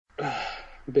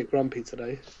A bit grumpy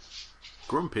today.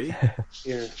 Grumpy?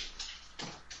 Yeah.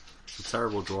 It's a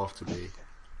terrible dwarf to be.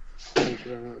 Thank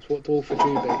you very much. What dwarf would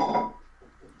you be?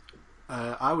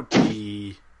 I would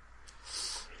be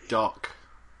Doc.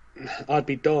 I'd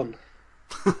be Don.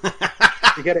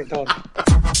 You get it, Don?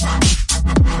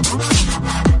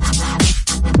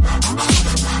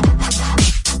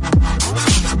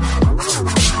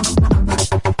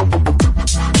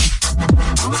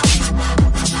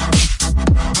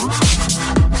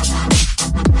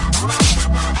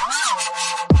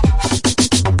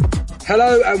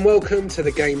 Hello and welcome to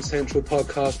the Gamecentral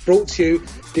podcast, brought to you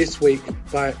this week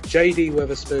by JD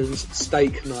Weatherspoon's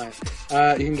Steak Night.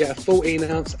 You can get a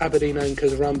 14-ounce Aberdeen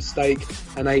Anchors rump steak,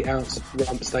 an 8-ounce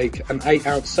rump steak, an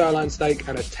 8-ounce sirloin steak,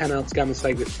 and a 10-ounce gammon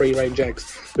steak with free-range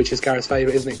eggs, which is Gareth's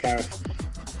favourite, isn't it, Gareth?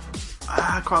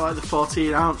 I quite like the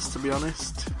 14-ounce, to be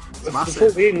honest. It's massive. The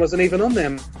 14 wasn't even on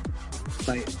them,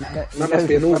 mate. That must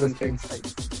be a northern thing.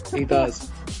 He does.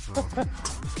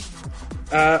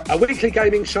 A weekly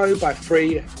gaming show by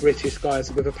three British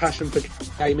guys with a passion for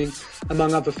gaming,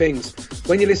 among other things.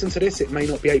 When you listen to this, it may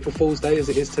not be April Fool's Day as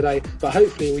it is today, but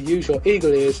hopefully you'll use your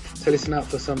eagle ears to listen out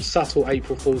for some subtle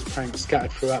April Fool's pranks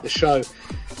scattered throughout the show.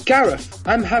 Gareth,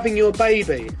 I'm having your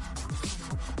baby.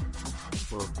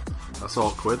 Well, that's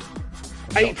awkward.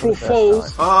 April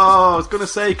Fool's. Oh, I was going to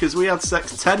say, because we had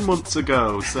sex 10 months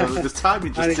ago, so the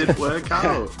timing just didn't work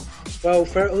out. Well,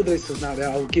 for all the listeners out there,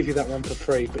 I'll give you that one for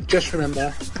free. But just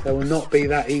remember, they will not be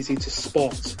that easy to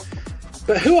spot.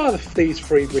 But who are these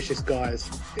three British guys?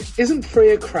 Isn't three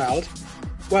a crowd?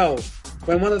 Well,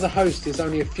 when one of the hosts is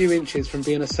only a few inches from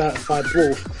being a certified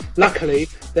dwarf, luckily,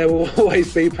 there will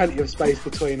always be plenty of space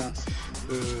between us.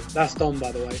 That's Don,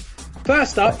 by the way.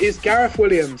 First up is Gareth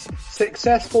Williams.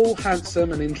 Successful,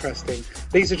 handsome and interesting.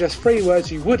 These are just three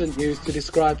words you wouldn't use to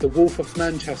describe the Wolf of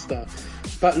Manchester.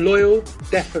 But loyal,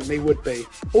 definitely would be.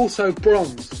 Also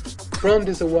bronze. Bronze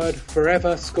is a word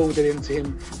forever scalded into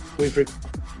him with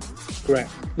regret.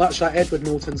 Much like Edward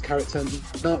Norton's character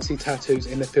Nazi tattoos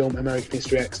in the film American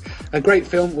History X. A great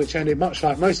film which ended much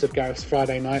like most of Gareth's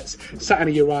Friday nights, sat in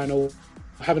a urinal,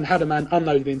 having had a man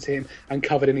unloaded into him and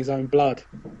covered in his own blood.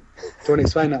 Do you want to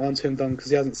explain that one to him, Don?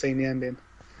 Because he hasn't seen the ending.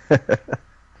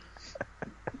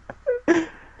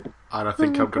 And I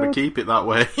think I'm going to keep it that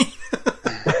way.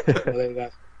 Well, there you go.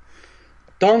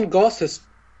 Don Goss has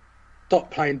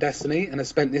stopped playing Destiny and has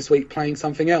spent this week playing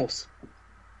something else.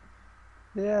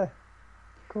 Yeah,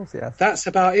 of course he has. That's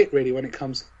about it, really, when it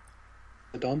comes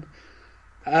to Don.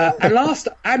 And last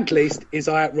and least is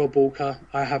I at Rob Walker.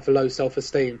 I have low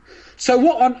self-esteem. So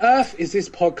what on earth is this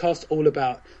podcast all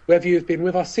about? Whether you've been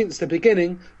with us since the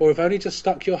beginning or have only just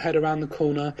stuck your head around the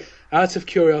corner out of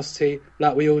curiosity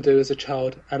like we all do as a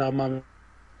child and our mum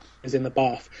is in the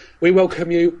bath, we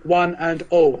welcome you one and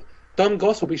all. Don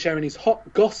Goss will be sharing his hot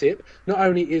gossip. Not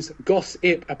only is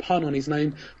gossip a pun on his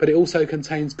name, but it also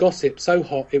contains gossip so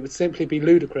hot it would simply be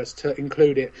ludicrous to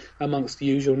include it amongst the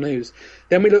usual news.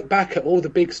 Then we look back at all the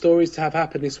big stories to have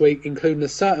happened this week, including a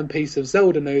certain piece of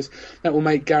Zelda news that will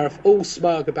make Gareth all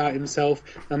smug about himself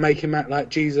and make him act like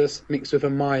Jesus mixed with a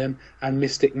Mayan and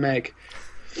Mystic Meg.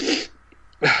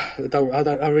 I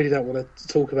really don't want to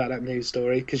talk about that news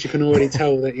story because you can already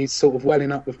tell that he's sort of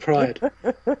welling up with pride.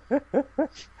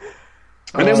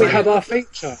 And then we have our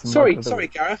feature. Sorry,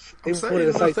 Gareth. I'm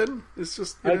saying nothing. It's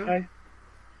just, okay.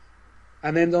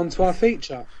 And then on to our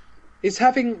feature. Is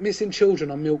having missing children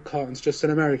on milk cartons just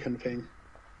an American thing?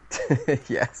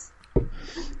 Yes.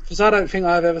 Because I don't think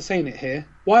I've ever seen it here.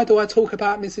 Why do I talk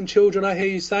about missing children, I hear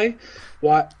you say?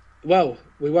 Why? Well,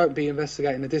 we won't be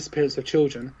investigating the disappearance of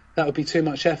children. That would be too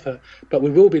much effort. But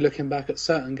we will be looking back at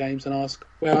certain games and ask,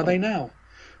 where are they now?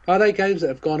 Are they games that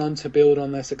have gone on to build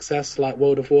on their success like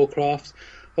World of Warcraft?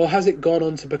 Or has it gone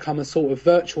on to become a sort of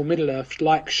virtual Middle-earth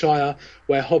like Shire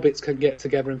where hobbits can get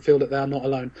together and feel that they are not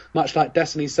alone, much like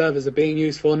Destiny servers are being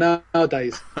used for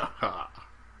nowadays?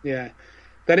 Yeah.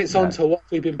 Then it's on to what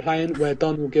we've been playing, where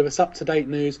Don will give us up-to-date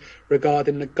news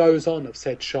regarding the goes-on of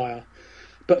said Shire.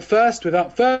 But first,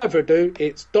 without further ado,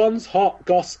 it's Don's Hot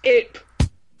Gossip.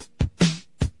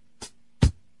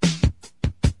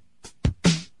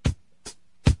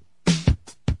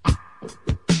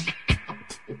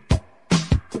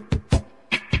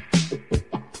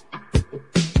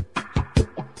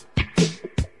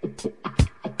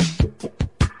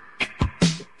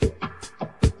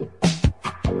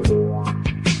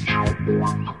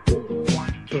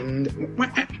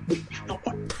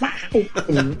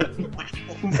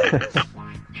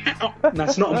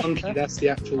 That's not a monkey, that's the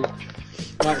actual...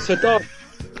 Right, so Don,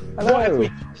 what have we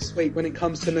done this week when it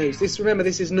comes to news? Remember,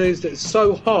 this is news that's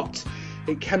so hot,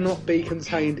 it cannot be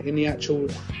contained in the actual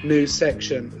news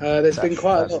section. There's been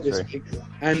quite a lot this week,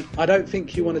 and I don't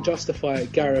think you want to justify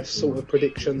Gareth's sort of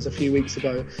predictions a few weeks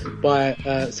ago by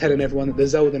telling everyone that the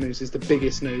Zelda news is the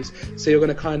biggest news. So you're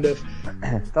going to kind of...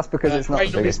 That's because it's not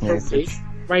the biggest news. It's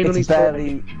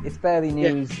barely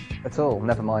news at all,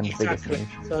 never mind the biggest news.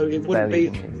 So it wouldn't be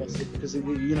because it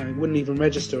wouldn't even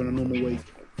register on a normal week.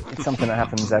 It's something that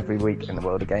happens every week in the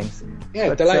world of games. Yeah,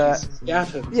 but, delays. It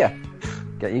happens. Yeah,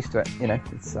 get used to it.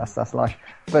 That's life.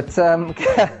 But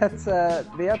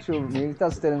the actual news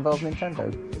does still involve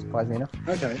Nintendo, surprisingly enough.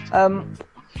 Okay.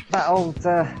 That old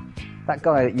that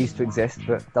guy that used to exist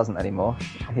but doesn't anymore,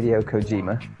 Hideo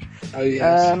Kojima. Oh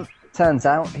yes. Turns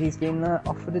out he's been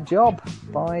offered a job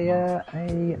by a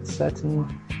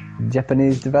certain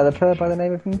Japanese developer by the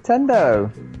name of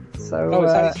Nintendo. So.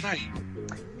 Is that his name?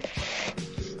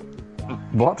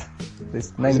 What?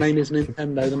 His name is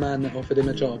Nintendo, the man that offered him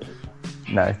a job.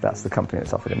 No, that's the company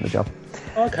that's offered him the job.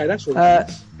 Okay, that's really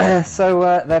nice.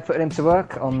 So they're putting him to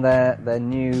work on their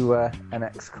new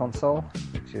NX console,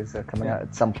 which is coming out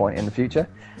at some point in the future.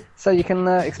 So you can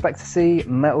expect to see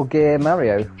Metal Gear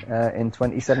Mario in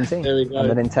 2017 on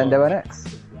the Nintendo NX.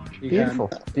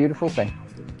 Beautiful thing.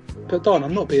 But Don,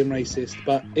 I'm not being racist,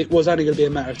 but it was only going to be a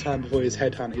matter of time before he was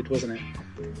headhunted, wasn't it?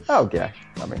 Oh yeah,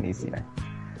 I mean he's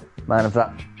man of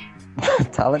that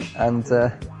talent and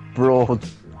broad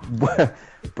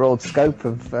scope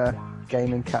of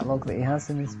gaming catalogue that he has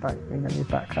in his back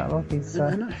catalogue. He's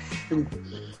Don.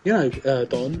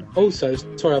 Also,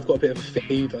 sorry, I've got a bit of a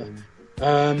fever.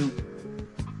 And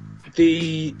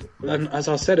as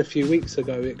I said a few weeks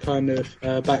ago, it kind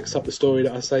of backs up the story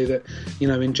that I say that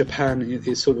in Japan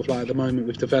it's sort of like at the moment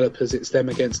with developers it's them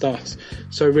against us.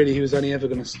 So really, he was only ever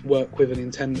going to work with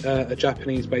a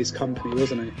Japanese-based company,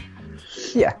 wasn't he?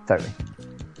 Yeah, totally.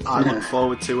 I look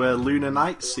forward to a Lunar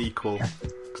Night sequel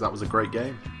because that was a great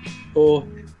game. Or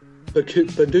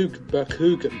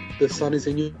Bakugan, the sun is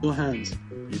in your hands.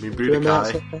 You mean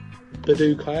Budokai?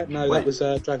 Budokai? No, wait. That was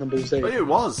Dragon Ball Z. Oh, it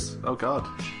was. Oh god.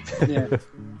 Yeah.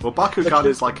 Well, Bakugan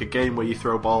is like a game where you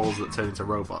throw balls that turn into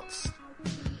robots.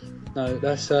 No,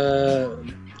 that's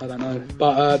I don't know.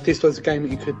 But this was a game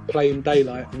that you could play in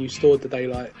daylight, and you stored the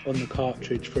daylight on the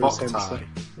cartridge for a sensor.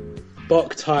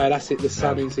 Boktai, that's it, the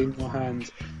sun is in your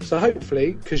hands. So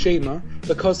hopefully, Kojima,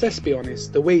 because let's be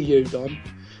honest, the Wii U, Don,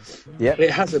 it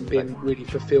hasn't been really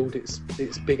fulfilled its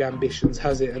big ambitions,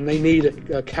 has it? And they need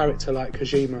a character like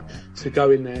Kojima to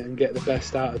go in there and get the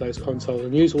best out of those consoles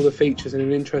and use all the features in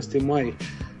an interesting way.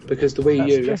 Because the Wii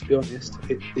U, let's be honest,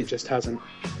 it just hasn't.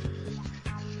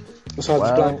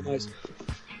 Besides blind eyes.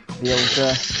 The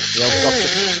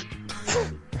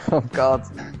old oh god.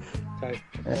 Okay.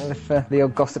 If the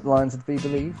old gossip lines are to be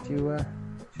believed, you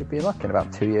should be lucky in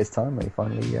about 2 years' time when you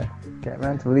finally get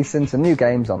around to releasing some new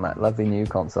games on that lovely new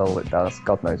console that does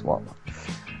God knows what.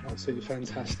 Absolutely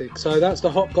fantastic. So that's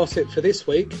the hot gossip for this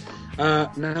week.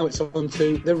 Now it's on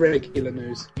to the regular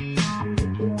news.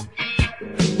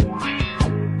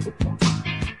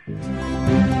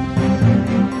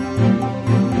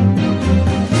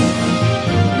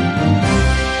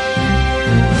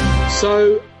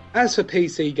 So, as for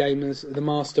PC gamers, the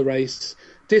master race,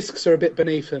 discs are a bit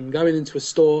beneath them. Going into a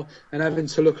store and having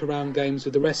to look around games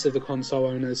with the rest of the console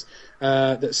owners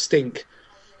that stink.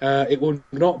 It will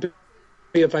not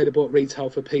be available at retail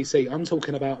for PC. I'm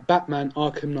talking about Batman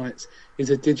Arkham Knight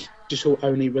is a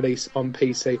digital-only release on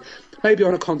PC. Maybe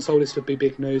on a console this would be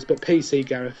big news, but PC,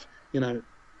 Gareth,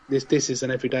 this is an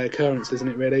everyday occurrence, isn't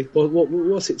it, really?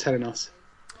 What's it telling us?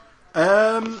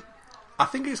 I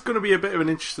think it's going to be a bit of an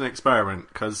interesting experiment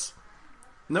because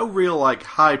no real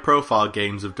high-profile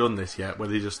games have done this yet, where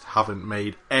they just haven't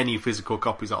made any physical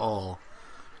copies at all.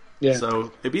 Yeah.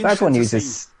 So it'd be interesting. Everyone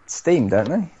uses Steam, don't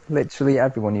they? Literally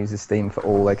everyone uses Steam for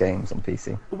all their games on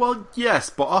PC. Well, yes,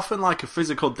 but often a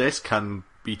physical disc can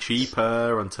be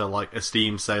cheaper until a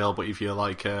Steam sale. But if you're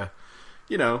if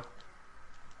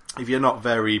you're not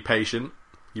very patient,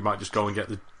 you might just go and get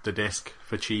the disc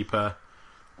for cheaper.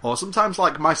 Or sometimes,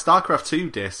 my StarCraft 2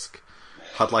 disc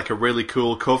had, a really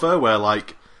cool cover where,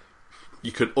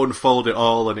 you could unfold it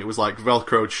all and it was,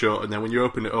 Velcroed shut, and then when you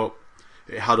open it up,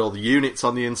 it had all the units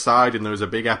on the inside, and there was a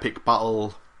big epic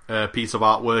battle piece of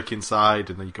artwork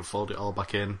inside, and then you could fold it all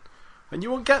back in. And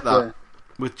you won't get that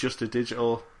with just a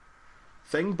digital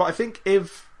thing. But I think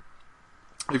if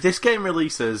this game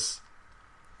releases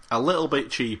a little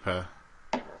bit cheaper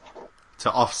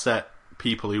to offset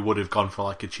people who would have gone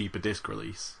for a cheaper disc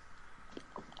release,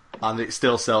 and it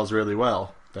still sells really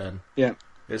well, then it'll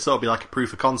sort of be a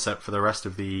proof of concept for the rest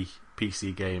of the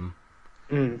PC game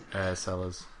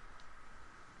sellers,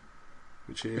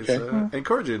 which is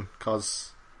encouraging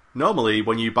because normally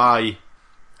when you buy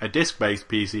a disc-based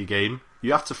PC game,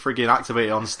 you have to friggin' activate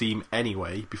it on Steam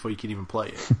anyway before you can even play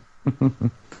it.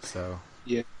 So,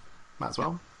 yeah, might as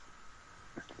well.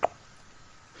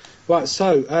 Right,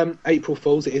 so April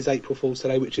Fools. It is April Fools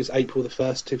today, which is April the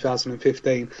 1st,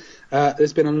 2015.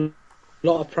 There's been a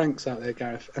lot of pranks out there,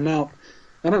 Gareth. And now,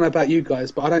 I don't know about you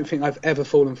guys, but I don't think I've ever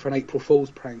fallen for an April Fool's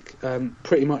prank.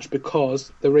 Pretty much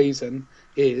because the reason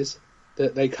is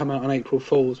that they come out on April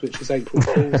Fools, which is April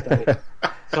Fool's Day.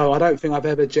 So I don't think I've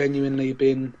ever genuinely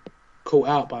been caught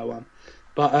out by one.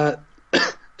 But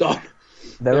Don,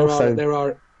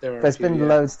 there's been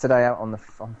loads today out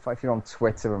if you're on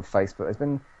Twitter and Facebook. There's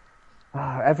been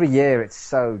every year it's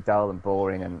so dull and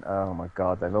boring, and oh my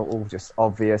god, they're all just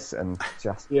obvious and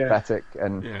just pathetic.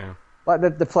 And like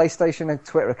the PlayStation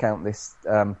Twitter account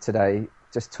today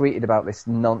just tweeted about this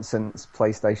nonsense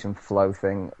PlayStation Flow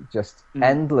thing just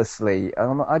endlessly.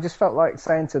 And I just felt like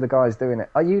saying to the guys doing it,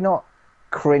 "Are you not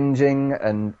cringing?"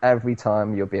 And every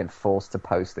time you're being forced to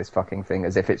post this fucking thing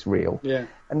as if it's real. Yeah.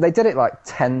 And they did it like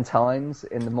 10 times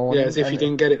in the morning. Yeah, as if you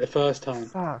didn't get it the first time.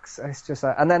 Fucks. It's just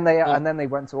and then they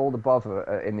went to all the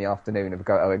bother in the afternoon of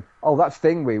going, "Oh, that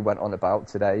thing we went on about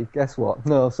today, guess what?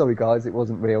 No, sorry guys, it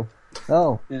wasn't real."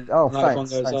 Oh,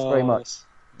 thanks very much.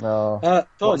 Oh,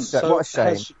 Don, what a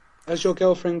shame. Has your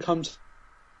girlfriend come to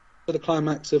the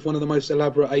climax of one of the most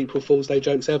elaborate April Fool's Day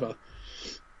jokes ever?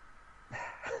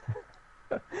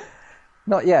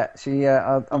 Not yet.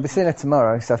 I'll be seeing her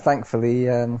tomorrow, so thankfully.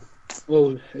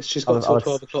 Well, she's got till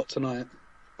 12 o'clock tonight.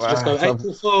 So just go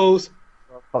April Fools.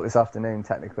 This afternoon,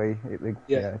 technically,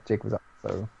 the jig was up.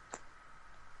 So.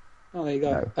 Oh, there you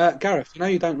go. No. Gareth,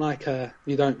 you don't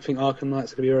think Arkham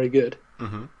Knight's going to be very good.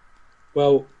 Mm-hmm.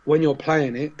 Well, when you're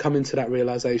playing it, coming to that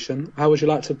realization, how would you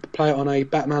like to play it on a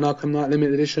Batman Arkham Knight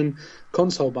Limited Edition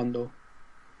console bundle?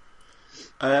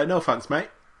 No thanks, mate.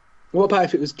 What about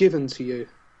if it was given to you?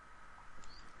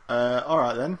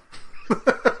 Alright then.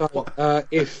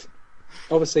 If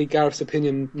obviously Gareth's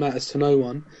opinion matters to no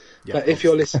one, but if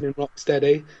you're listening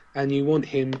Rocksteady and you want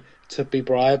him to be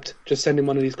bribed, just send him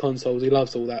one of these consoles. He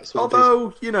loves all that sort of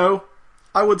Although,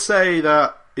 I would say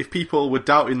that if people were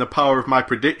doubting the power of my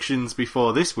predictions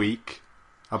before this week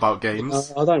about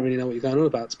games, I don't really know what you're going on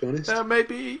about, to be honest.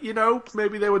 Maybe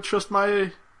they would trust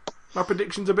my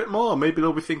predictions a bit more. Maybe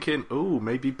they'll be thinking, "Oh,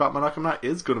 maybe Batman Arkham Knight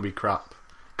is going to be crap."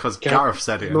 Because Gareth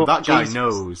said it, and that guy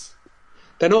knows.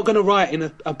 They're not going to write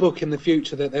in a book in the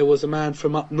future that there was a man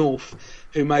from up north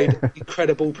who made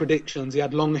incredible predictions. He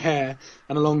had long hair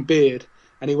and a long beard,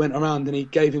 and he went around and he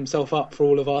gave himself up for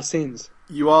all of our sins.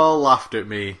 You all laughed at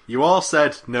me. You all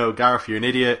said, "No, Gareth, you're an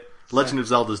idiot. Legend of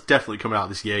Zelda's definitely coming out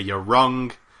this year. You're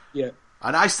wrong." Yeah.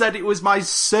 And I said it was my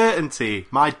certainty,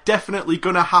 my definitely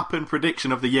going to happen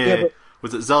prediction of the year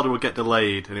was that Zelda would get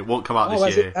delayed and it won't come out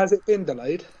this year. Has it been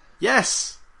delayed?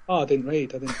 Yes. Oh, I didn't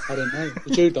read. I didn't know.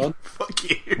 Did you, Don? Fuck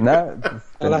you. No.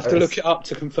 I'll have to look it up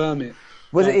to confirm it.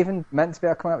 Was it even meant to be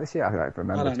able to come out this year? I don't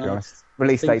remember, to be honest.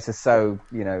 Release dates are so,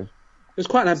 It was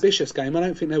quite an ambitious game. I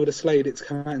don't think they would have slayed it to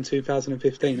come out in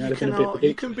 2015. That'd have been a bit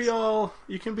ridiculous.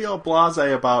 You can be all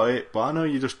blasé about it, but I know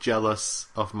you're just jealous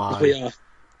of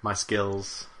my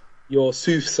skills. Your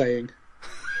soothsaying.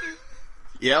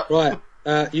 Yep. Right.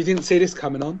 You didn't see this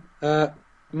coming on.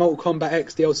 Mortal Kombat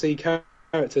X DLC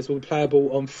characters will be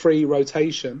playable on free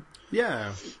rotation.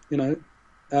 Yeah.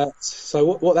 So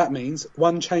what that means,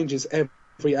 one changes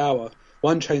every hour,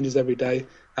 one changes every day,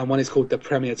 and one is called the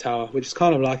Premier Tower, which is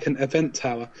kind of like an event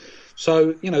tower.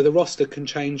 So, the roster can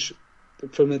change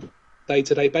from a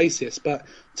day-to-day basis. But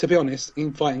to be honest,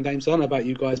 in fighting games, I don't know about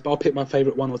you guys, but I'll pick my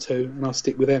favourite one or two and I'll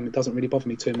stick with them. It doesn't really bother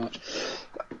me too much.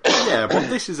 Yeah, but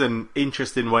this is an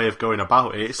interesting way of going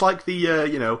about it. It's like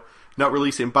the, not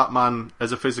releasing Batman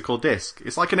as a physical disc.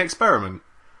 It's like an experiment.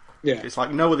 Yeah. It's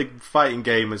like no other fighting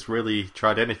game has really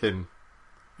tried anything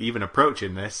even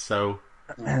approaching this, so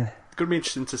it's going to be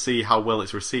interesting to see how well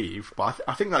it's received. But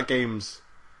I think that game's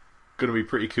going to be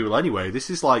pretty cool anyway. This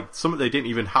is like something they didn't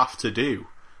even have to do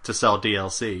to sell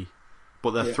DLC,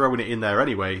 but they're throwing it in there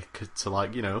anyway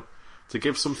to to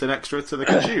give something extra to the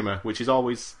consumer, which is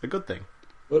always a good thing.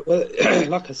 Well,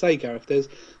 like I say, Gareth, there's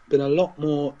been a lot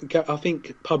more. I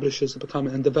think publishers are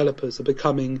becoming and developers are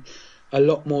becoming a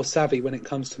lot more savvy when it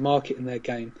comes to marketing their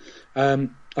game.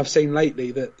 I've seen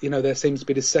lately that there seems to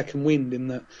be this second wind in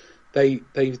that they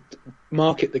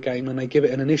market the game and they give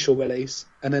it an initial release,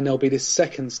 and then there'll be this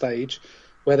second stage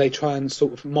where they try and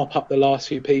sort of mop up the last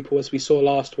few people, as we saw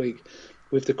last week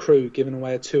with The Crew giving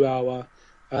away a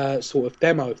 2-hour sort of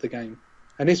demo of the game.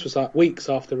 And this was like weeks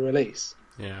after the release.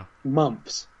 Yeah.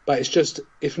 Months. But it's just,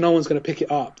 if no one's going to pick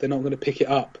it up, they're not going to pick it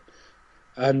up.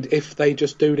 And if they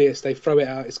just do this, they throw it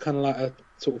out, it's kind of like a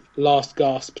sort of last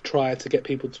gasp try to get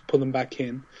people to pull them back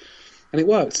in, and it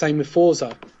worked. Same with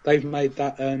Forza. They've made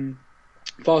that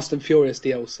Fast and Furious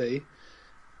DLC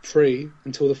free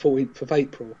until the 14th of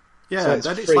April. Yeah,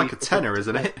 so then it's free like a tenner,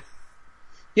 isn't it?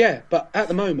 Yeah, but at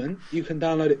the moment you can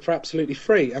download it for absolutely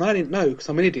free, and I didn't know because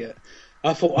I'm an idiot.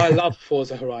 I thought I love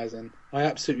Forza Horizon. I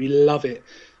absolutely love it.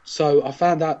 So I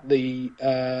found out the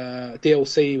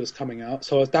DLC was coming out,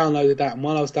 so I downloaded that, and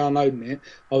while I was downloading it,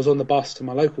 I was on the bus to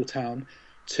my local town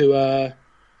to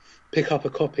pick up a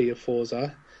copy of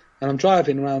Forza, and I'm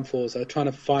driving around Forza trying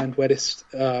to find where this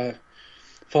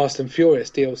Fast and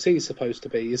Furious DLC is supposed to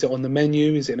be. Is it on the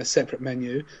menu? Is it in a separate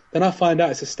menu? Then I find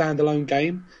out it's a standalone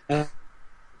game, and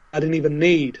I didn't even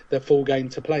need the full game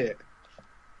to play it.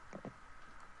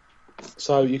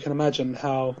 So you can imagine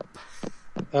how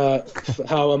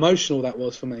emotional that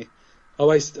was for me. I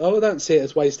don't see it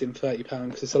as wasting £30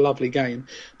 because it's a lovely game.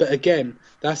 But again,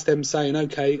 that's them saying,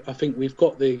 okay, I think we've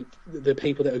got the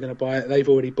people that are going to buy it. They've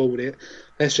already bought it.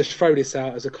 Let's just throw this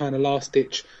out as a kind of last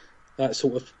ditch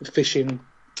sort of fishing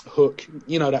hook.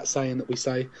 You know that saying that we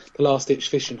say, the last ditch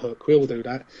fishing hook. We all do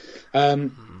that.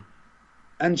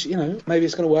 And you know, maybe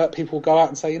it's going to work. People will go out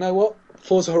and say, you know what,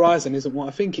 Forza Horizon isn't what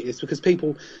I think it is, because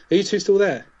people. Are you two still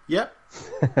there? Yep.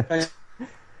 Thank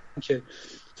you.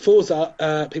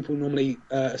 Forza, people normally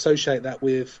associate that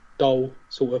with dull,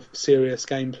 sort of serious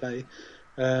gameplay.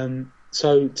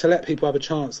 So to let people have a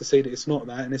chance to see that it's not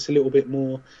that, and it's a little bit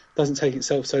more, doesn't take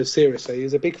itself so seriously,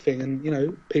 is a big thing. And you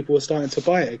know, people are starting to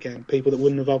buy it again. People that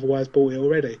wouldn't have otherwise bought it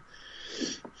already.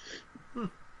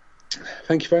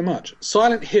 Thank you very much.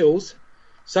 Silent Hills,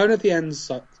 Zone of the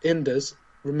Enders,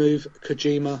 remove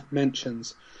Kojima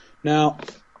mentions. Now,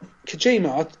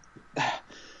 Konami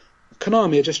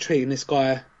are just treating this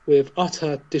guy with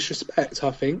utter disrespect,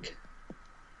 I think.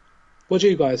 What do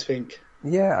you guys think?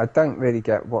 Yeah, I don't really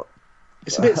get what...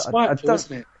 It's a bit spiteful,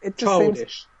 isn't it? It just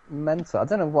childish. Seems mental. I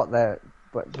don't know what they're...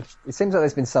 But it seems like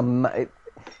there's been some...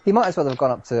 He might as well have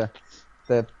gone up to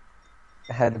the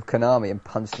head of Konami and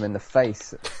punched him in the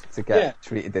face to get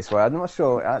treated this way. I'm not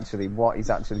sure actually what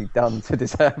he's actually done to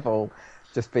deserve all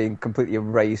just being completely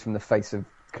erased from the face of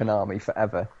Konami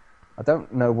forever. I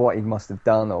don't know what he must have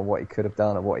done or what he could have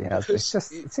done or what he has. It's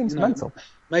just, it seems mental.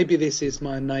 Maybe this is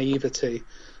my naivety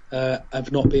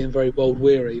of not being very world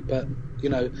weary, but you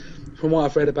know, from what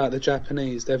I've read about the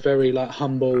Japanese, they're very like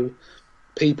humble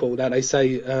people. That they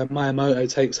say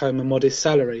Miyamoto takes home a modest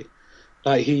salary.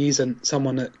 Like he isn't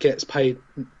someone that gets paid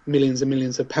millions and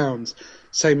millions of pounds.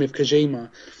 Same with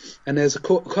Kojima, and there's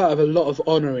quite a lot of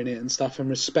honour in it and stuff, and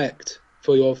respect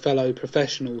for your fellow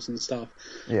professionals and stuff.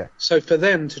 Yeah. So for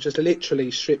them to just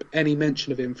literally strip any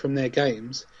mention of him from their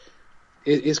games,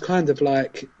 it's kind of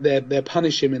like they're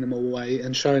punishing him in a way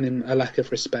and showing him a lack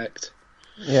of respect.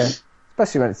 Yeah,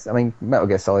 especially when it's, I mean, Metal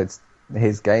Gear Solid's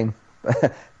his game,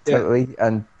 totally,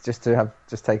 and just to have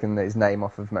just taken his name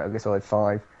off of Metal Gear Solid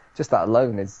 5, just that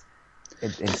alone is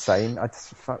insane. I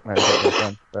just fuck Metal Gear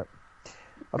Solid, but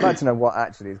I'd like to know what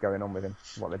actually is going on with him,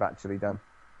 what they've actually done.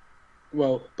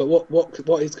 Well, but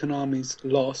what is Konami's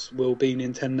loss will be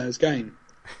Nintendo's gain,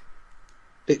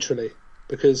 literally,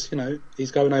 because you know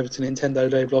he's going over to Nintendo.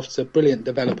 They've lost a brilliant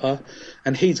developer,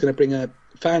 and he's going to bring a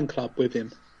fan club with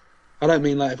him. I don't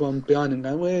mean like everyone behind him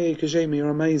going, "Hey, Kojima, you're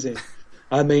amazing."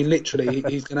 I mean literally,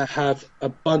 he's going to have a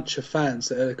bunch of fans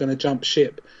that are going to jump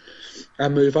ship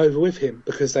and move over with him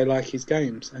because they like his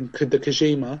games. And could the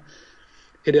Hideo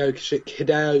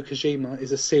Kojima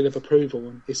is a seal of approval,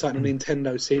 and it's like a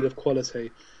Nintendo seal of quality.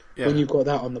 Yeah. When you've got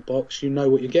that on the box, you know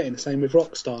what you're getting. The same with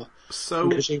Rockstar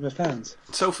and Kojima fans.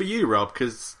 So for you, Rob,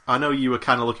 because I know you were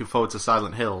kind of looking forward to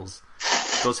Silent Hills,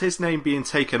 does his name being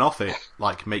taken off it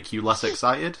like make you less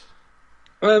excited?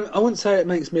 I wouldn't say it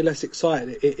makes me less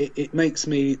excited. It makes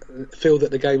me feel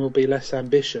that the game will be less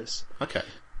ambitious. Okay.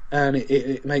 And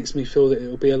it makes me feel that it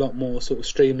will be a lot more sort of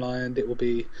streamlined. It will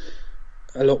be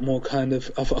a lot more kind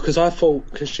of... Because I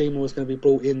thought Kojima was going to be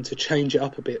brought in to change it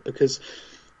up a bit, because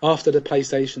after the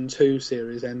PlayStation 2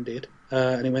 series ended,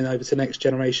 and it went over to Next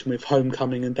Generation with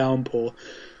Homecoming and Downpour,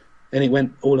 and it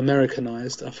went all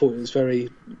Americanized, I thought it was very...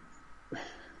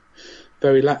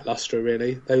 very lackluster,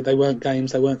 really. They weren't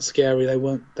games, they weren't scary,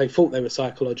 they thought they were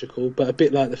psychological, but a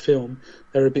bit like the film,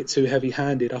 they were a bit too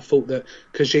heavy-handed. I thought that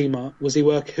Kojima,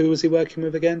 who was he working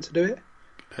with again to do it?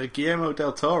 Guillermo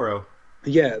del Toro.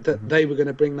 Yeah, that they were going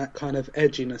to bring that kind of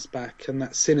edginess back and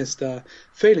that sinister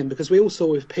feeling, because we all saw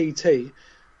with PT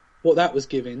what that was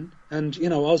giving. And, you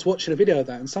know, I was watching a video of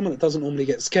that, and someone that doesn't normally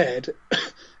get scared,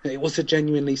 it was a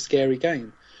genuinely scary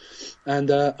game. And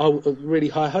I really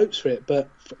high hopes for it. But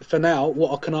for now,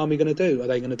 what are Konami going to do? Are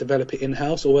they going to develop it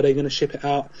in-house, or are they going to ship it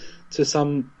out to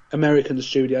some American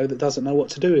studio that doesn't know what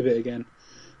to do with it again,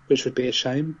 which would be a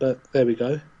shame. But there we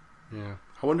go. Yeah,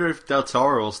 I wonder if Del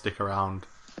Toro will stick around.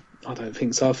 I don't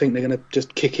think so. I think they're going to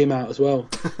just kick him out as well.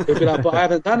 He'll be like, but I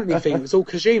haven't done anything. It was all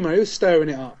Kojima. He was stirring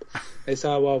it up. They say,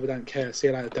 oh, well, we don't care. See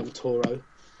you later, Del Toro.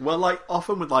 Well, like,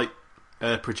 often with, like,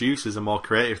 producers and more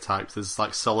creative types, there's,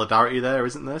 like, solidarity there,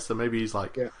 isn't there? So maybe he's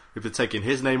like, if they're taking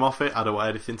his name off it, I don't want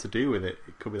anything to do with it.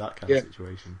 It could be that kind of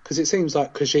situation. Because it seems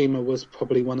like Kojima was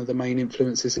probably one of the main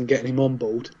influences in getting him on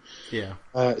board. Yeah.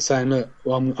 Saying, look,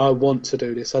 well, I want to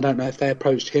do this. I don't know if they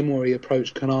approached him or he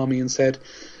approached Konami and said,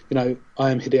 you know,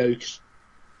 I am Hideo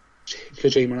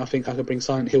Kojima and I think I can bring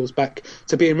Silent Hills back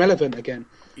to being relevant again.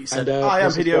 He said, I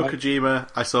am Hideo Kojima.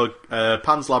 I saw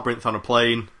Pan's Labyrinth on a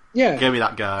plane. Yeah. Get me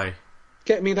that guy.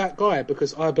 Get me that guy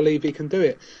because I believe he can do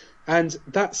it. And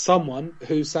that's someone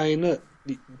who's saying, look,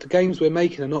 the games we're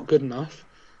making are not good enough.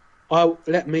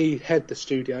 Let me head the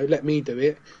studio, let me do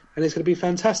it, and it's going to be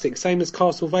fantastic. Same as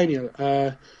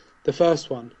Castlevania, the first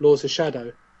one, Lords of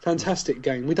Shadow. Fantastic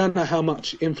game. We don't know how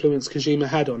much influence Kojima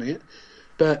had on it,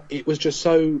 but it was just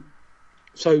so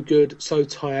good, so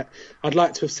tight. I'd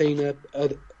like to have seen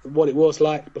what it was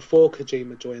like before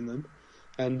Kojima joined them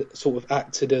and sort of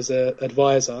acted as an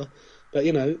advisor. But,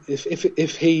 you know,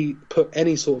 if he put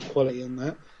any sort of quality in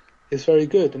that, it's very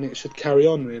good and it should carry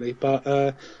on, really. But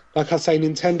like I say,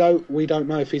 Nintendo, we don't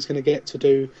know if he's going to get to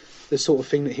do the sort of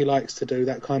thing that he likes to do,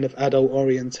 that kind of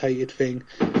adult-orientated thing.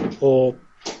 Or,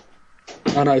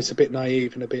 I know it's a bit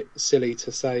naive and a bit silly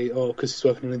to say, because he's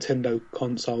working on a Nintendo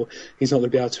console, he's not going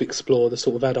to be able to explore the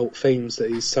sort of adult themes that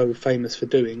he's so famous for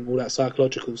doing, all that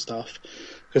psychological stuff.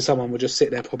 Because someone would just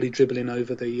sit there probably dribbling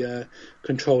over the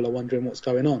controller wondering what's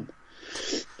going on.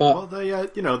 But, well, they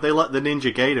let the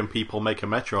Ninja Gaiden people make a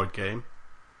Metroid game.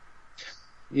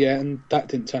 Yeah, and that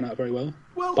didn't turn out very well,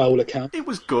 by all accounts. It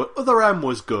was good. Other M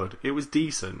was good. It was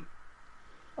decent.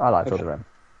 I liked Other M.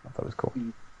 I thought it was cool.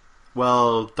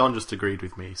 Well, Don just agreed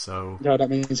with me, so... No, that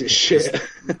means it's shit.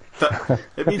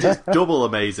 It means it's double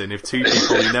amazing if two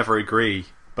people who never agree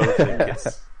both think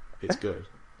it's good.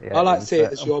 Yeah, I like to see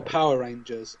it as your Power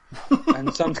Rangers.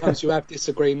 And sometimes you have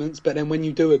disagreements, but then when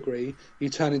you do agree, you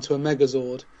turn into a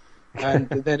Megazord, and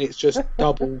then it's just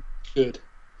double good.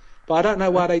 But I don't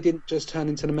know why they didn't just turn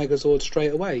into the Megazord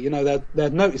straight away. You know,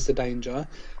 they'd notice the danger,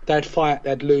 they'd fight,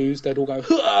 they'd lose, they'd all go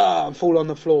and fall on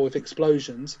the floor with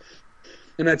explosions,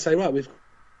 and they'd say, right, we've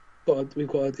got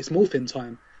it's morphing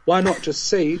time. Why not just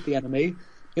see the enemy?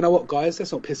 You know what, guys?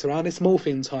 Let's not piss around. It's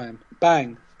morphing time.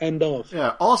 Bang. End of.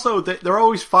 Yeah. Also, they're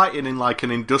always fighting in like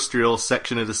an industrial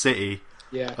section of the city.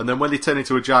 Yeah. And then when they turn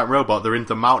into a giant robot, they're in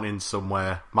the mountains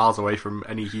somewhere, miles away from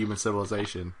any human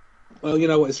civilization. Well, you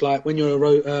know what it's like when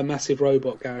you're a massive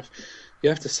robot, Gareth. You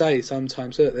have to say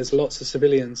sometimes, look, there's lots of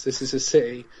civilians. This is a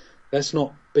city. Let's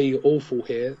not be awful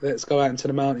here. Let's go out into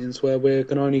the mountains where we're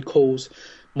going to only cause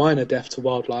minor death to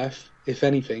wildlife, if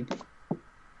anything.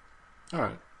 All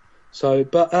right. So,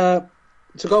 but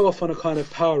to go off on a kind of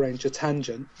Power Ranger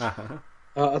tangent, I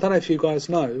don't know if you guys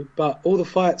know, but all the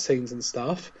fight scenes and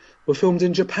stuff were filmed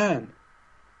in Japan.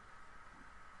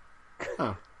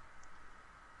 Oh.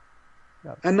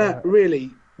 And that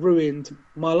really ruined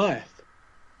my life.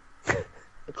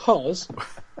 Because,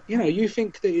 you know, you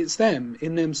think that it's them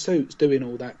in them suits doing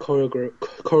all that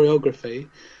choreography,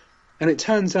 and it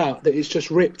turns out that it's just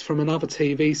ripped from another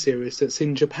TV series that's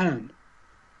in Japan.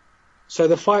 So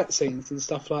the fight scenes and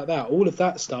stuff like that, all of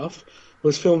that stuff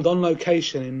was filmed on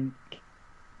location in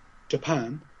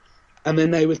Japan, and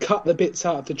then they would cut the bits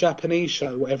out of the Japanese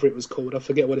show, whatever it was called, I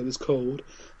forget what it was called,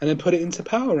 and then put it into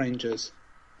Power Rangers.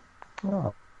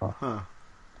 Oh. Huh.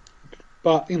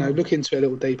 But, you know, look into it a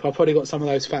little deeper. I probably got some of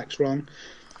those facts wrong.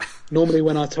 Normally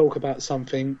when I talk about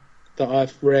something that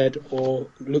I've read or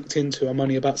looked into, I'm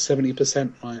only about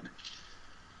 70% right.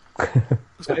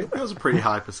 That was a pretty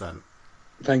high percent.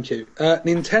 Thank you.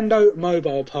 Nintendo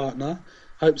mobile partner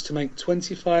hopes to make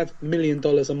 $25 million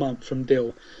a month from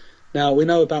deal. Now, we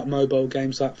know about mobile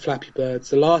games like Flappy Birds.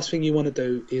 The last thing you want to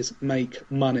do is make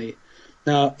money.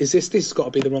 Now, this has got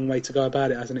to be the wrong way to go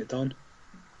about it, hasn't it, Don?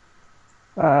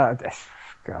 God,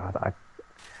 I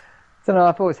don't know.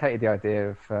 I've always hated the idea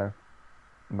of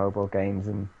mobile games,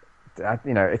 and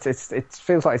it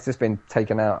feels like it's just been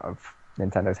taken out of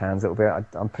Nintendo's hands a little bit.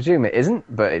 I presume it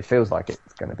isn't, but it feels like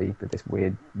it's going to be with this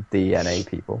weird DNA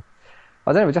people.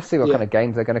 I don't know. We'll just see what kind of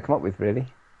games they're going to come up with, really.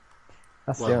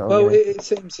 It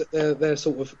seems that they're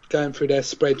sort of going through their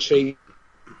spreadsheet,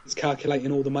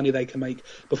 calculating all the money they can make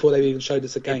before they've even showed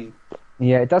us a game.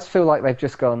 Yeah, it does feel like they've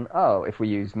just gone, if we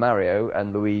use Mario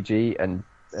and Luigi and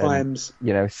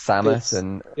Samus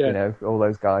and all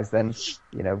those guys, then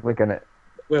we're gonna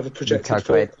we have a projected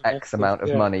calculate forecast X amount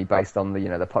of money based on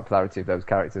the popularity of those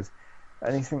characters.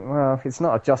 And you think, well, it's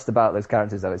not just about those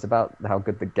characters though; it's about how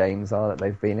good the games are that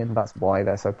they've been in. That's why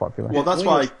they're so popular. Well, that's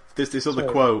why there's this other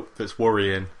quote that's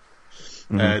worrying.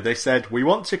 They said, "We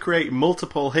want to create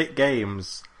multiple hit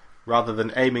games rather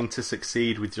than aiming to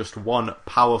succeed with just one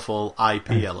powerful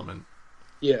IP element."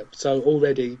 Yeah, so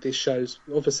already this shows,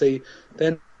 obviously,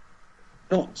 they're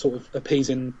not sort of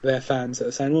appeasing their fans that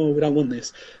are saying, oh, we don't want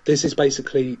this. This is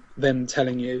basically them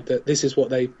telling you that this is what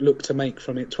they look to make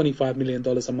from it, $25 million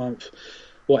a month,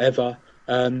 whatever.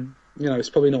 It's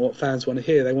probably not what fans want to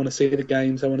hear. They want to see the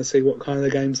games. They want to see what kind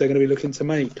of games they're going to be looking to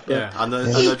make. But, yeah, and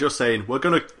they're just saying, we're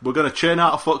gonna churn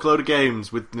out a fuckload of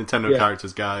games with Nintendo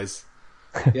characters, guys.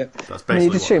 Yeah. That's basically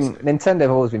you'd assume Nintendo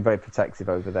have always been very protective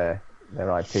over their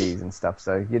IPs and stuff,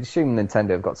 so you'd assume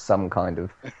Nintendo have got some kind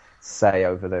of say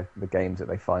over the games that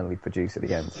they finally produce at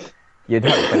the end. You'd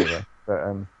hope anyway.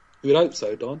 But, you'd hope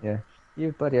so, Don. Yeah,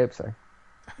 you bloody hope so.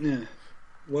 Yeah.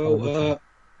 Well,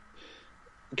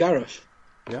 Gareth.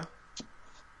 Yeah?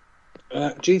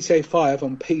 GTA 5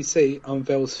 on PC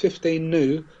unveils 15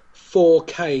 new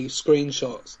 4K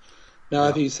screenshots. Now,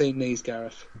 have you seen these,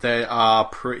 Gareth? They are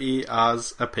pretty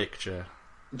as a picture.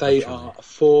 They are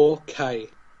 4K.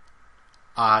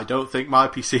 I don't think my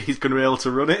PC is going to be able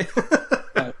to run it.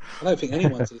 No, I don't think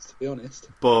anyone's is, to be honest.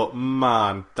 But,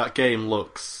 man, that game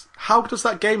looks... How does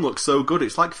that game look so good?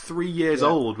 It's like 3 years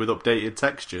old with updated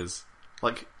textures.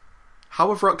 Like, how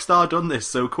have Rockstar done this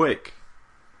so quick?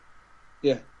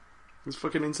 Yeah. It's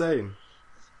fucking insane.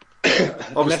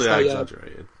 Obviously, I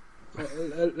exaggerated.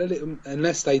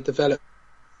 Unless they developed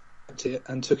it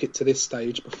and took it to this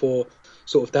stage before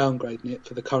sort of downgrading it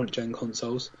for the current gen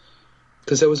consoles.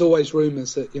 Because there was always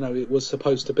rumours that, it was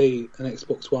supposed to be an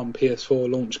Xbox One,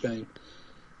 PS4 launch game.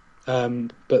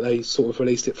 But they sort of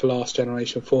released it for last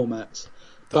generation formats.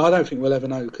 But I don't think we'll ever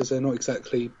know, because they're not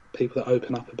exactly people that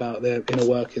open up about their inner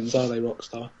workings, are they,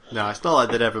 Rockstar? No, it's not like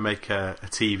they'd ever make a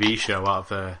TV show out of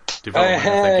the development of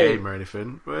their game or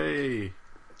anything. Way.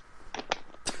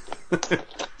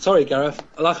 Sorry, Gareth.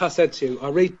 Like I said to you, I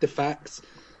read the facts,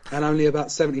 and only about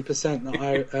 70%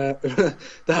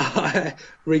 that I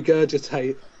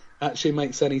regurgitate actually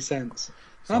makes any sense.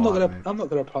 I'm not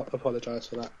going to apologise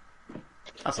for that.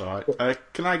 That's all right.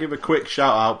 Can I give a quick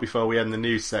shout out before we end the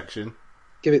news section?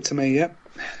 Give it to me, yep.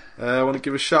 I want to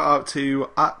give a shout out to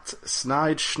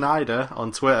 @SnideSchneider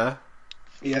on Twitter.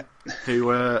 Yeah.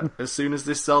 Who, as soon as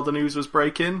this Zelda news was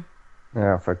breaking,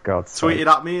 for God's tweeted sake,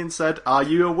 at me and said, "Are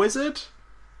you a wizard?"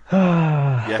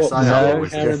 Yes, I am a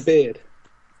wizard. Hair and beard.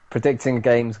 Predicting a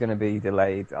game's going to be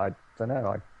delayed. I don't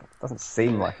know. It doesn't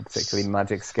seem like a particularly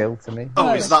magic skill to me.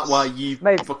 Oh, is that why you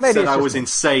said I was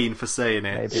insane for saying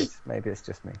it? Maybe it's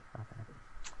just me. I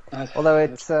don't know. Although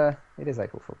it is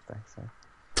April Fool's Day, so.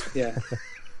 Yeah.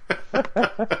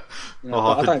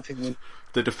 I don't think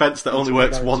the defence that only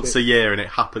works once a year, and it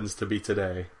happens to be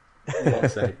today. Yeah.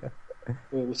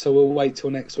 So we'll wait till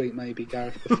next week, maybe,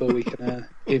 Gareth, before we can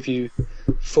give you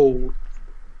full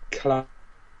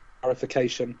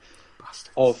clarification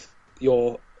of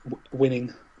your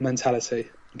winning mentality.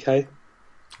 Okay.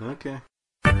 Okay.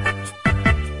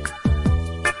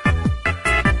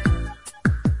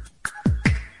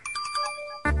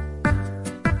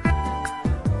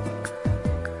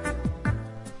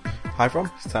 Hi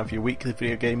everyone, it's time for your weekly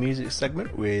video game music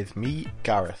segment with me,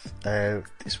 Gareth.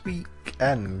 This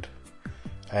weekend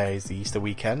is the Easter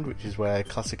weekend, which is where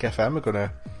Classic FM are going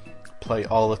to play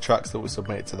all the tracks that were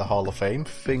submitted to the Hall of Fame.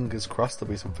 Fingers crossed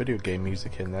there'll be some video game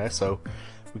music in there, so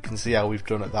we can see how we've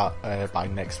done at that by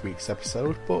next week's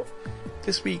episode. But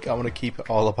this week I want to keep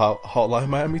it all about Hotline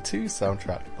Miami 2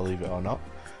 soundtrack, believe it or not.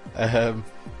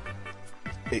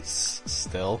 It's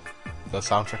still the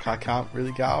soundtrack I can't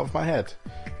really get out of my head.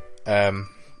 And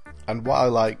what I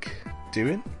like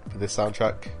doing for this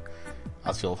soundtrack,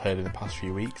 as you'll have heard in the past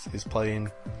few weeks, is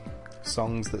playing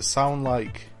songs that sound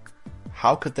like,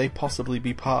 how could they possibly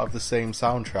be part of the same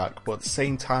soundtrack, but at the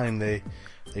same time they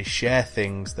share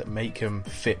things that make them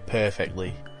fit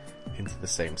perfectly into the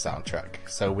same soundtrack.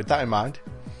 So with that in mind,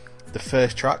 the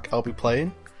first track I'll be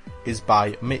playing is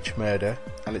by Mitch Murder,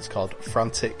 and it's called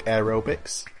Frantic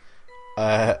Aerobics,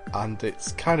 and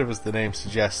it's kind of, as the name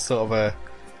suggests, sort of a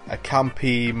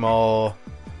campy, more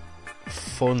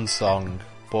fun song,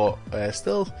 but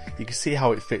still you can see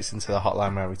how it fits into the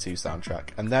Hotline Miami 2 soundtrack.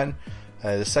 And then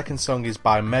the second song is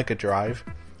by Mega Drive,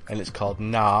 and it's called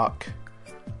Narc,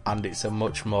 and it's a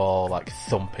much more like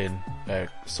thumping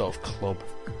sort of club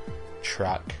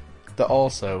track that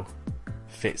also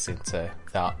fits into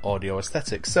that audio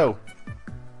aesthetic. So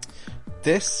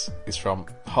this is from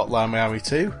Hotline Miami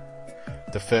 2,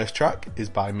 The first track is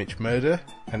by Mitch Murder,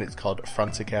 and it's called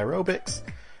Frantic Aerobics,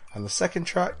 and the second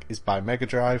track is by Mega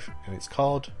Drive, and it's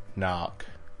called Narc.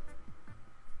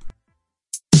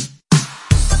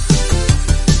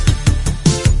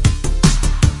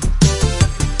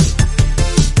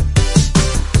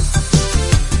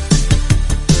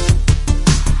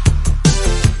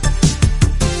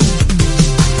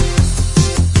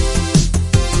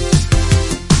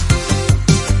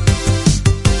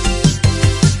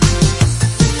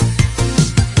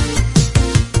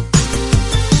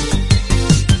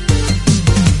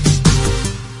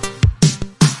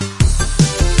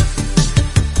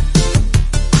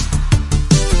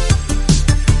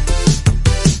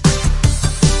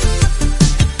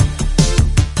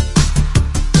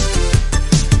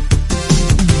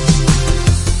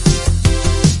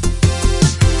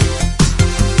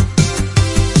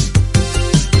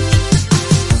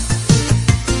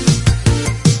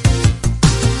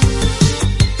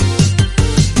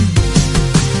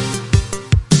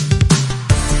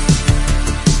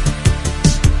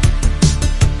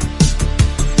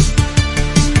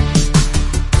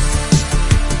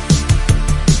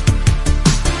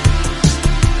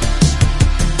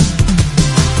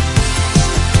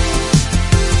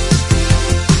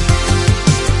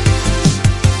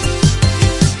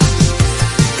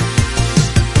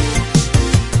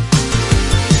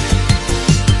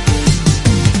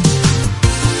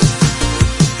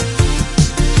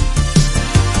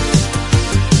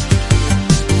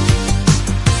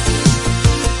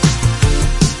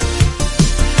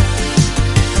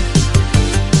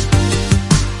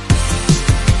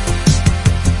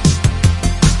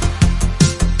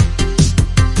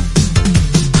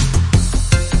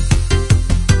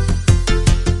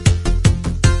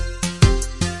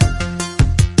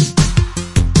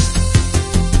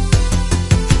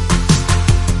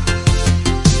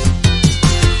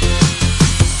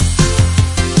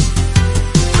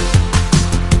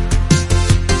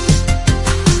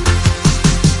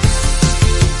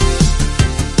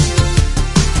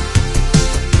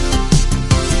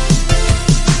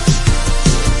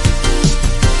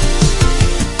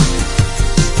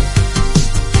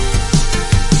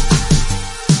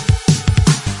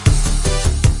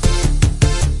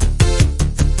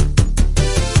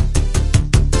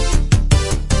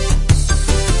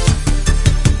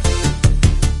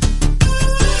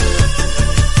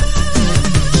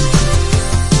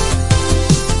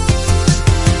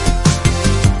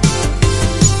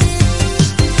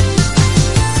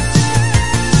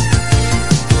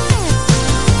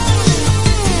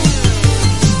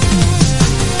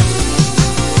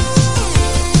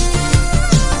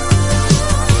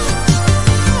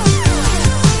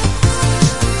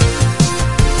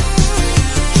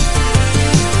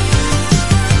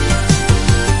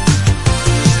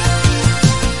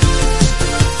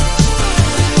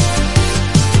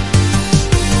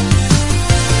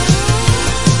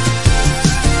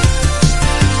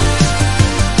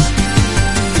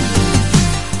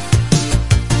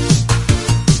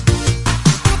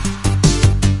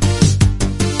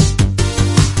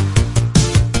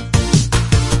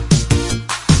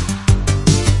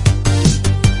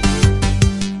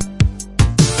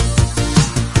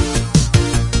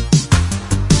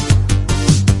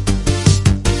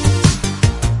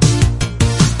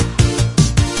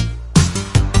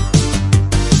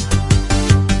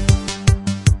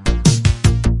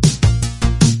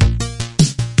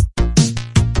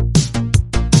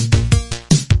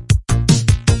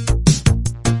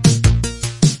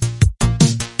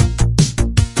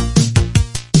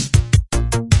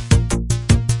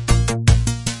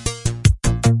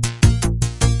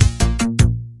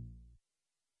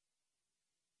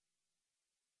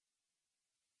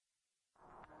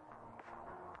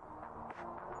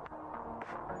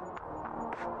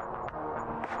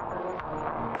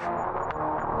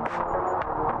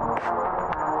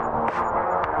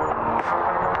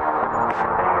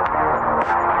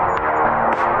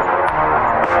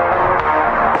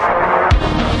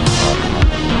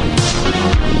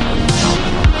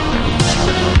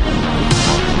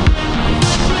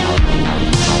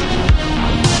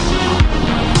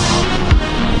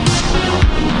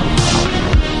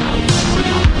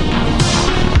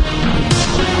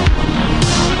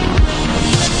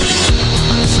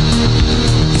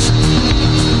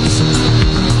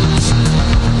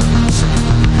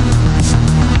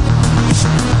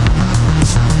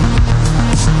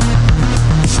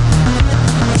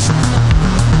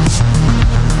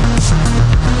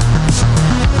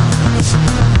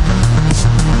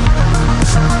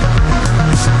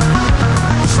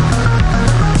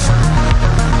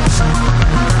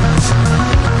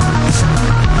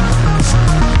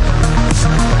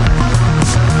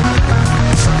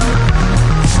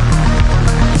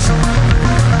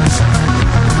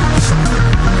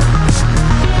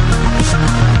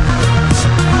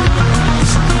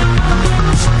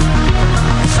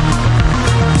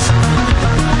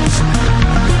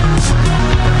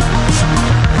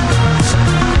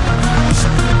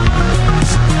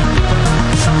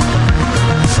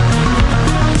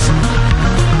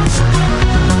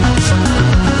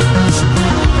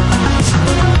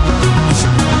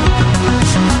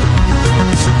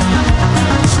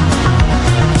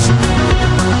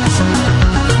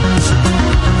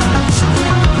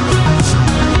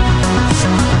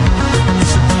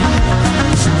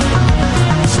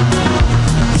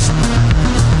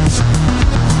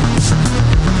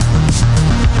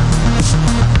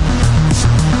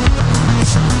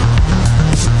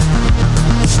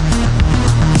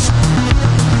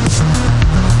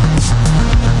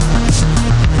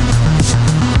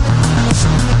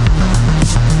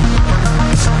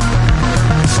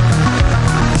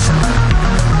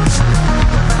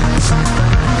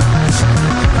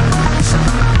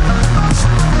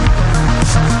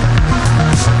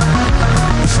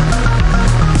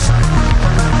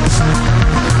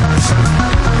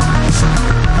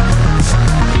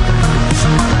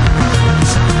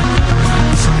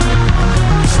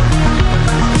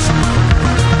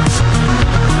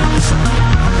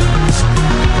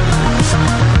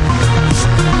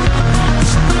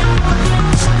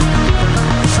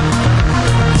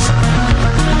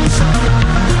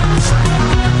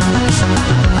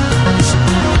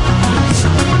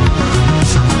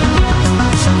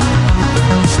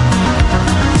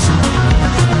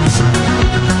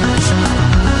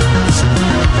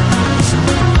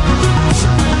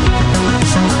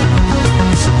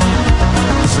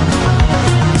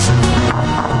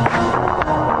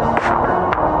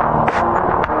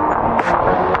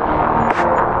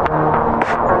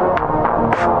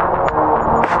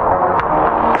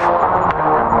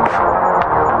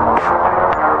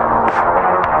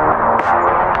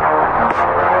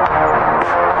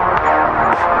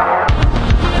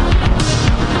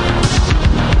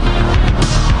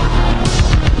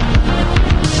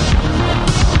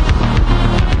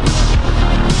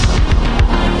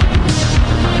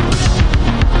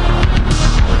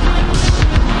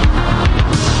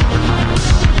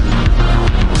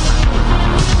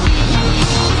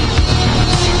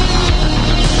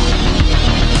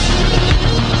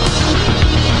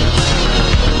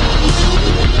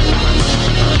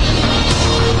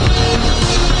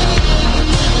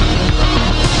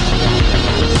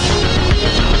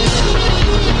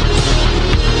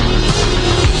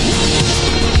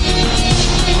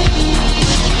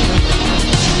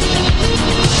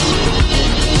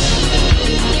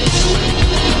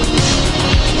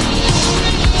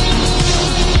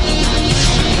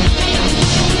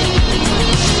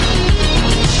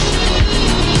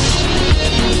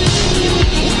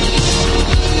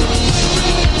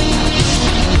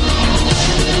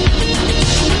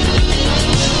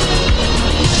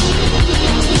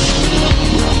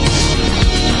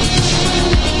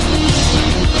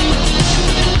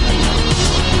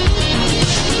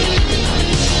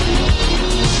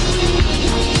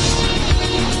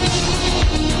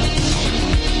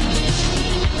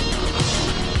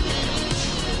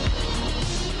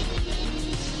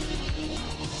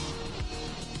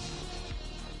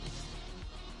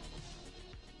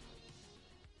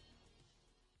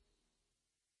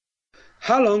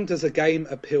 How long does a game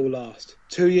appeal last?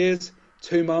 2 years?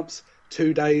 2 months?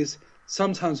 2 days?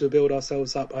 Sometimes we build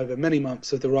ourselves up over many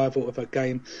months of the arrival of a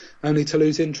game, only to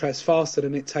lose interest faster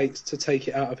than it takes to take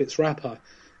it out of its wrapper.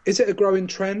 Is it a growing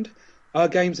trend? Are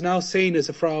games now seen as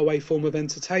a throwaway form of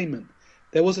entertainment?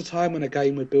 There was a time when a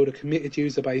game would build a committed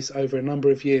user base over a number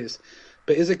of years,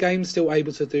 but is a game still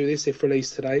able to do this if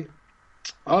released today?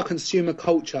 Our consumer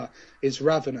culture is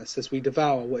ravenous as we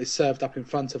devour what is served up in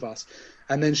front of us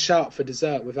and then shout for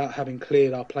dessert without having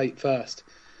cleared our plate first.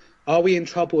 Are we in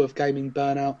trouble with gaming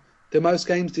burnout? Do most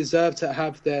games deserve to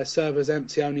have their servers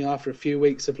empty only after a few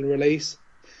weeks of release?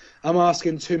 I'm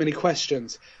asking too many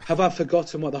questions. Have I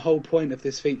forgotten what the whole point of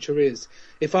this feature is?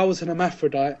 If I was an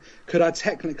hermaphrodite, could I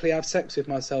technically have sex with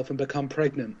myself and become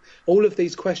pregnant? All of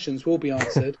these questions will be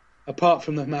answered, apart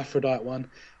from the hermaphrodite one,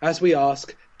 as we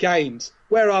ask, games,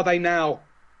 where are they now?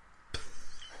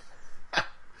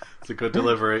 It's a good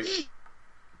delivery.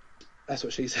 That's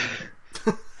what she said.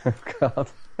 Oh, God.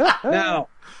 Now,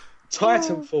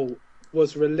 Titanfall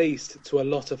was released to a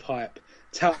lot of hype.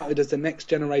 Touted as the next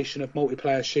generation of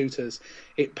multiplayer shooters,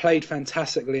 it played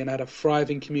fantastically and had a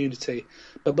thriving community.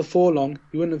 But before long,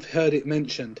 you wouldn't have heard it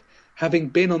mentioned. Having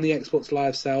been on the Xbox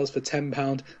Live sales for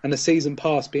 £10 and a season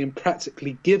pass being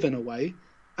practically given away,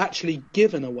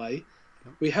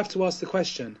 we have to ask the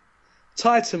question,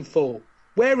 Titanfall,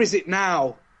 where is it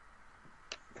now?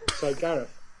 So,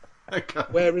 Gareth,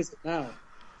 where is it now?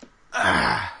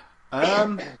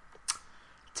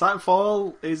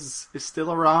 Titanfall is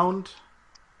still around.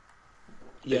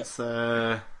 Yeah. It's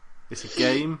a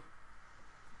game.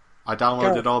 I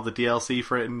downloaded all the DLC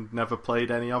for it and never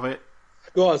played any of it.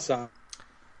 Go on, Sam.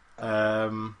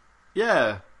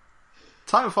 Yeah.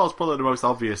 Titanfall's probably the most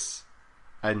obvious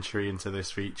entry into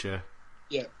this feature.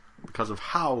 Yeah. Because of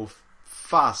how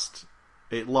fast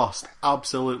it lost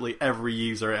absolutely every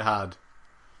user it had.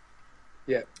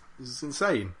 Yeah. It's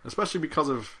insane. Especially because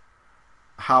of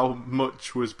how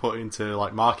much was put into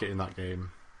like marketing that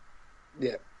game.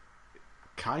 Yeah.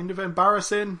 Kind of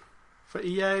embarrassing for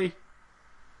EA,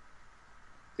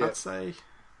 I'd say.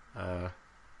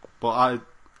 But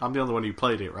I'm the only one who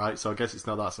played it, right? So I guess it's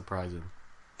not that surprising.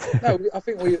 No, I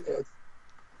think we...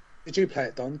 did you play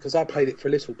it, Don? Because I played it for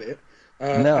a little bit. No,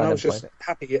 and I was never just played it.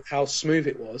 happy at how smooth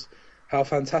it was, how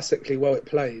fantastically well it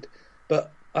played.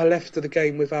 But I left the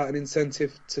game without an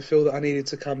incentive to feel that I needed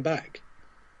to come back.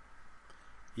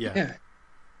 Yeah.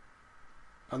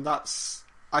 And that's...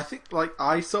 I think, like,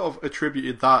 I sort of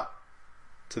attributed that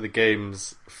to the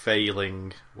game's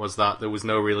failing, was that there was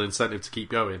no real incentive to keep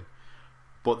going.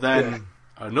 But then,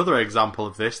 another example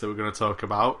of this that we're going to talk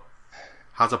about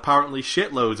has apparently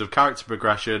shitloads of character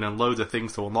progression and loads of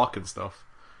things to unlock and stuff.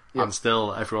 Yeah. And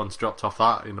still, everyone's dropped off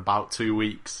that in about 2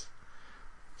 weeks.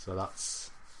 So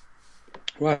that's...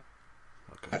 Right.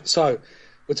 Okay. So,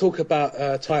 we'll talk about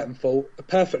Titanfall, a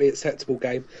perfectly acceptable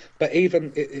game, but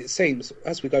even, it seems,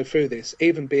 as we go through this,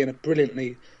 even being a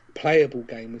brilliantly playable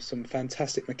game with some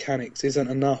fantastic mechanics isn't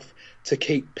enough to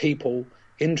keep people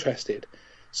interested.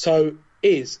 So,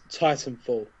 is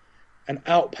Titanfall an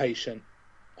outpatient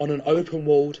on an open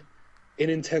ward, in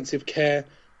intensive care,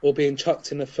 or being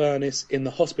chucked in the furnace in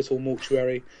the hospital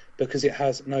mortuary because it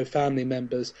has no family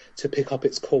members to pick up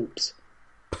its corpse?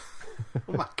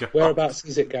 Oh my God. Whereabouts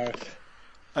is it, Gareth?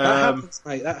 That happens,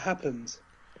 mate. That happens.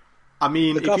 I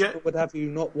mean, The government would have you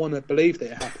not want to believe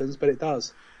that it happens, but it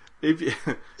does.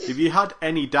 if you had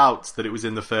any doubts that it was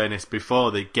in the furnace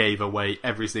before they gave away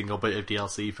every single bit of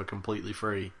DLC for completely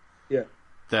free, Yeah.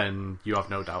 then you have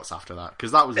no doubts after that.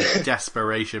 Because that was a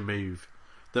desperation move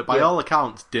that, by all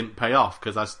accounts, didn't pay off.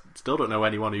 Because I still don't know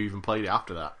anyone who even played it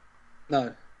after that,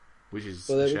 No. which is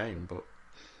Well, a shame. But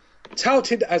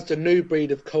Touted as the new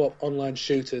breed of co-op online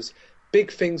shooters,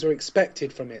 big things are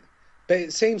expected from it. But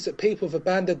it seems that people have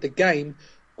abandoned the game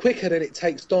quicker than it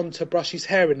takes Don to brush his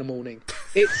hair in the morning.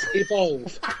 It's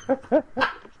Evolve.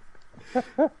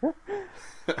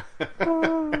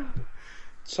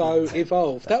 So,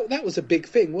 Evolve. That was a big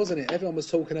thing, wasn't it? Everyone was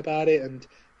talking about it and,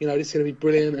 you know, this is going to be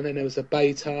brilliant. And then there was a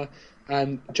beta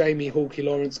and Jamie Hawkey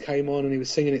Lawrence came on and he was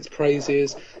singing its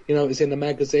praises. You know, it was in the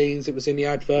magazines, it was in the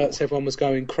adverts, everyone was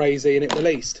going crazy, and it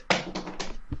released.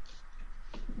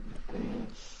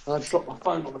 I dropped my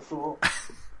phone on the floor.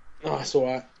 Oh, it's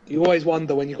alright. You always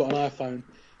wonder when you've got an iPhone,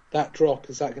 that drop,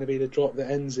 is that going to be the drop that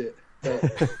ends it? But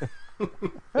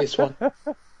this one,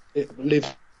 it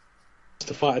lives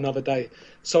to fight another day.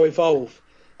 So Evolve.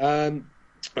 I'm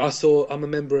a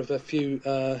member of a few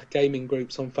gaming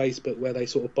groups on Facebook where they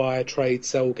sort of buy, trade,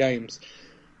 sell games.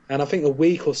 And I think a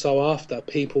week or so after,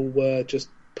 people were just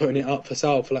putting it up for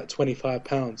sale for like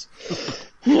 £25.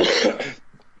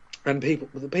 And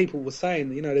the people were saying,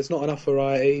 there's not enough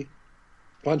variety.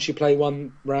 Once you play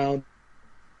one round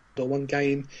or one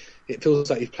game, it feels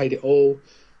like you've played it all.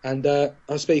 And I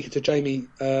was speaking to Jamie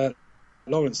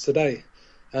Lawrence today.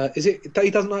 He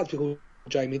doesn't like to be called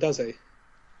Jamie, does he?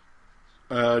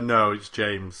 No, it's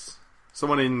James.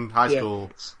 Someone in high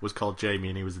school was called Jamie,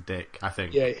 and he was a dick. I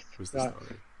think. Yeah, was the right.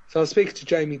 story. So I was speaking to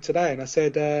Jamie today, and I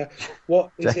said,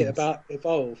 "What is it about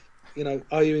Evolve?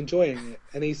 Are you enjoying it?"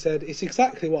 And he said, "It's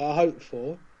exactly what I hoped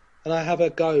for, and I have a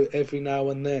go every now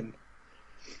and then."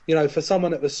 For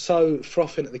someone that was so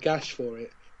frothing at the gash for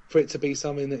it to be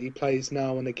something that he plays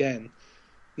now and again,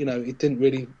 he didn't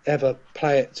really ever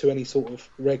play it to any sort of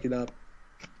regular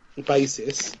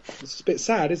basis. It's a bit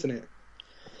sad, isn't it?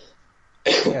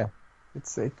 Yeah,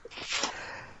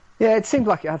 it seemed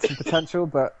like it had some potential,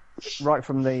 but right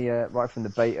from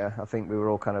the beta, I think we were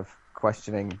all kind of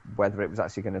questioning whether it was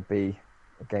actually going to be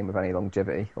a game of any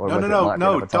longevity or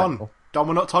no, Don,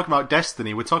 we're not talking about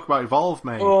Destiny. We're talking about Evolve,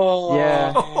 mate. Oh.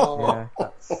 Yeah,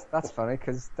 that's funny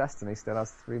because Destiny still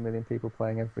has 3 million people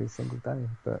playing every single day,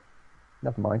 but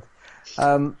never mind.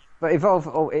 But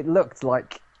Evolve, it looked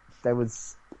like there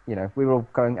was, we were all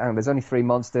going, there's only 3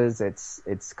 monsters.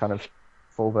 It's kind of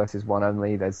 4 versus 1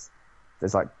 only. There's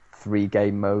like 3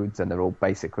 game modes, and they're all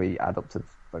basically add up to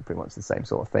pretty much the same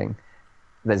sort of thing.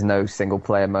 There's no single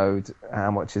player mode.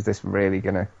 How much is this really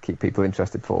going to keep people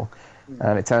interested for?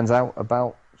 And it turns out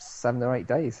about 7 or 8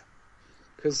 days.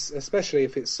 Because especially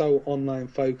if it's so online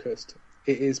focused,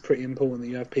 it is pretty important that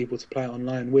you have people to play it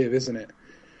online with, isn't it?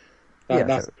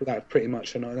 That's pretty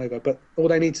much a no-go. But all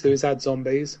they need to do is add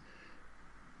zombies.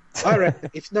 I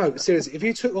reckon, seriously, if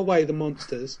you took away the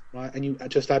monsters, right, and you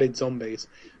just added zombies,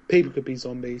 people could be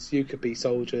zombies, you could be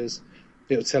soldiers,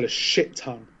 it would sell a shit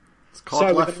ton. It's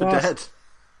called Left 4 Dead.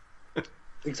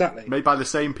 Exactly. Made by the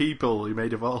same people who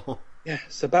made Evolve. Yeah,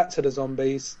 so back to the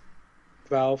zombies.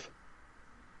 Valve.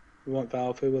 We want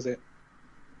Valve. Who was it?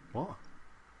 What?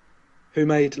 Who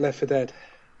made Left 4 Dead?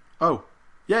 Oh,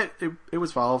 yeah, it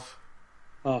was Valve.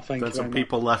 Oh, thank you. Then some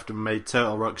people left and made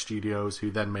Turtle Rock Studios, who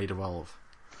then made Evolve.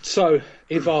 So,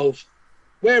 Evolve.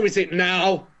 Where is it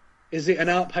now? Is it an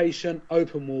outpatient,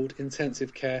 open-walled,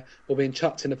 intensive care, or being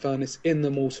chucked in a furnace in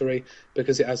the mortuary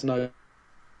because it has no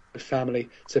family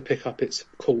to pick up its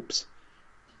corpse?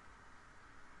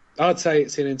 I'd say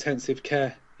it's in intensive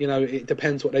care. It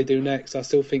depends what they do next. I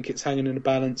still think it's hanging in the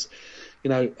balance.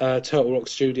 Turtle Rock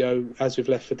Studio, as with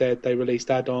Left 4 Dead, they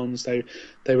released add-ons, they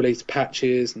released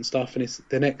patches and stuff, and it's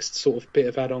the next sort of bit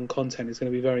of add-on content is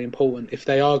going to be very important if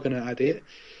they are going to add it.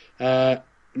 I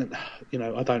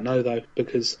don't know though,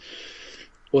 because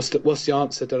what's the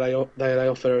answer? Do they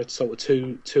offer a sort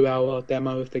of two-hour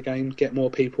demo of the game, get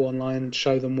more people online and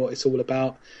show them what it's all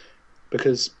about?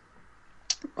 Because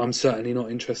I'm certainly not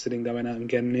interested in going out and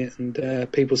getting it,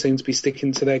 and people seem to be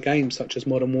sticking to their games, such as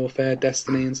Modern Warfare,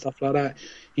 Destiny, and stuff like that.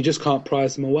 You just can't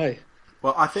prize them away.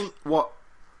 Well, I think what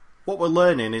we're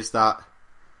learning is that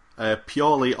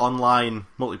purely online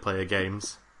multiplayer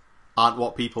games aren't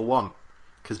what people want,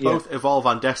 because both Evolve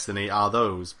and Destiny are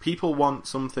those. People want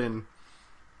something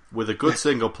with a good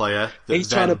single player. He's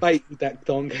trying to bait you,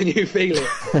 Don. Can you feel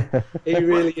it? He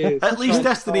really is. At least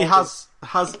Destiny has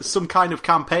some kind of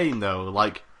campaign, though.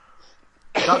 Like,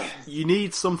 you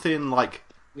need something like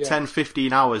 10,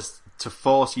 15 hours to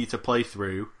force you to play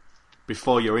through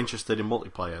before you're interested in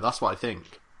multiplayer. That's what I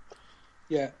think.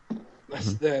 Yeah,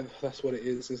 that's what it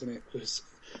is, isn't it? Because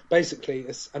basically,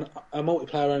 a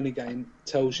multiplayer-only game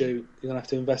tells you you're going to have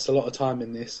to invest a lot of time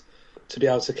in this to be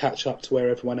able to catch up to where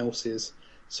everyone else is,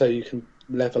 so you can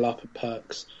level up at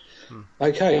perks.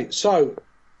 Okay, so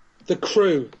the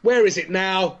Crew. Where is it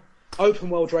now? Open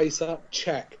world racer,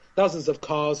 check. Dozens of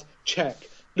cars, check.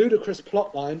 Ludicrous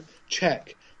plotline,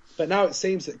 check. But now it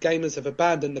seems that gamers have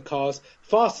abandoned the cars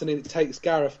faster than it takes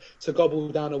Gareth to gobble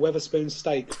down a Weatherspoon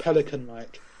steak,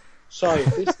 pelican-like. So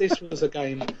this was a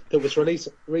game that was released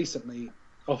recently,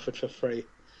 offered for free,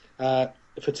 for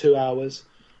 2 hours,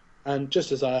 and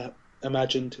just as I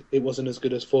imagined, it wasn't as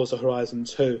good as Forza Horizon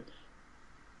 2.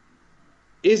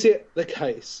 Is it the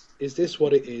case? Is this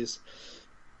what it is?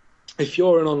 If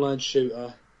you're an online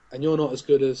shooter and you're not as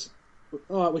good as...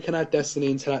 Alright, we can add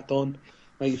Destiny into that, Don.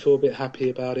 Make you feel a bit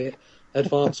happy about it.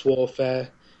 Advanced Warfare.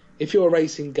 If you're a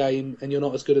racing game and you're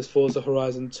not as good as Forza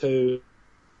Horizon 2,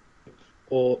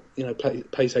 or,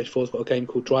 PlayStation 4's got a game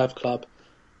called Drive Club.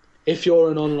 If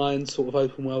you're an online sort of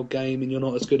open world game and you're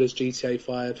not as good as GTA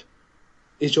 5,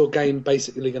 is your game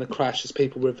basically going to crash as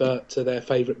people revert to their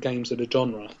favourite games of the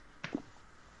genre?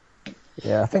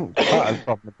 Yeah, I think part of the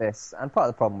problem with this, and part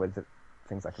of the problem with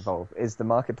things like Evolve, is the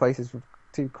marketplace is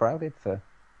too crowded for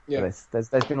this. There's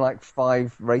been like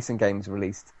 5 racing games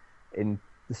released in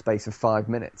the space of 5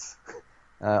 minutes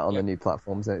on the new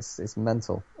platforms. It's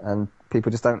mental, and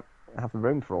people just don't have the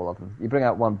room for all of them. You bring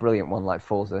out one brilliant one like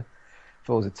Forza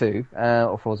 2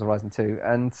 or Forza Horizon 2,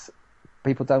 and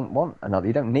people don't want another.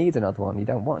 You don't need another one. You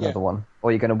don't want another one,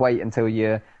 or you're going to wait until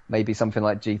you're maybe something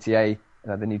like GTA,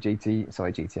 the new GTA,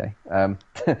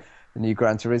 the new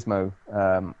Gran Turismo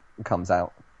comes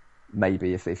out.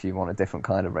 Maybe if you want a different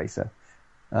kind of racer,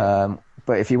 but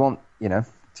if you want,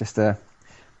 just an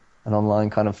online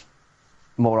kind of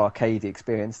more arcadey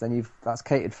experience, then that's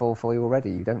catered for you already.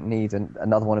 You don't need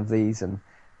another one of these, and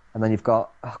then you've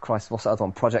got, oh Christ, what's the other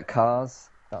one? Project Cars.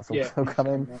 That's also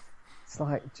coming. It's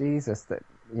like, Jesus, that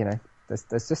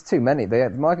there's just too many. The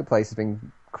marketplace has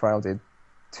been crowded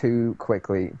too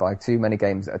quickly by too many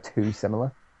games that are too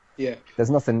similar. Yeah. There's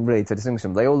nothing really to distinguish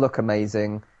them. They all look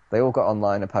amazing. They all got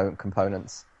online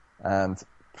components, and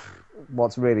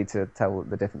what's really to tell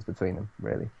the difference between them,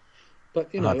 really? But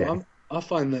I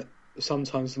find that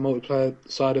sometimes the multiplayer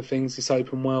side of things, this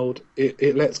open world,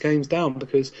 it lets games down,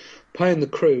 because playing the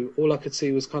Crew, all I could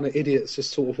see was kind of idiots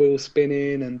just sort of wheel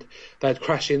spinning, and they'd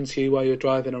crash into you while you're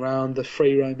driving around, the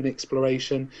free roaming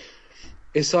exploration.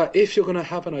 It's like, if you're going to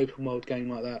have an open world game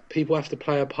like that, people have to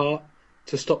play a part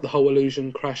to stop the whole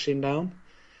illusion crashing down.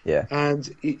 Yeah. And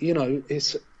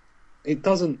it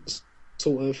doesn't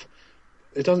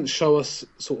show us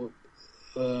sort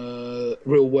of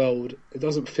real world. It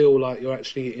doesn't feel like you're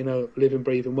actually in a living,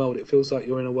 breathing world. It feels like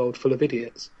you're in a world full of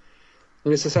idiots.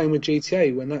 And it's the same with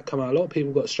GTA. When that came out, a lot of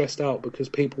people got stressed out because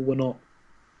people were not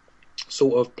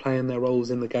sort of playing their roles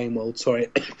in the game world, and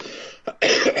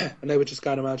they were just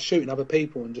going around shooting other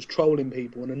people and just trolling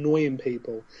people and annoying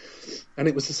people. And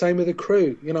it was the same with the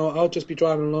Crew. I'll just be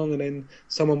driving along, and then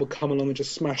someone would come along and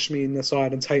just smash me in the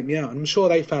side and take me out. And I'm sure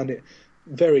they found it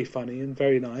very funny and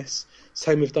very nice.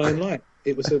 Same with Dying Light.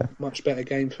 It was a much better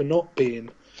game for not being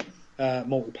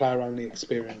multiplayer only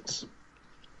experience.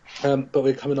 But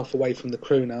we're coming away from the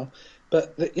Crew now.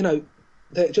 But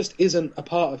there just isn't a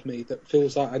part of me that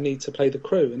feels like I need to play the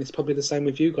Crew, and it's probably the same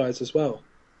with you guys as well.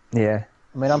 Yeah,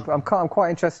 I mean, I'm quite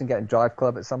interested in getting Drive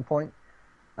Club at some point,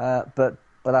 but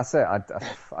that's it.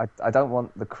 I don't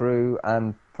want the Crew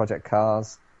and Project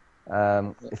Cars.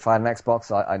 If I had an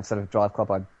Xbox, instead of Drive Club,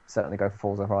 I'd certainly go for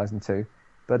Forza Horizon 2.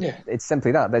 But it's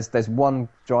simply that there's one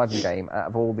driving game out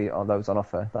of all those on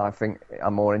offer that I think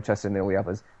I'm more interested in than all the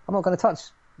others. I'm not going to touch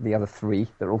the other 3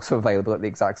 that are also available at the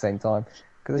exact same time,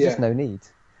 because there's just no need.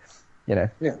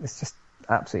 It's just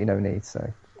absolutely no need.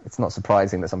 So it's not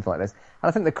surprising that something like this. And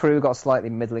I think the Crew got slightly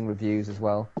middling reviews as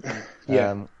well,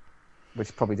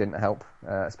 which probably didn't help,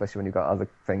 especially when you've got other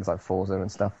things like Forza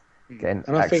and stuff getting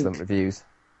excellent reviews.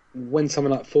 When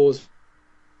something like Forza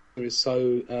is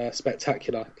so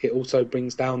spectacular, it also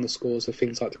brings down the scores of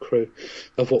things like the Crew,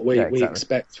 of what we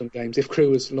expect from games. If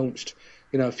Crew was launched,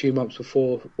 a few months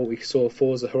before what we saw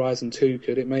Forza Horizon 2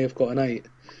 could, it may have got an 8.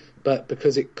 But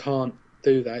because it can't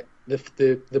do that,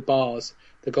 the bars,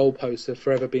 the goalposts are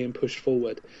forever being pushed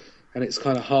forward, and it's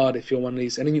kind of hard if you're one of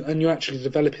these, and you're actually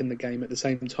developing the game at the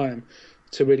same time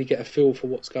to really get a feel for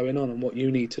what's going on and what you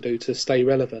need to do to stay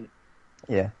relevant.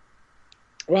 Yeah.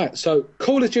 Right, so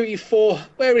Call of Duty 4,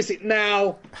 where is it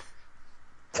now?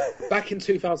 Back in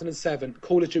 2007,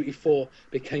 Call of Duty 4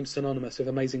 became synonymous with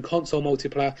amazing console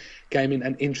multiplayer gaming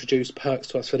and introduced perks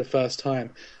to us for the first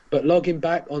time. But logging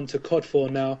back onto COD 4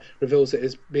 now reveals it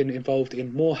has been involved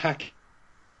in more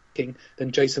hacking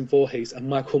than Jason Voorhees and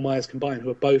Michael Myers combined,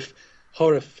 who are both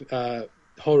horror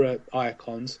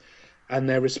icons, and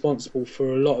they're responsible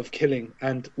for a lot of killing.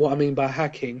 And what I mean by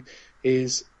hacking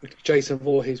is Jason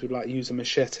Voorhees would use a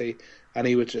machete and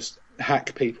he would just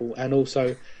hack people. And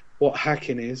also, what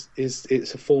hacking is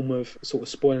it's a form of sort of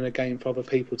spoiling a game for other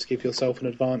people to give yourself an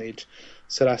advantage.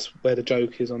 So that's where the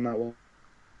joke is on that one.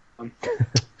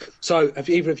 So, have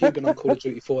either of you been on Call of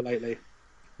Duty 4 lately?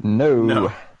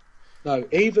 No.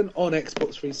 Even on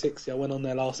Xbox 360, I went on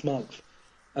there last month,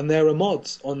 and there are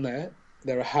mods on there.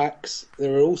 There are hacks.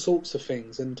 There are all sorts of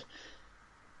things, and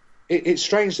it's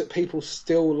strange that people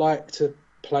still like to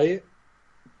play it.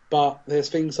 But there's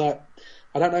things like,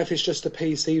 I don't know if it's just a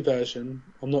PC version.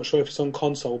 I'm not sure if it's on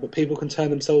console, but people can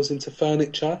turn themselves into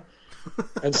furniture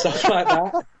and stuff like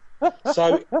that.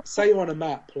 So, say you're on a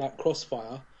map like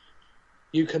Crossfire,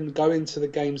 you can go into the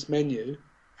game's menu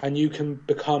and you can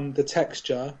become the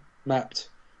texture mapped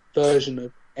version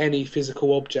of any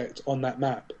physical object on that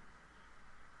map.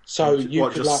 So you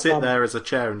could just sit there as a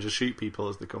chair and just shoot people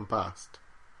as they come past?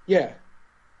 Yeah.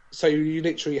 So you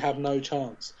literally have no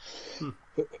chance.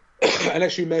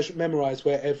 Unless you memorise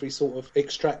where every sort of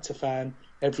extractor fan,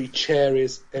 every chair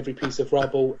is, every piece of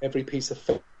rubble, every piece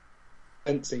of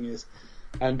fencing is.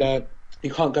 And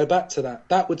You can't go back to that.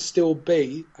 That would still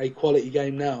be a quality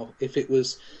game now if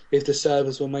the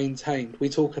servers were maintained. We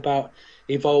talk about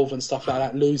Evolve and stuff like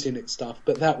that losing its stuff,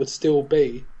 but that would still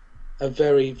be a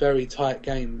very, very tight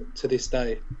game to this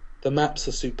day. The maps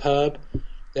are superb.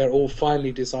 They're all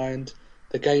finely designed.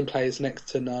 The gameplay is next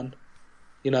to none.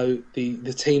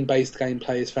 The team-based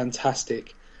gameplay is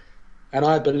fantastic. And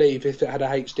I believe if it had a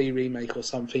HD remake or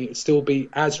something, it would still be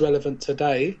as relevant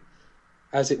today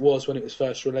as it was when it was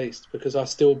first released, because I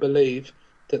still believe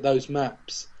that those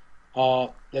maps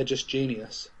they're just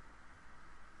genius.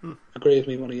 Agree with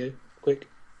me, one of you? Quick.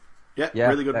 Yeah,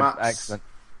 really good maps. Excellent.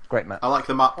 Great map. I like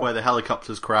the map where the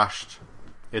helicopters crashed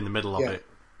in the middle of it.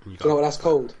 Do you know what that's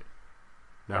called?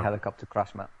 No. The helicopter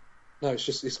crash map. No,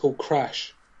 it's called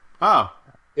Crash. Oh.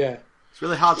 Yeah. It's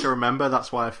really hard to remember,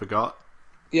 that's why I forgot.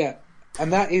 Yeah.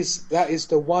 And that is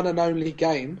the one and only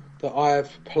game that I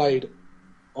have played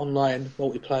online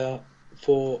multiplayer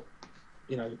for,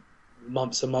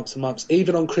 months and months and months.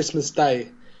 Even on Christmas Day,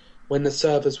 when the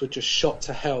servers were just shot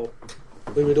to hell,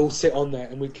 we would all sit on there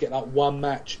and we'd get like one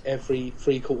match every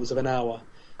 3/4 of an hour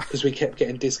because we kept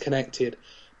getting disconnected.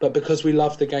 But because we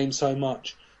love the game so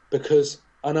much, because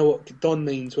I know what Don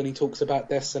means when he talks about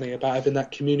Destiny, about having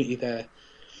that community there,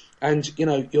 and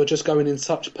you're just going in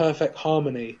such perfect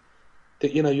harmony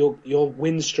that your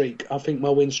win streak. I think my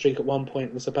win streak at one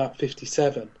point was about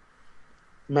 57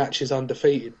 matches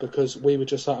undefeated, because we were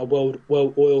just like a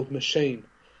well-oiled machine,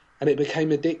 and it became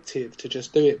addictive to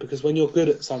just do it, because when you're good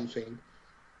at something,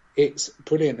 it's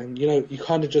brilliant, and you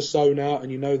kind of just zone out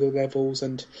and the levels,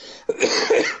 and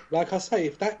like I say,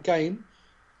 if that game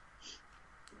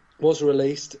was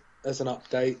released as an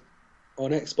update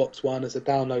on Xbox One as a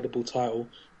downloadable title,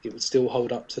 it would still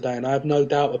hold up today, and I have no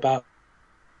doubt about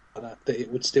that it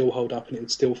would still hold up and it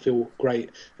would still feel great.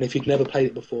 And if you'd never played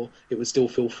it before, it would still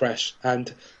feel fresh.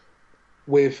 And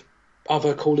with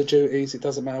other Call of Duties, it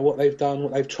doesn't matter what they've done,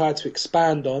 what they've tried to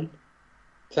expand on,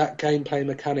 that gameplay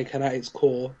mechanic and at its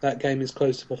core, that game is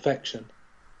close to perfection.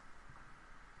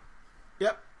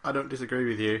 Yep, I don't disagree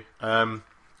with you. I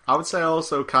would say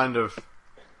also kind of,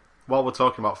 while we're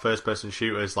talking about first-person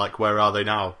shooters, like where are they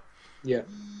now? Yeah.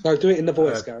 No, do it in the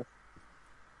voice, Gareth.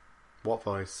 What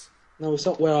voice? No, it's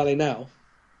not where are they now.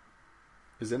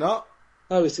 Is it not?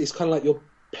 No, it's kind of like you're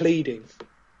pleading.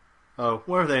 Oh,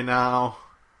 where are they now?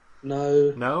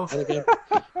 No. No? And again,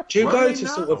 do you go to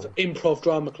sort of improv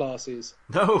drama classes?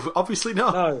 No, obviously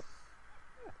not. No.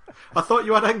 I thought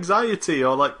you had anxiety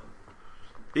or like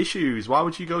issues. Why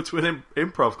would you go to an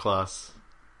improv class?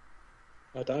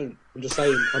 I don't. I'm just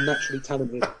saying, I'm naturally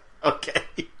talented. Okay.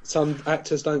 Some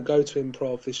actors don't go to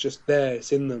improv. It's just there.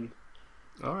 It's in them.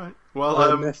 All right.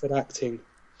 Well, method acting.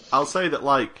 I'll say that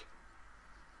like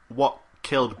what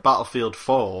killed Battlefield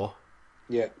 4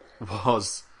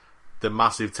 was the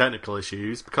massive technical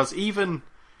issues, because even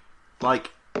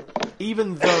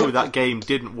though that game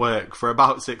didn't work for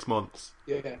about 6 months,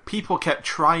 people kept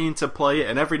trying to play it,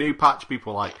 and every new patch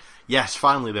people were like, yes,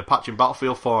 finally they're patching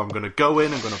Battlefield 4, I'm going to go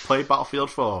in, I'm going to play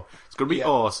Battlefield 4, it's going to be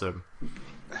awesome.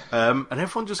 And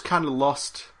everyone just kind of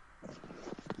lost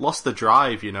the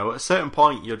drive, At a certain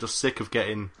point, you're just sick of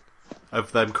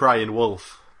them crying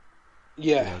wolf.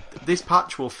 Yeah. This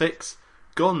patch will fix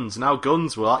guns. Now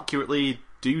guns will accurately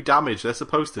do damage they're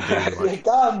supposed to do. Like,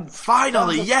 guns!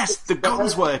 Finally, guns yes, the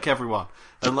guns work, everyone.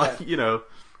 And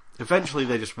eventually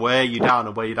they just wear you down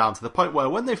to the point where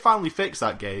when they finally fix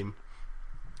that game,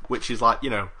 which is like,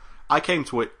 I came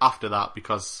to it after that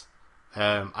because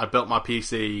I built my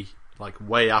PC like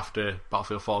way after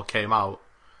Battlefield 4 came out.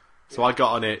 So I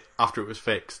got on it after it was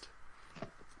fixed.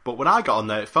 But when I got on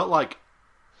there, it felt like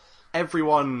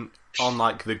everyone on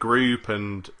like the group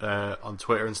and on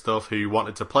Twitter and stuff who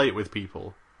wanted to play it with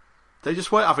people, they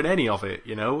just weren't having any of it,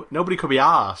 Nobody could be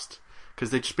arsed because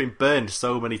they'd just been burned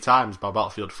so many times by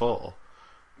Battlefield 4.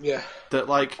 Yeah. That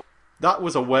like, that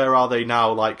was a where are they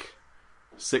now, like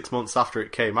 6 months after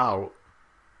it came out,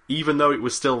 even though it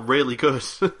was still really good.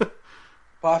 But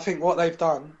I think what they've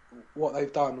done,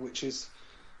 which is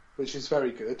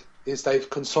very good, is they've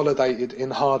consolidated in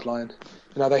Hardline.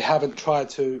 They haven't tried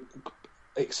to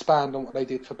expand on what they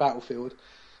did for Battlefield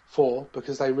 4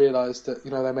 because they realised that,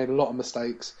 they made a lot of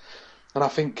mistakes. And I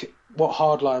think what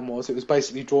Hardline was, it was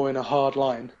basically drawing a hard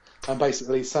line and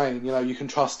basically saying, you can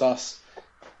trust us,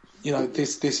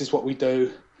 this is what we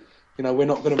do. We're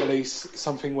not going to release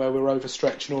something where we're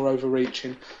overstretching or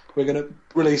overreaching. We're going to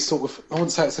release sort of, I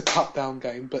wouldn't say it's a cut-down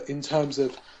game, but in terms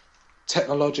of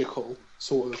technological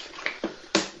sort of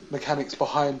mechanics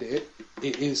behind it,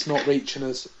 it is not reaching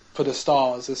as for the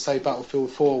stars as, say,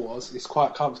 Battlefield 4 was. It's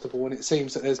quite comfortable, and it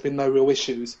seems that there's been no real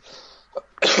issues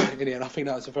in it, and I think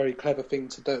that was a very clever thing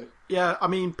to do. Yeah, I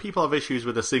mean, people have issues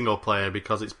with a single player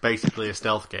because it's basically a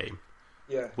stealth game.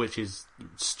 Yeah. Which is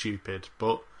stupid.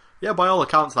 But, yeah, by all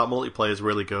accounts, that multiplayer is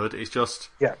really good. It's just...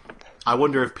 Yeah. I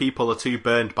wonder if people are too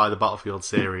burned by the Battlefield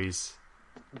series.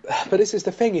 But this is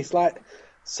the thing, it's like,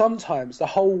 sometimes the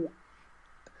whole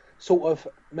sort of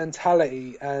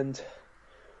mentality and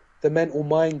the mental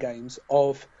mind games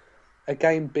of a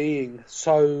game being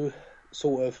so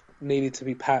sort of needed to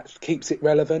be patched keeps it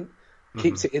relevant,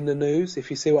 keeps it in the news, if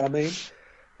you see what I mean.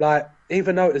 Like,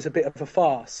 even though it was a bit of a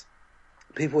farce,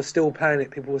 people were still playing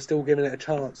it, people were still giving it a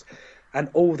chance. And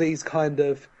all these kind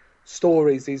of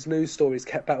stories, these news stories,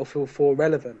 kept Battlefield 4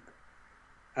 relevant.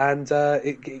 And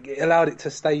it allowed it to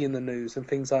stay in the news and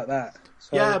things like that.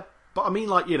 So, yeah, but I mean,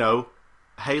 like, you know,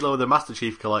 Halo the Master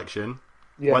Chief Collection,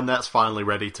 when that's finally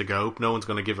ready to go, no one's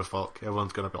going to give a fuck.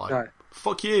 Everyone's going to be like,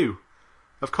 fuck you.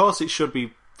 Of course it should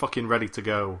be fucking ready to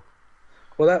go.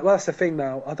 Well, that's the thing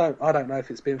now. I don't know if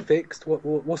it's been fixed.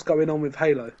 What's going on with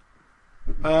Halo?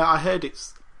 I heard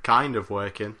it's kind of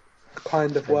working.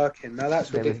 Kind of working. Now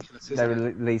that's ridiculous. They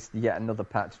released yet another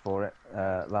patch for it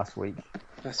last week.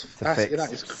 That's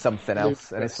fix something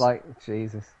else, and it's like,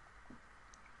 Jesus.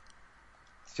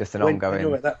 It's just an ongoing.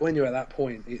 When you're at that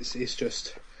point, it's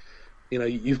just, you know,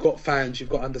 you've got fans, you've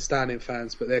got understanding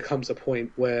fans, but there comes a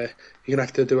point where you're gonna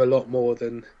have to do a lot more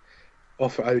than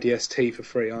offer ODST for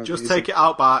free. Just take it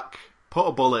out back, put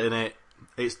a bullet in it.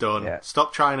 It's done. Yeah.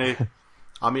 Stop trying to.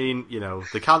 I mean, you know,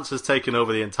 the cancer's taken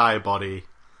over the entire body.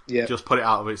 Yeah. Just put it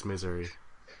out of its misery.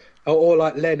 Or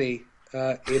like Lenny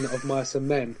in Of Mice and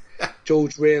Men.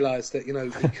 George realised that, you know,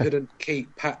 he couldn't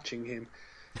keep patching him.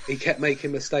 He kept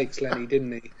making mistakes, Lenny,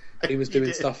 didn't he? He was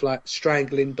doing stuff like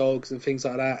strangling dogs and things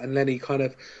like that. And Lenny kind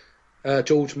of...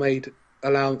 George made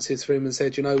allowances for him and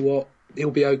said, you know what,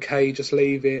 he'll be okay, just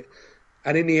leave it.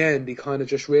 And in the end, he kind of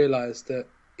just realised that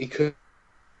he couldn't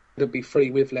be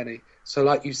free with Lenny. So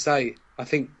like you say, I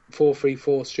think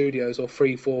 434 Studios or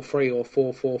 343 or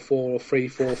 444 or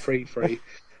 3433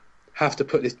 have to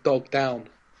put this dog down.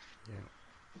 Yeah.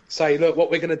 Say, look,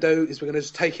 what we're going to do is we're going to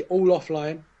just take it all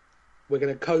offline. We're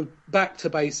going to go back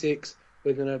to basics.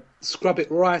 We're going to scrub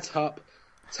it right up,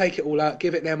 take it all out,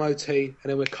 give it an MOT, and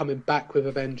then we're coming back with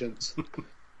a vengeance.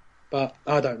 But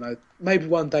I don't know. Maybe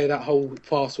one day that whole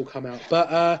farce will come out.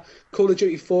 But Call of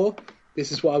Duty 4,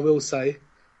 this is what I will say.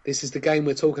 This is the game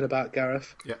we're talking about,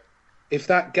 Gareth. Yeah. If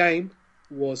that game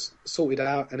was sorted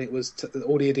out and it was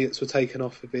all the idiots were taken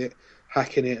off of it,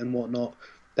 hacking it and whatnot,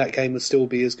 that game would still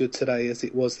be as good today as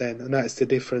it was then. And that's the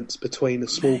difference between a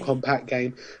small, compact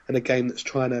game and a game that's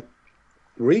trying to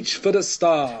reach for the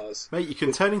stars. Mate, you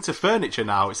can turn into furniture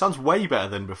now. It sounds way better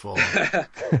than before.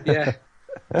 Yeah.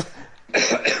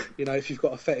 You know, if you've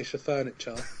got a fetish for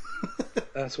furniture,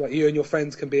 that's what you and your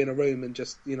friends can be in a room and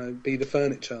just, you know, be the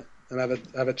furniture and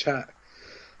have a chat.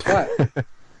 Right.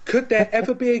 Could there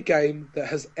ever be a game that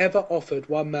has ever offered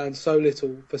one man so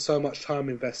little for so much time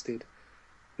invested?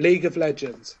 League of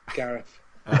Legends, Gareth.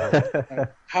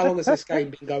 How long has this game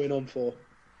been going on for?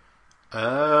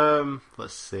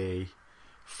 Let's see.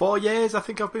 4 years, I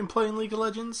think I've been playing League of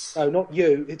Legends. No, not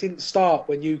you. It didn't start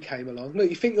when you came along. Look,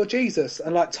 you think you're Jesus,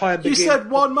 and like time begins. You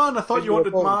said one man. I thought you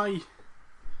wanted my.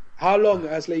 How long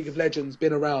has League of Legends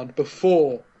been around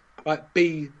before, like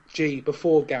BG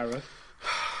before Gareth,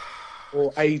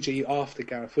 or AG after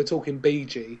Gareth? We're talking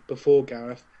BG before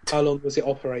Gareth. How long was it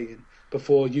operating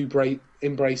before you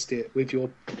embraced it with your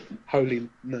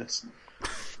holiness? Do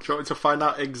you want me to find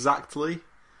out exactly?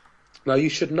 No, you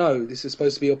should know. This is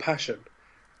supposed to be your passion.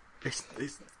 It's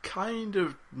kind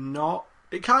of not.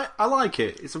 I like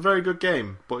it. It's a very good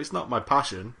game, but it's not my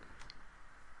passion.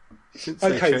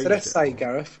 Okay, so let's say,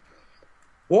 Gareth,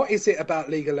 what is it about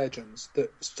League of Legends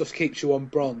that just keeps you on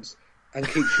bronze and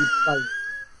keeps you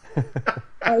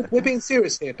playing? We're being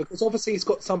serious here, because obviously it's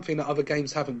got something that other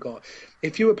games haven't got.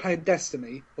 If you were playing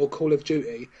Destiny or Call of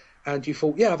Duty and you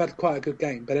thought, yeah, I've had quite a good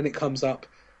game, but then it comes up,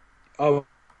 oh,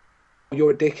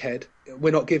 you're a dickhead,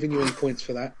 we're not giving you any points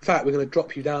for that. In fact, we're going to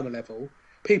drop you down a level.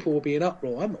 People will be in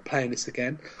uproar. I'm not playing this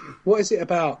again. What is it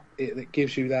about it that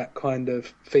gives you that kind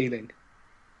of feeling?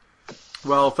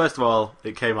 Well, first of all,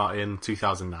 it came out in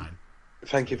 2009.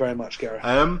 Thank you very much, Gareth.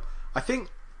 I think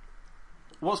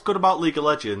what's good about League of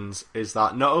Legends is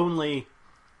that not only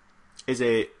is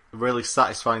it really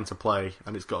satisfying to play,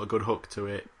 and it's got a good hook to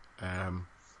it,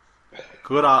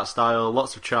 good art style,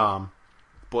 lots of charm,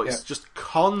 but it's just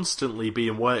constantly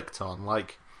being worked on.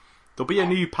 Like, there'll be a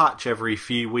new patch every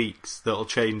few weeks that'll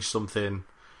change something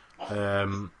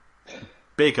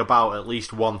big about at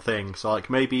least one thing. So, like,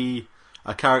 maybe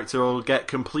a character will get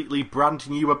completely brand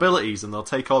new abilities, and they'll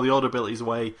take all the old abilities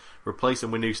away, replace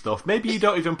them with new stuff. Maybe you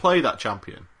don't even play that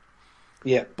champion.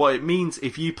 Yeah. But it means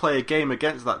if you play a game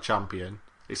against that champion,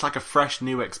 it's like a fresh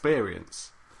new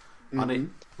experience.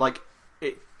 And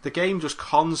the game just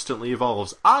constantly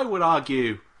evolves. I would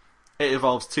argue it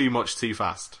evolves too much too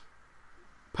fast.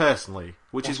 Personally.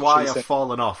 Which is why I've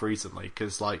fallen off recently.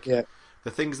 Because, the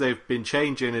things they've been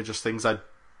changing are just things I...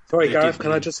 Sorry, Gareth,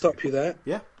 can I just stop you there?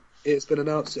 Yeah. It's been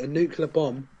announced that a nuclear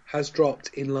bomb has dropped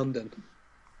in London.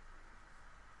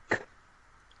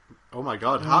 Oh my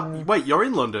god. Wait, you're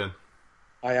in London?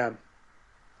 I am.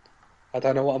 I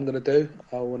don't know what I'm going to do.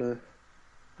 I want to...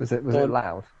 Was it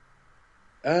loud?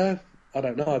 I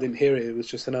don't know. I didn't hear it. It was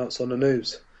just announced on the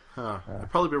news. Huh. They'll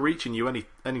probably be reaching you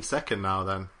any second now,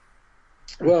 then.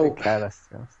 Well, careless, to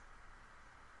be honest.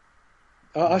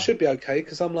 I should be okay,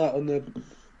 because I'm on the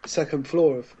second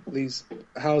floor of these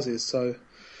houses, so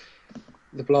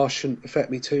the blast shouldn't affect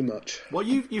me too much. Well,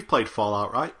 you've played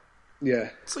Fallout, right? Yeah.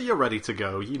 So you're ready to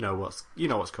go. You know what's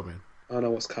coming. I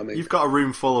know what's coming. You've got a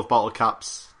room full of bottle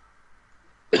caps,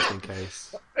 just in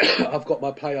case. I've got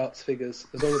my Play Arts figures.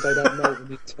 As long as they don't melt in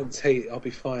the intense heat, I'll be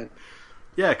fine.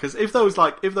 Yeah, because if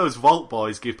those Vault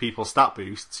Boys give people stat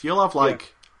boosts, you'll have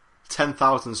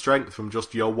 10,000 strength from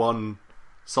just your one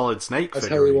Solid Snake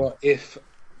figurine. I tell you what, if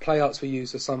Play Arts were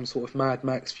used as some sort of Mad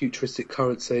Max futuristic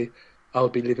currency, I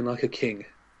would be living like a king.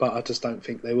 But I just don't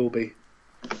think they will be.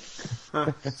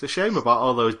 It's a shame about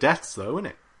all those deaths, though, isn't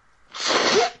it?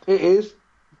 It is,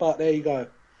 but there you go.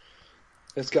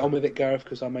 Let's get on with it, Gareth,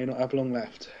 because I may not have long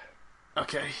left.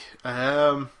 Okay.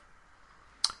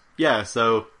 Yeah,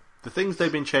 so the things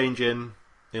they've been changing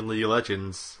in League of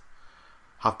Legends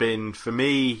have been, for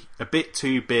me, a bit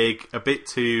too big, a bit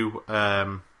too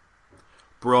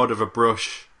broad of a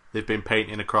brush they've been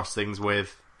painting across things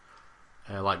with.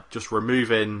 Just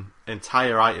removing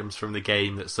entire items from the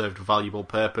game that served a valuable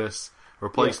purpose,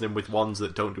 replacing them with ones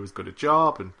that don't do as good a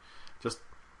job, and just...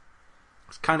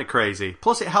 It's kind of crazy.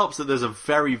 Plus, it helps that there's a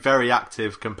very, very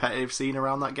active competitive scene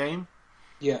around that game.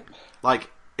 Yeah.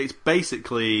 It's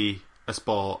basically a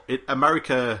sport.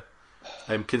 America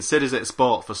considers it a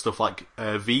sport for stuff like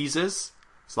visas.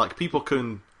 It's people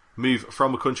can move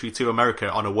from a country to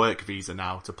America on a work visa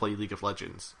now to play League of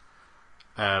Legends,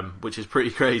 which is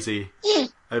pretty crazy.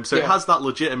 So it has that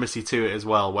legitimacy to it as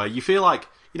well, where you feel like,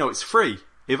 it's free.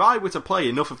 If I were to play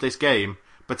enough of this game,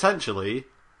 potentially...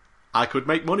 I could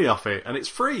make money off it, and it's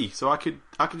free, so I could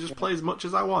just play as much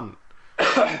as I want.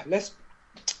 Let's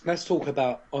talk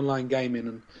about online gaming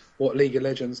and what League of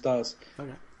Legends does.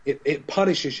 Okay. It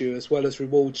punishes you as well as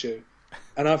rewards you,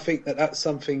 and I think that's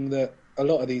something that a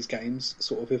lot of these games,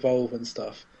 sort of Evolve and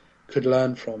stuff, could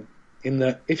learn from. In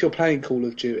that, if you're playing Call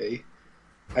of Duty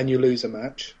and you lose a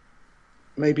match,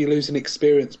 maybe losing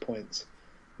experience points,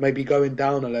 maybe going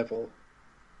down a level,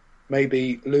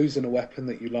 maybe losing a weapon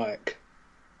that you like,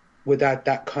 would add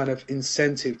that kind of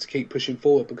incentive to keep pushing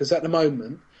forward. Because at the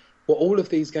moment, what all of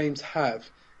these games have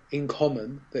in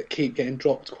common that keep getting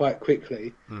dropped quite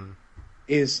quickly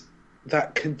is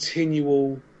that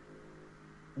continual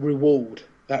reward,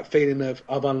 that feeling of,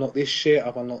 I've unlocked this shit,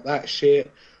 I've unlocked that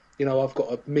shit, I've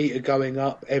got a meter going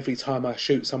up every time I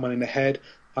shoot someone in the head,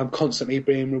 I'm constantly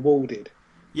being rewarded.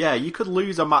 Yeah, you could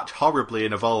lose a match horribly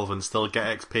in Evolve and still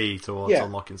get XP towards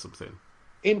unlocking something.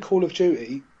 In Call of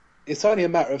Duty, it's only a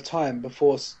matter of time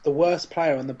before the worst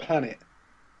player on the planet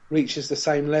reaches the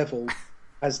same level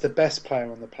as the best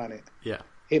player on the planet. Yeah.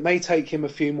 It may take him a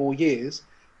few more years,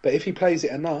 but if he plays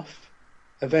it enough,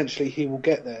 eventually he will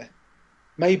get there.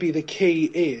 Maybe the key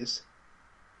is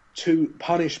to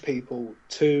punish people,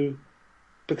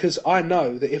 because I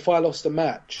know that if I lost a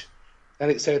match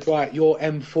and it said, right, your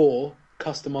M4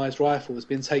 customised rifle has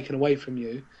been taken away from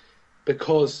you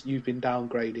because you've been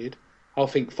downgraded, I'll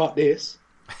think, fuck this.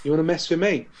 You want to mess with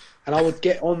me? And I would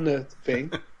get on the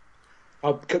thing.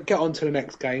 I'll get on to the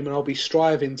next game and I'll be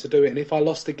striving to do it. And if I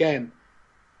lost again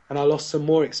and I lost some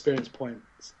more experience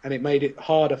points and it made it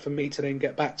harder for me to then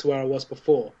get back to where I was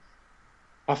before,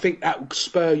 I think that will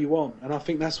spur you on. And I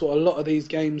think that's what a lot of these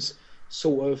games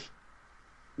sort of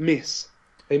miss.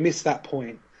 They miss that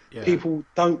point. Yeah. People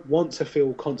don't want to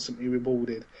feel constantly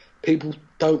rewarded. People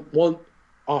don't want,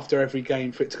 after every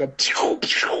game, for it to go pew,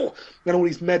 pew, and all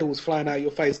these medals flying out of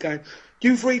your face going,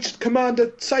 you've reached Commander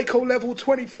Seiko level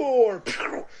 24.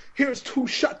 Pew, here's 2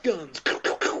 shotguns. Pew,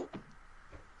 pew, pew.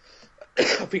 I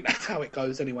think that's how it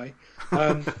goes anyway.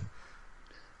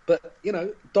 But,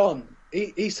 Don,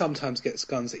 he sometimes gets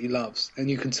guns that he loves, and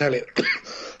you can tell it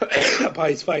by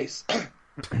his face.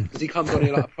 Because he comes on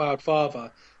here like a proud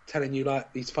father, telling you like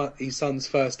his son's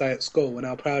first day at school and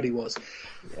how proud he was.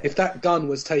 Yeah. If that gun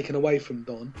was taken away from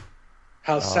Don,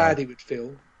 how sad he would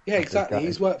feel. Yeah, exactly.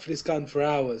 He's worked for this gun for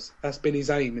hours. That's been his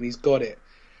aim, and he's got it.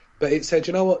 But it said,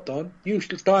 you know what, Don? You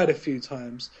died a few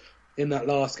times in that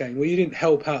last game where you didn't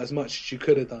help out as much as you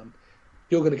could have done.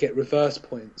 You're going to get reverse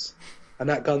points, and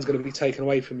that gun's going to be taken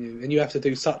away from you, and you have to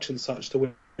do such and such to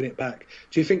win it back.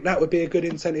 Do you think that would be a good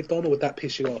incentive, Don, or would that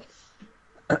piss you off?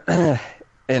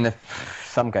 In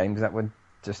some games, that would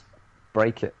just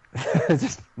break it.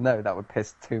 That would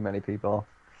piss too many people off.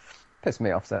 Piss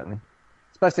me off, certainly.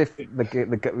 Especially if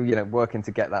the working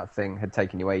to get that thing had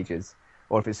taken you ages,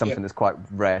 or if it's something that's quite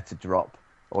rare to drop,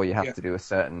 or you have to do a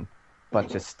certain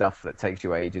bunch of stuff that takes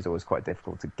you ages, or is quite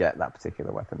difficult to get that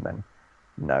particular weapon. Then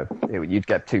no, you'd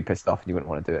get too pissed off and you wouldn't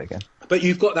want to do it again. But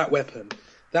you've got that weapon.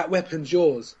 That weapon's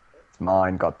yours. It's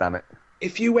mine. God damn it!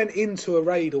 If you went into a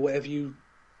raid or whatever you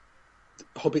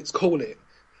hobbits call it,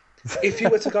 if you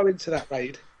were to go into that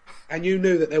raid and you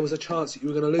knew that there was a chance that you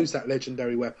were going to lose that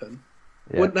legendary weapon,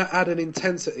 wouldn't that add an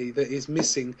intensity that is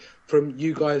missing from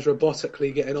you guys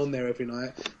robotically getting on there every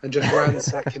night and just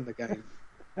ransacking the game?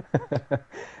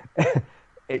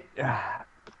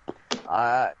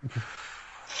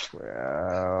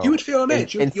 You would feel on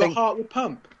edge. Your heart would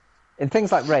pump. In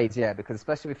things like raids, because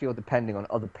especially if you're depending on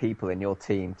other people in your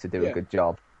team to do a good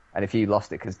job, and if you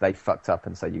lost it because they fucked up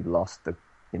and so you lost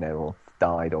or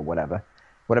died or whatever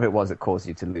it was that caused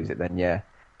you to lose it, then yeah.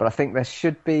 But I think there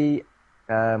should be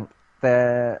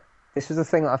this was a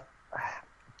thing that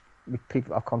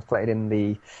I've contemplated in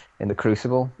the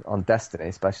Crucible on Destiny,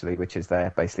 especially, which is their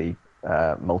basically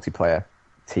multiplayer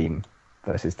team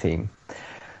versus team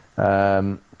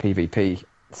PvP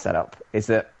setup. Is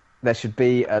that there should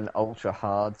be an ultra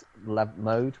hard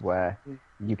mode where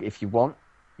if you want,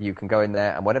 you can go in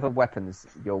there and whatever weapons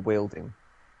you're wielding,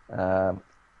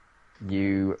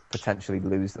 you potentially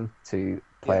lose them to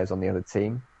players on the other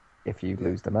team if you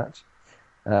lose the match.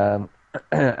 And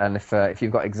if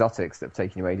you've got exotics that have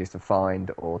taken you ages to find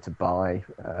or to buy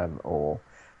or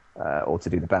to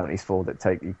do the bounties for that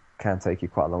can take you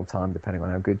quite a long time depending on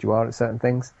how good you are at certain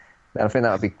things, then I think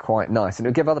that would be quite nice, and it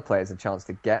would give other players a chance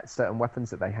to get certain weapons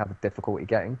that they have difficulty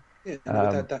getting.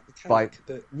 That by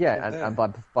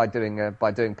doing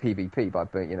PvP, by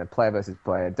being player versus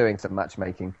player, doing some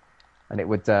matchmaking, and it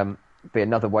would be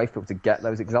another way for people to get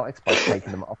those exotics by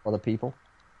taking them off other people.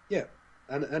 Yeah,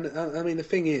 and I mean the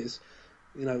thing is,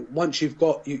 once you've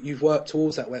worked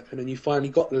towards that weapon and you finally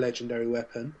got the legendary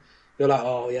weapon, you're like,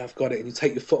 oh yeah, I've got it, and you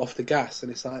take your foot off the gas,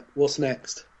 and it's like, what's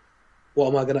next? What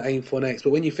am I going to aim for next? But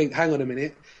when you think, hang on a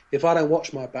minute, if I don't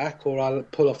watch my back or I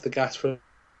pull off the gas for a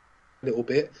little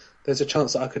bit, there's a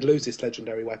chance that I could lose this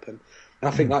legendary weapon. And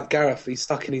I think like Gareth, he's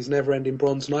stuck in his never-ending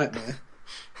bronze nightmare.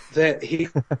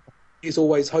 He's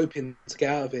always hoping to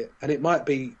get out of it, and it might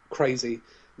be crazy,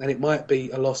 and it might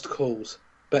be a lost cause,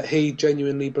 but he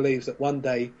genuinely believes that one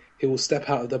day he will step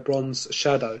out of the bronze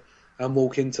shadow and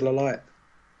walk into the light.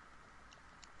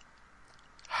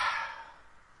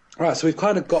 Right, so we've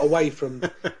kind of got away from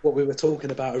what we were talking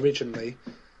about originally.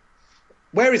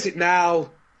 Where is it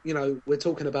now? We're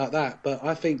talking about that, but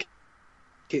I think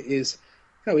it is,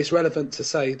 it's relevant to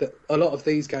say that a lot of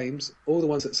these games, all the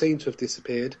ones that seem to have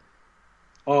disappeared,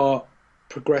 are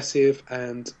progressive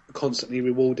and constantly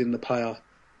rewarding the player,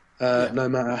 no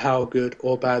matter how good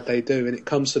or bad they do. And it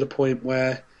comes to the point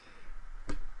where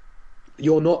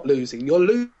you're not losing.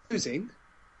 You're losing,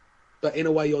 but in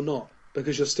a way you're not,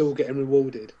 because you're still getting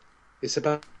rewarded. It's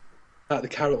about the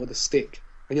carrot or the stick.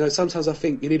 And, sometimes I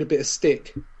think you need a bit of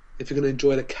stick if you're going to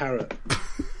enjoy the carrot.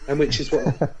 And which is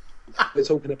what we're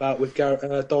talking about with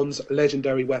Don's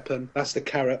legendary weapon. That's the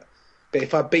carrot. But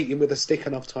if I beat him with a stick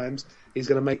enough times, he's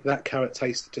going to make that carrot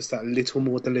taste just that little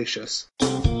more delicious.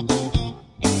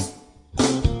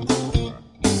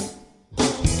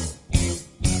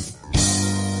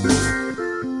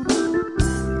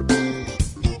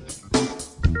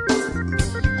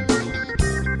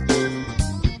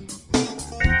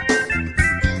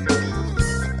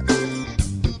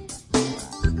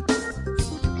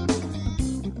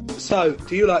 So,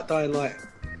 do you like Dying Light?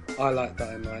 I like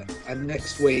Dying Light. And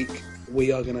next week,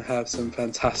 we are going to have some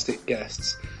fantastic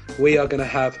guests. We are going to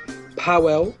have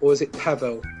Pavel, or is it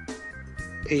Pavel?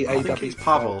 P-A-W. I think it's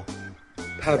Pavel.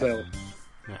 Pavel.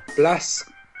 Yeah.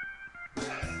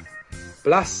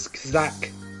 Blaskzak.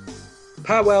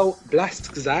 Pavel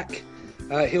Blaskzak.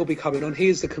 He'll be coming on. He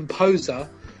is the composer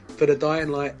for the Dying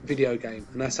Light video game,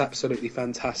 and that's absolutely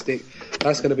fantastic.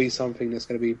 That's going to be something that's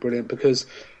going to be brilliant, because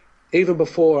even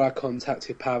before I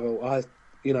contacted Pavel,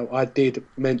 I did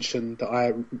mention that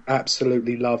I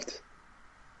absolutely loved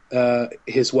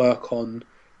his work on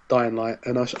Dying Light,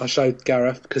 and I showed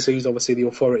Gareth, because he's obviously the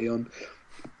authority on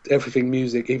everything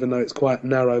music, even though it's quite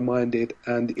narrow-minded,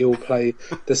 and he'll play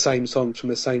the same songs from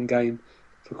the same game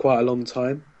for quite a long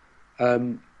time.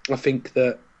 I think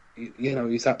that, you know,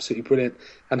 he's absolutely brilliant,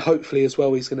 and hopefully as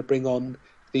well he's going to bring on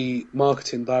the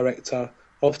marketing director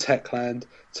of Techland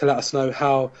to let us know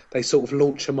how they sort of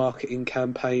launch a marketing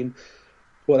campaign,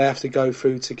 what they have to go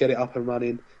through to get it up and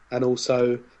running, and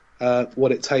also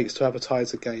what it takes to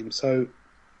advertise a game. So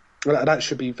that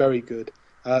should be very good.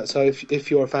 So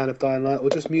if you're a fan of Dying Light or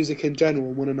just music in general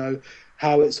and want to know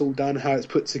how it's all done, how it's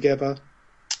put together,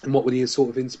 and what were the sort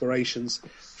of inspirations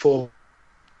for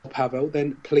Pavel,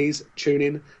 then please tune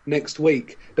in next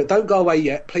week. But don't go away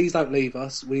yet. Please don't leave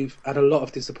us. We've had a lot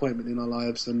of disappointment in our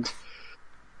lives, and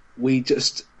we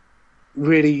just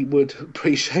really would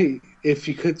appreciate if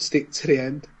you could stick to the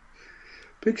end.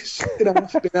 Because, you know,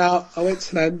 I've been out, I went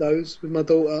to Nando's with my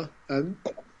daughter, and,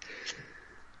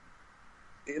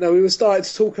 you know, we were starting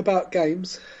to talk about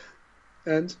games,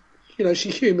 and, you know,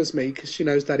 she humours me because she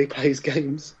knows Daddy plays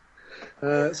games.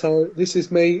 So this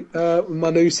is me, my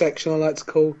new section I like to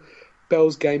call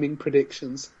Bell's Gaming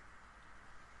Predictions.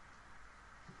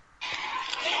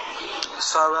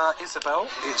 So, Isabel,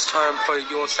 it's time for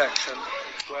your section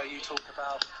where you talk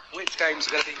about which games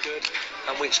are going to be good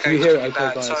and which games are going to be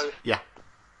bad. Guys? So, yeah.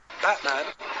 Batman,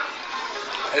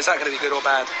 is that going to be good or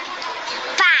bad?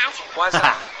 Bad. Why is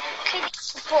that? Because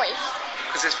it's for boys.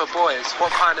 Because it's for boys.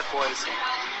 What kind of boys?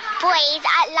 Boys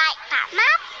that like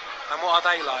Batman. And what are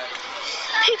they like?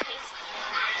 Poopies.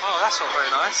 Oh, that's not very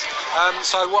nice.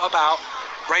 So what about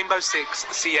Rainbow Six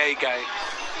CA Gay?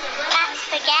 That's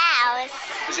for girls.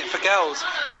 Is it for girls?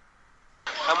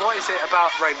 And what is it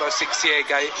about Rainbow Six CA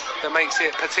Gay that makes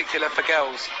it particular for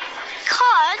girls?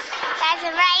 Because there's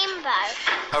a rainbow.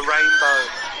 A rainbow.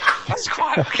 That's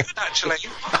quite good, actually.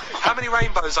 How many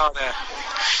rainbows are there?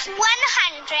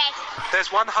 100.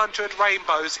 There's 100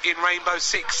 rainbows in Rainbow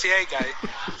Six CA Gay.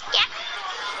 Yeah.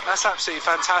 That's absolutely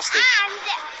fantastic. And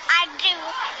I do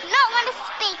not want to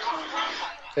speak.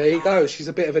 There you go. She's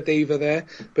a bit of a diva there,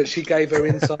 but she gave her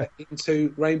insight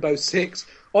into Rainbow Six.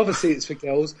 Obviously, it's for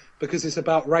girls because it's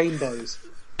about rainbows.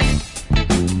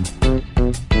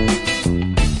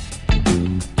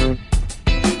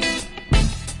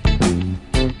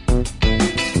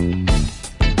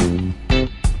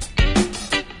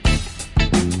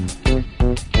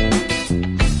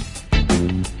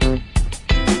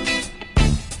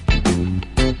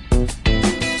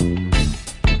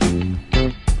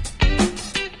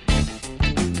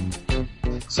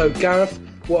 So, Gareth,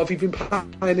 what have you been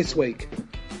playing this week?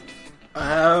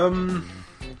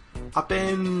 I've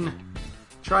been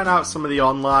trying out some of the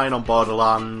online on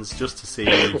Borderlands just to see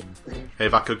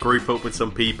if I could group up with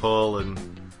some people and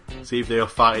see if they were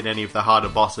fighting any of the harder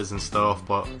bosses and stuff.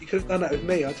 But you could have done that with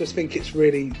me. I just think it's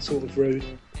really sort of rude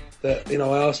that, you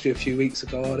know, I asked you a few weeks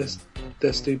ago,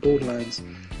 let's do Borderlands.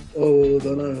 Oh, I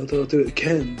don't know, I'll do it at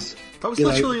Ken's. That was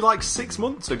literally like 6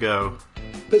 months ago.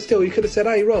 But still, you could have said,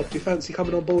 hey Rob, do you fancy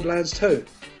coming on Borderlands 2?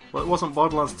 Well, it wasn't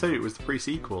Borderlands 2, it was the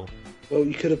pre-sequel. Well,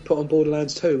 you could have put on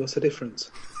Borderlands 2, what's the difference?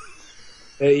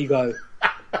 There you go.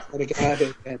 I'm going to get out of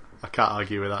it again. I can't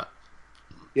argue with that.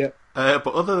 Yep. But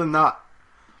other than that,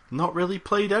 not really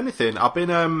played anything. I've been,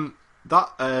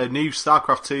 that new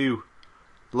StarCraft 2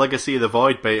 Legacy of the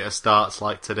Void beta starts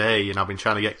like today, and I've been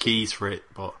trying to get keys for it,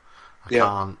 but I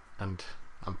can't, and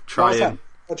I'm trying.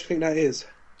 What do you think that is?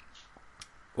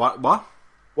 What?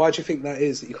 Why do you think that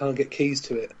is, that you can't get keys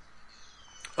to it?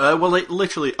 Well, it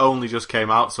literally only just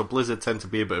came out, so Blizzard tend to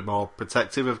be a bit more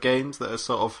protective of games that are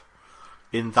sort of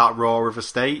in that raw of a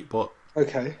state, but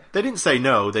okay. They didn't say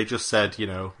no, they just said, you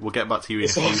know, we'll get back to you in a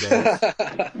few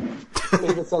days.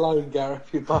 Leave us alone, Gareth,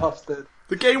 you bastard.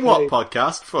 The Game What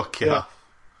podcast? Fuck yeah.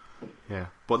 Yeah,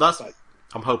 but that's...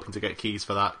 I'm hoping to get keys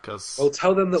for that, because... Well,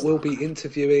 tell them that we'll be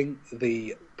interviewing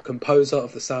the composer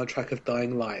of the soundtrack of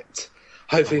Dying Light.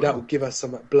 Hopefully that will give us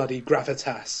some bloody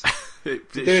gravitas.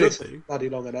 it doing should it do. Bloody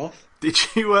long enough. Did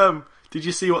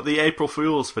you see what the April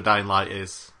Fools for Dying Light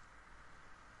is?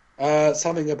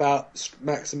 Something about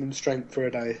maximum strength for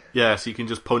a day. Yeah, so you can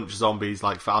just punch zombies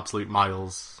like for absolute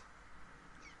miles.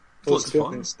 Well, to be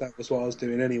honest, that was what I was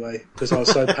doing anyway, because I was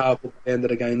so powerful at the end of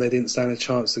the game, they didn't stand a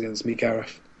chance against me,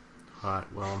 Gareth. Right,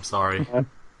 well, I'm sorry.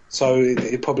 So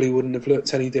it probably wouldn't have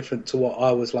looked any different to what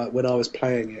I was like when I was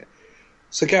playing it.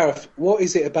 So, Gareth, what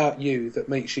is it about you that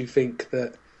makes you think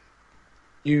that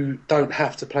you don't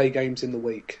have to play games in the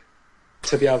week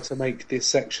to be able to make this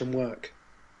section work?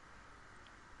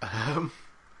 I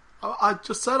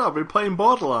just said I've been playing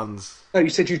Borderlands. No, you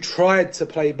said you tried to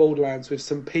play Borderlands with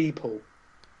some people.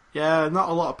 Yeah, not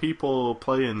a lot of people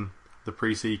playing the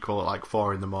pre-sequel at like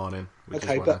 4 in the morning.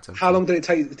 Okay, but how long did it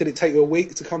take? Did it take you a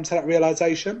week to come to that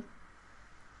realization?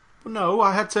 No,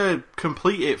 I had to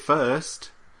complete it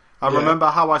first. I remember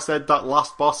how I said that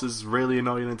last boss is really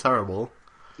annoying and terrible.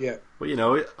 Yeah. But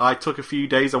I took a few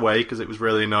days away because it was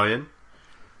really annoying.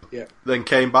 Yeah. Then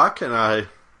came back and I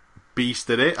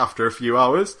beasted it after a few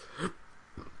hours.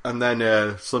 And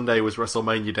then Sunday was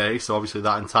WrestleMania Day, so obviously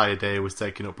that entire day was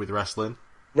taken up with wrestling.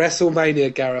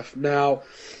 WrestleMania, Gareth. Now,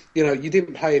 you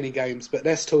didn't play any games, but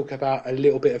let's talk about a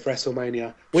little bit of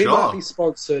WrestleMania. We might be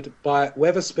sponsored by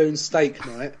Weatherspoon Steak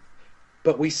Night,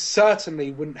 but we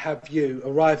certainly wouldn't have you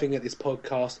arriving at this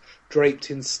podcast draped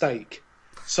in steak.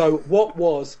 So what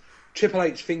was Triple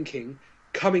H thinking,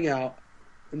 coming out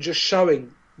and just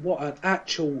showing what an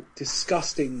actual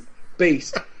disgusting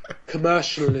beast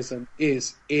commercialism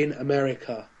is in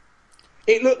America?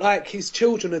 It looked like his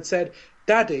children had said,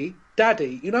 Daddy,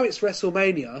 it's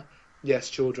WrestleMania. Yes,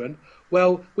 children.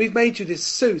 Well, we've made you this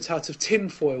suit out of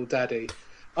tinfoil, Daddy.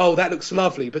 Oh, that looks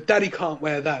lovely, but Daddy can't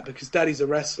wear that because Daddy's a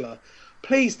wrestler.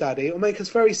 Please, Daddy, it'll make us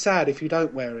very sad if you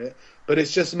don't wear it, but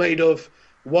it's just made of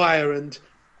wire and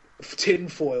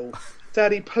tinfoil.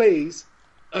 Daddy, please.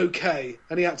 Okay.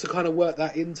 And he had to kind of work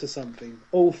that into something.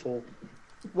 Awful.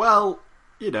 Well,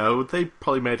 they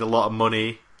probably made a lot of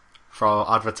money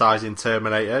for advertising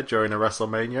Terminator during a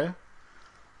WrestleMania.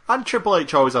 And Triple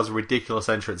H always has a ridiculous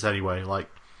entrance anyway. Like,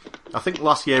 I think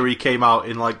last year he came out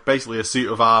in like basically a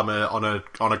suit of armour on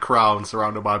a crown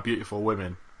surrounded by beautiful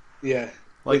women. Yeah.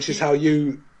 Which is how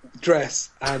you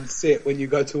dress and sit when you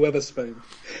go to Weatherspoon.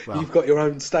 Well, you've got your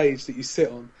own stage that you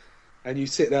sit on, and you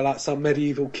sit there like some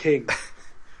medieval king.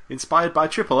 Inspired by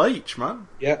Triple H, man.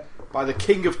 Yep. By the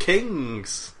King of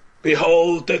Kings.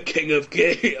 Behold the King of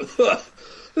Kings.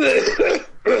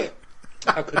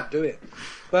 I couldn't do it.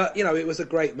 But, it was a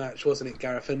great match, wasn't it,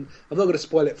 Gareth? And I'm not going to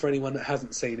spoil it for anyone that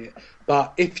hasn't seen it.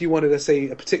 But if you wanted to see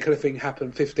a particular thing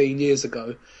happen 15 years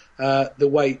ago, the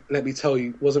wait, let me tell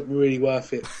you, wasn't really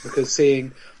worth it. Because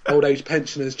seeing old age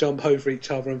pensioners jump over each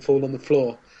other and fall on the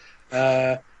floor,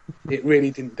 it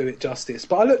really didn't do it justice.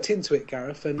 But I looked into it,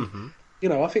 Gareth, and,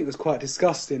 I think it was quite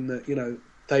disgusting that,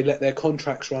 they let their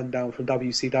contracts run down from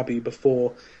WCW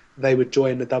before they would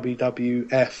join the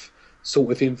WWF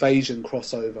sort of invasion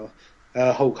crossover.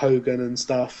 Hulk Hogan and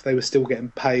stuff, they were still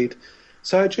getting paid.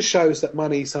 So it just shows that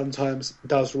money sometimes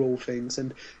does rule things.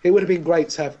 And it would have been great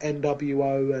to have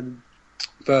NWO and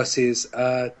versus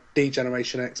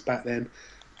D-Generation X back then.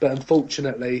 But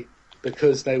unfortunately,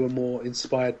 because they were more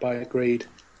inspired by greed,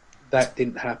 that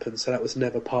didn't happen. So that was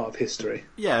never part of history.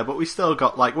 Yeah, but we still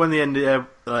got, like, when the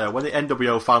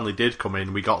NWO finally did come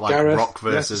in, we got, like, Gareth, Rock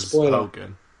versus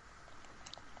Hogan.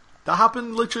 That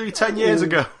happened literally 10 years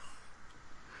ago.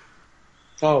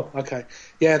 Oh, okay.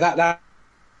 Yeah, that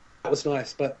was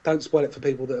nice, but don't spoil it for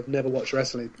people that have never watched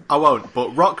wrestling. I won't,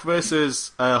 but Rock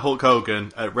versus Hulk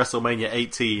Hogan at WrestleMania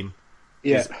 18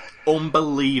 is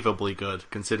unbelievably good,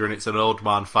 considering it's an old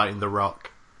man fighting The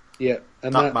Rock. Yeah,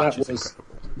 and that match was incredible.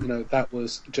 That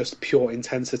was just pure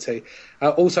intensity.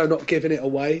 Also, not giving it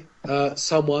away,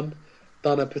 someone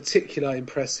done a particular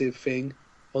impressive thing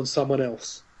on someone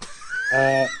else.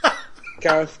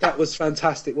 Gareth, that was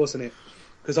fantastic, wasn't it?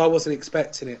 Because I wasn't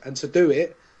expecting it. And to do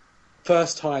it,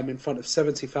 first time in front of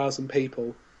 70,000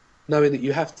 people, knowing that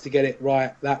you have to get it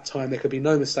right that time, there could be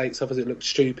no mistakes, otherwise it looked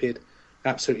stupid.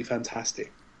 Absolutely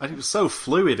fantastic. And it was so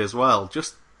fluid as well.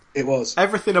 It was.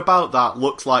 Everything about that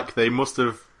looks like they must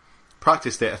have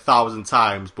practiced it 1,000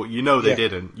 times, but they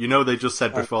didn't. They just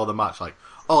said before the match, like,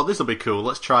 oh, this will be cool,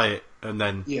 let's try it. And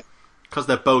then, because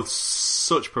they're both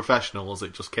such professionals,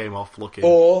 it just came off looking...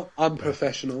 Or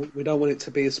unprofessional. We don't want it to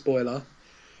be a spoiler.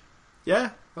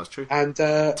 Yeah, that's true. And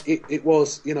it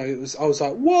was, I was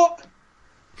like, what?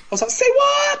 I was like, say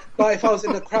what? Like, if I was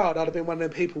in the crowd, I'd have been one of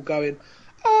them people going,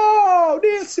 oh,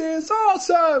 this is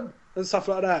awesome! And stuff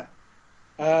like that.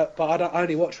 But I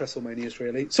only watch WrestleManias,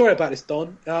 really. Sorry about this,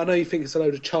 Don. I know you think it's a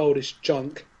load of childish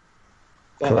junk.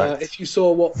 But if you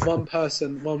saw what one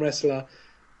wrestler,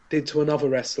 did to another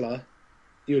wrestler,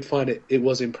 you would find it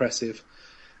was impressive.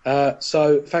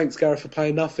 So thanks, Gareth, for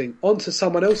playing nothing. On to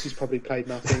someone else who's probably played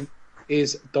nothing,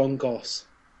 is Don Goss.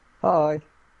 Hi.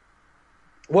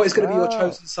 What is going to be your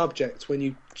chosen subject when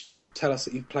you tell us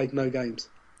that you've played no games?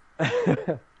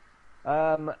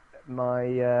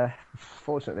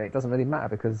 Fortunately, it doesn't really matter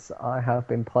because I have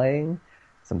been playing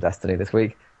some Destiny this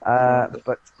week.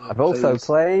 But I've also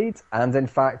played, and in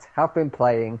fact have been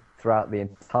playing throughout the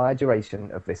entire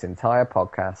duration of this entire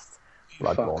podcast,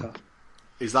 Bloodborne.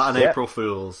 Is that an April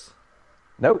Fool's?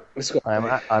 Nope.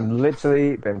 I'm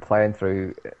literally been playing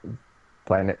through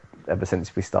playing it ever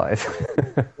since we started.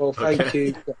 Well, thank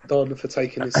you, Don, for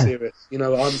taking this serious. You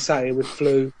know, I'm sat here with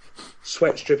flu,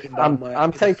 sweat dripping down my.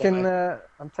 I'm taking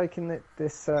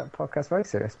this podcast very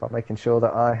serious by making sure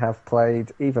that I have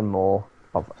played even more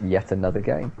of yet another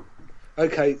game.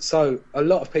 Okay, so a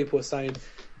lot of people are saying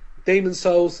Demon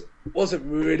Souls wasn't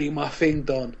really my thing,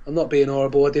 Don. I'm not being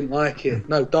horrible. I didn't like it.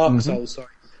 No, Dark Souls, sorry.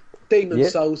 Demon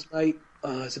Souls, mate.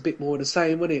 It's a bit more of the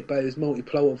same, isn't it? But it's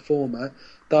multiplayer format.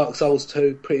 Dark Souls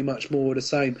 2, pretty much more of the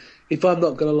same. If I'm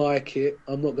not going to like it,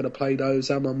 I'm not going to play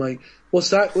those, am I, mate?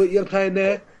 What's that? What you're playing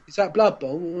there? Is that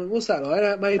Bloodborne? What's that like?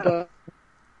 That made by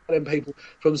them people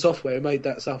from software who made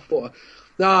that stuff for.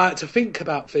 No, I had to think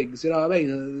about things, you know what I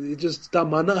mean? It just done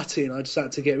my nutty and I just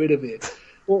had to get rid of it.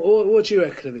 What do you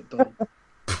reckon of it, Don?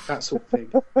 That sort of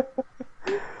thing.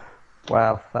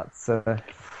 Wow, that's a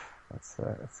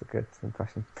good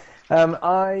impression.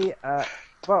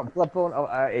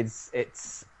 Bloodborne.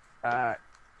 It's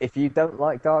if you don't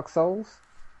like Dark Souls,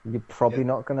 you're probably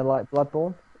not going to like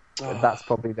Bloodborne. That's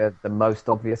probably the most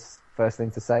obvious first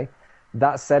thing to say.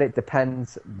 That said, it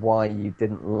depends why you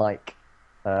didn't like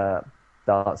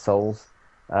Dark Souls.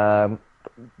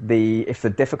 If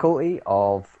the difficulty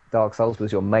of Dark Souls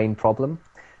was your main problem,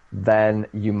 then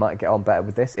you might get on better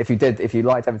with this. If you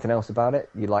liked everything else about it,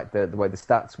 you liked the way the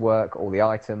stats work, all the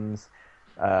items,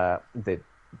 the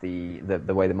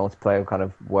way the multiplayer kind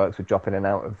of works with dropping in and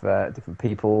out of different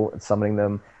people and summoning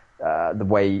them, the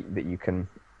way that you can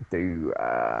do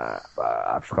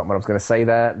I've forgotten what I was going to say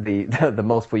there. The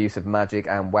multiple use of magic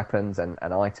and weapons and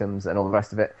items and all the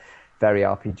rest of it, very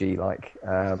RPG like.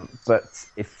 But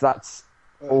if that's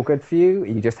all good for you,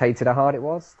 you just hated how hard it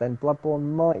was, then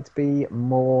Bloodborne might be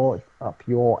more up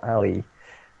your alley.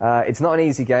 It's not an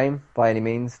easy game by any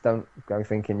means. Don't go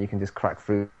thinking you can just crack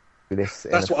through this.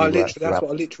 That's what I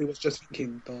literally was just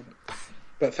thinking, Don.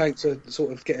 But thanks for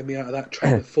sort of getting me out of that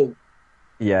train of thought.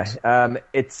 Yeah,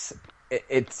 it's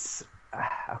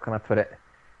how can I put it?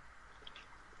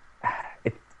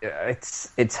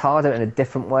 It's harder in a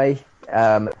different way.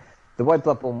 The way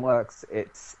Bloodborne works,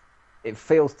 it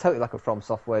feels totally like a From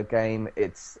Software game.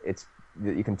 It's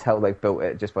you can tell they've built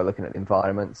it just by looking at the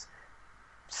environments.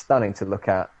 Stunning to look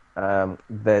at.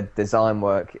 The design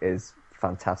work is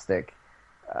fantastic.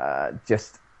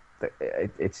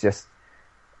 It's just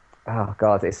oh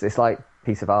god, it's like a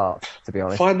piece of art, to be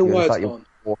honest. Final words on.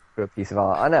 Walk through a piece of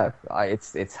art. I know.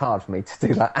 It's hard for me to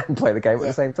do that and play the game at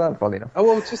the same time, probably enough. Oh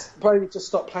well, maybe just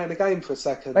stop playing the game for a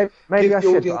second. Maybe give I the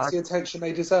should, audience the attention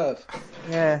they deserve.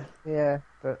 Yeah,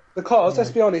 but because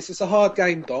let's be honest, it's a hard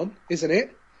game, Don, isn't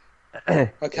it?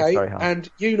 Okay, and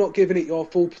you not giving it your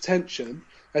full attention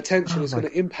is going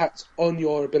to impact on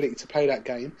your ability to play that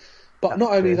game. But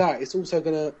not only that, it's also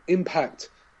going to impact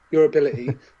your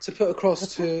ability to put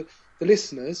across to the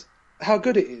listeners how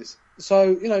good it is.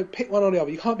 So, pick one or the other.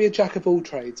 You can't be a jack of all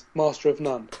trades, master of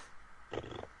none.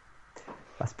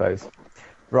 I suppose.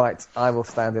 Right, I will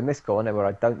stand in this corner where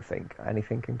I don't think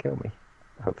anything can kill me.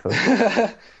 Hopefully.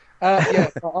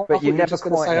 But you never just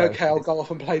going to say, okay, I'll go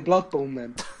off and play Bloodborne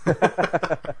then.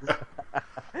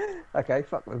 Okay,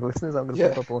 fuck the listeners, I'm going to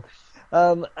play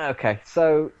Bloodborne. Okay,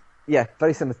 so,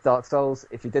 very similar to Dark Souls.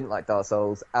 If you didn't like Dark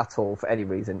Souls at all, for any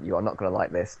reason, you are not going to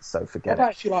like this, so forget it. What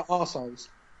about you like arseholes?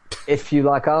 If you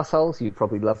like arseholes, you'd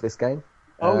probably love this game.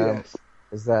 Yes.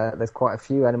 There's quite a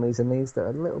few enemies in these that are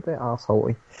a little bit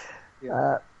arseholey.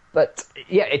 Yeah. But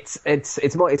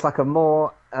it's like a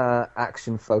more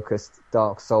action focused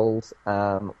Dark Souls.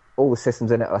 All the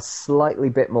systems in it are slightly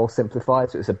bit more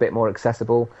simplified, so it's a bit more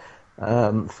accessible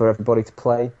for everybody to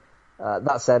play.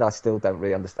 That said, I still don't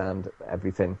really understand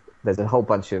everything. There's a whole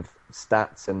bunch of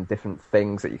stats and different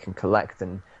things that you can collect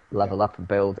and level up and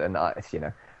build, and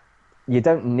you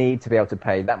don't need to be able to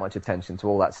pay that much attention to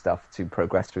all that stuff to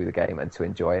progress through the game and to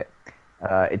enjoy it.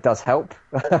 It does help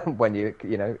when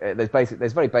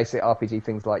there's very basic RPG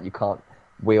things like you can't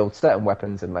wield certain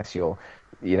weapons unless your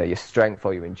strength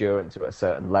or your endurance are at a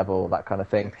certain level, that kind of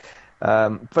thing.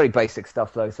 Very basic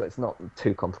stuff though, so it's not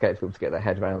too complicated for people to get their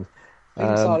head around.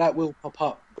 Things like that will pop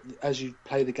up as you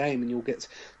play the game, and you'll get.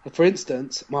 For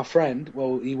instance, my friend.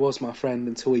 Well, he was my friend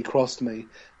until he crossed me,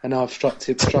 and I've struck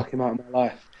him out of my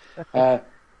life.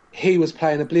 He was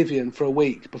playing Oblivion for a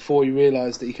week before he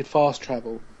realised that he could fast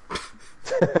travel.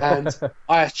 And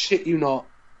I shit you not,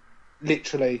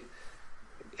 literally,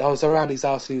 I was around his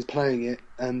house and he was playing it,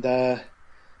 and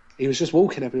he was just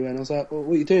walking everywhere. And I was like, well,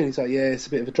 "What are you doing?" He's like, "Yeah, it's a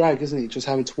bit of a drag, isn't it? Just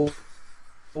having to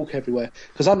walk everywhere."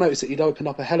 Because I noticed that he'd opened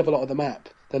up a hell of a lot of the map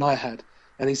than I had.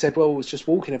 And he said, "Well, it's just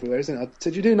walking everywhere, isn't it?" I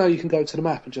said, "You do know you can go to the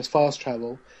map and just fast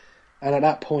travel." And at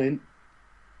that point,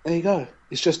 there you go.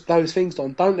 It's just those things,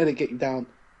 Don. Don't let it get you down.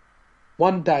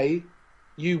 One day,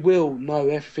 you will know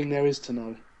everything there is to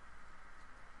know.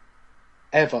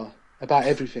 Ever. About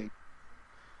everything.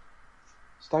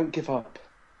 So don't give up.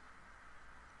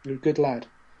 You're a good lad.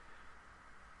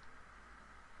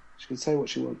 She can say what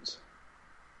she wants.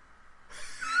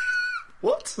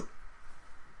 What?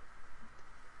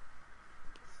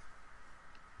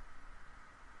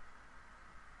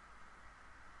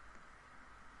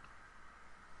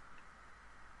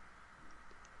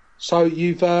 So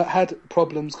you've had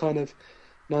problems kind of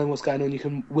knowing what's going on. You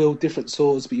can wield different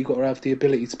swords, but you've got to have the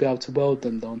ability to be able to weld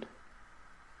them, Don.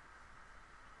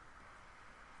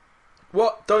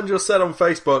 What Don just said on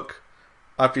Facebook,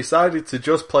 I've decided to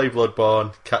just play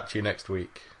Bloodborne. Catch you next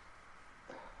week.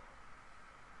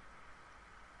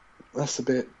 That's a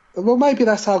bit... Well, maybe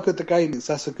that's how good the game is.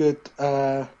 That's a good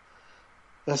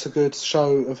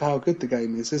show of how good the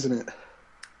game is, isn't it?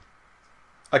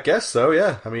 I guess so,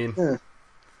 yeah. I mean... Yeah.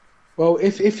 Well,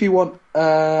 if you want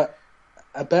a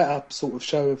better sort of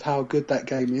show of how good that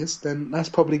game is, then that's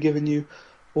probably giving you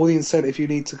all the incentive you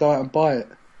need to go out and buy it.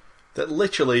 That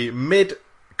literally,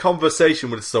 mid-conversation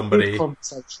with somebody,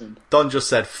 Don just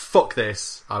said, fuck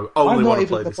this, I only want to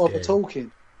play this game. I'm not even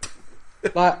talking.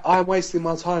 Like, I'm wasting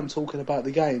my time talking about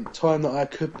the game, time that I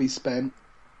could be spent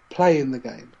playing the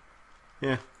game.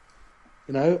 Yeah.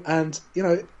 You know, and, you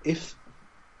know, if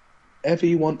ever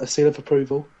you want a seal of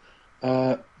approval...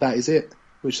 that is it,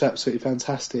 which is absolutely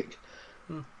fantastic.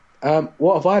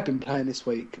 What have I been playing this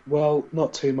week? Well,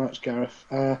 not too much, Gareth.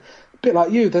 A bit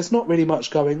like you, there's not really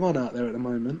much going on out there at the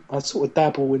moment. I sort of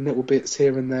dabble in little bits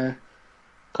here and there,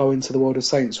 go into the world of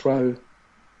Saints Row,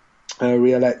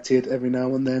 re-elected every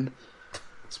now and then,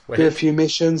 do a few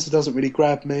missions, it doesn't really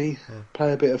grab me,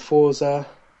 play a bit of Forza,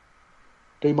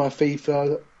 do my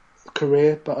FIFA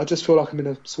career, but I just feel like I'm in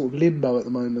a sort of limbo at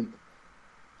the moment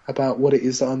about what it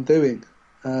is that I'm doing,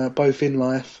 both in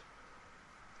life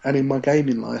and in my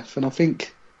gaming life. And I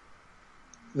think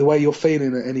the way you're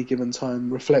feeling at any given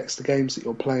time reflects the games that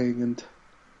you're playing. And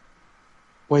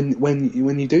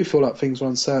when you do feel like things are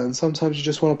uncertain, sometimes you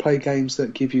just want to play games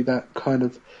that give you that kind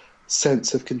of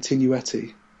sense of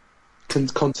continuity. And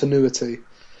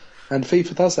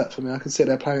FIFA does that for me. I can sit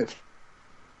there playing it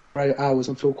for 8 hours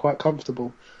and feel quite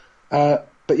comfortable. But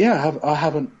yeah, I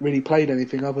haven't really played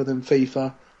anything other than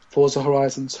FIFA, Forza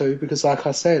Horizon 2, because like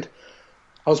I said,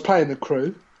 I was playing The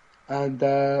Crew, and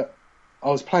I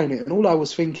was playing it, and all I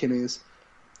was thinking is,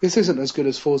 this isn't as good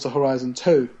as Forza Horizon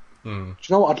 2. Do you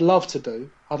know what I'd love to do?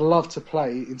 I'd love to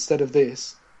play, instead of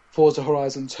this, Forza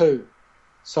Horizon 2.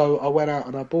 So I went out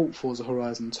and I bought Forza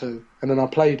Horizon 2, and then I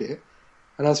played it,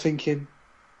 and I was thinking,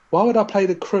 why would I play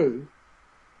The Crew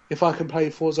if I can play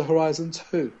Forza Horizon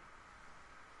 2?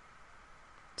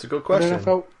 It's a good question. And then I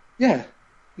felt, yeah,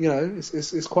 you know,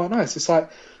 it's quite nice. It's like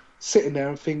sitting there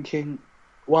and thinking,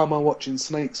 why am I watching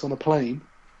snakes on a plane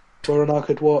when I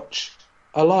could watch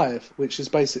Alive, which is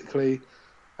basically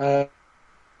a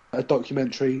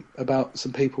documentary about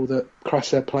some people that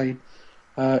crashed their plane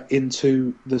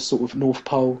into the sort of North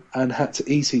Pole and had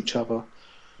to eat each other.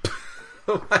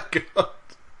 Oh my god.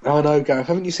 I know, Gareth.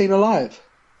 Haven't you seen Alive?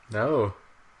 No.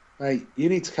 Mate, you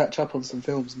need to catch up on some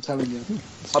films, I'm telling you.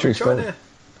 I've been trying to...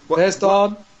 There's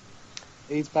Don.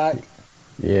 He's back.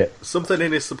 Yeah. Something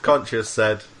in his subconscious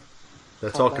said,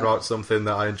 they're talking about something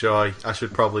that I enjoy. I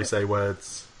should probably say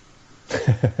words.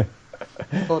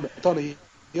 Donnie,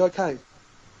 you okay?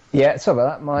 Yeah, sorry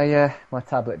about that. My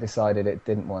tablet decided it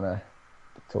didn't want to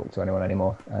talk to anyone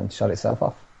anymore and shut itself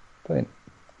off. Brilliant.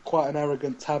 Quite an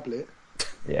arrogant tablet.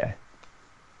 Yeah.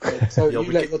 So you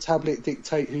let your tablet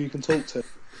dictate who you can talk to?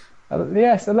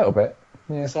 Yes, a little bit.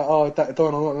 Yeah. It's like,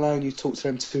 Don, I'm not allowing you to talk to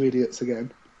them two idiots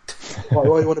again. Why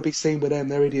you want to be seen with them?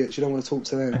 They're idiots. You don't want to talk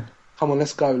to them. Come on,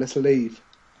 let's go. Let's leave.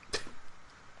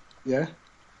 Yeah?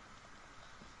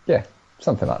 Yeah,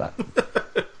 something like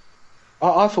that.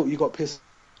 I thought you got pissed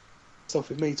off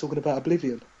with me talking about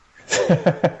Oblivion.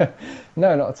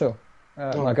 No, not at all.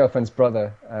 My girlfriend's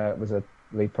brother was a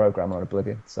lead programmer on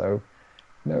Oblivion, so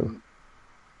no.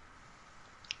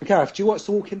 Gareth, do you watch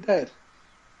The Walking Dead?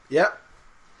 Yeah.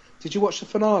 Did you watch the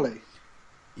finale?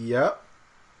 Yeah.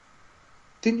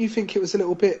 Didn't you think it was a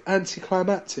little bit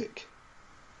anticlimactic?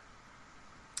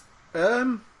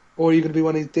 Or are you going to be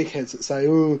one of these dickheads that say,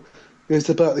 oh, it's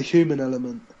about the human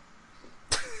element?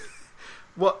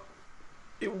 What?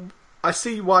 I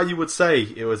see why you would say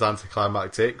it was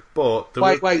anticlimactic, but...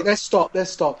 Wait, let's stop. The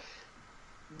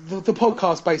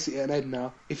podcast's basically at an end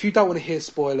now. If you don't want to hear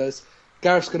spoilers,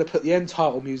 Gareth's going to put the end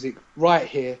title music right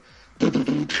here.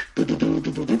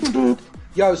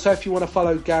 So if you want to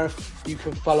follow Gareth, you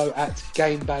can follow at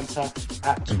Game Banter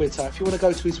at Twitter. If you want to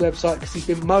go to his website, because he's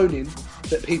been moaning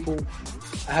that people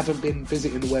haven't been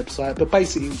visiting the website, but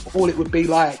basically all it would be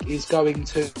like is going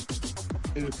to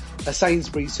a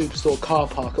Sainsbury's Superstore car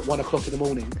park at 1 o'clock in the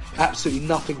morning, absolutely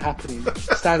nothing happening,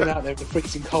 standing out there in the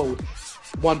freezing cold,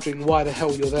 wondering why the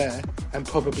hell you're there, and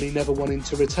probably never wanting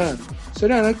to return. So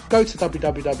no, go to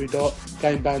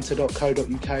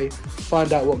www.gamebanter.co.uk,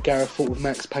 find out what Gareth thought of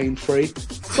Max Payne 3.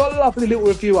 Got a lovely little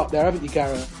review up there, haven't you,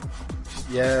 Gareth?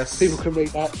 Yes. People can read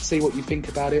that, see what you think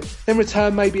about it, then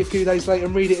return maybe a few days later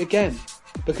and read it again.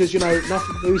 Because,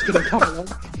 nothing new is going to come along.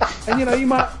 And, you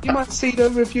might see the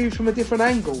review from a different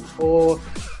angle. Or,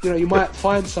 you might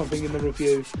find something in the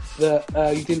review that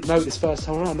you didn't notice first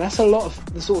time around. That's a lot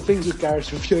of the sort of things with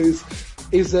Gareth's reviews,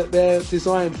 is that they're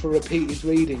designed for repeated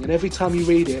reading. And every time you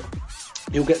read it,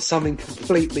 you'll get something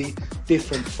completely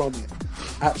different from it.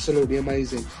 Absolutely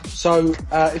amazing. So,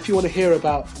 if you want to hear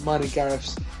about mine and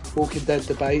Gareth's Walking Dead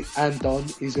debate, and Don,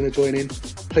 he's going to join in,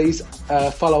 please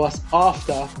follow us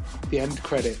after the end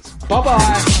credits. Bye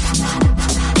bye.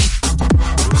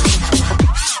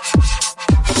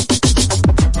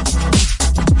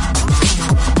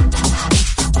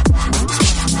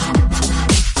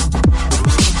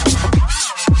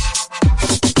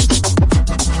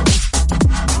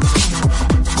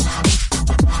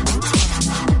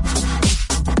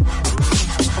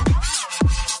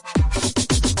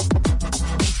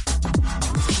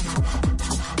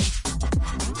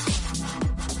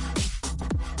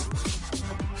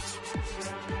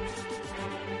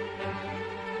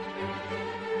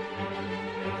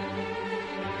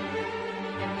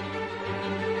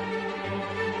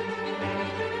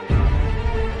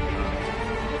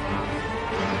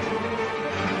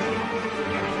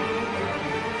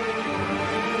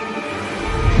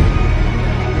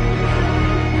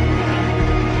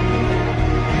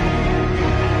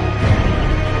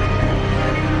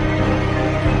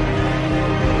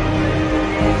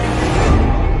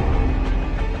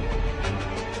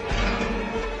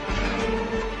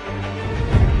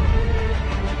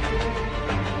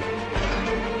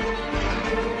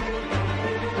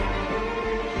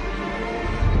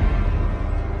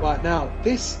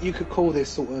 This, you could call this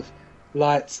sort of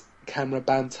lights, camera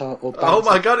banter, or banter. Oh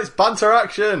my god, it's banter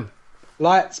action!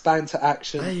 Lights, banter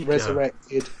action,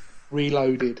 resurrected,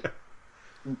 reloaded,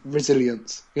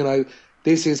 resilience.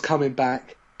 This is coming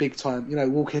back big time.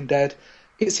 Walking Dead,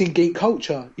 it's in geek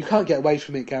culture. You can't get away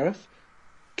from it, Gareth.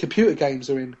 Computer games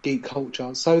are in geek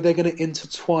culture, so they're going to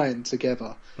intertwine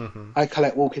together. Mm-hmm. I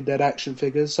collect Walking Dead action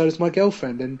figures, so does my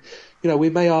girlfriend, and we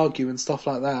may argue and stuff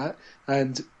like that,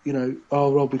 and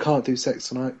oh Rob, we can't do sex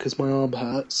tonight because my arm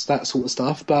hurts, that sort of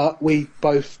stuff, but we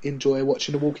both enjoy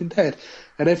watching The Walking Dead.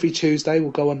 And every Tuesday we'll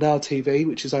go on Now TV,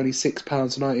 which is only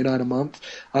 £6.99 a month,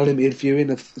 unlimited viewing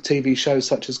of TV shows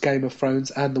such as Game of Thrones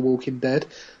and The Walking Dead,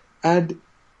 and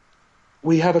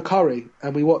we have a curry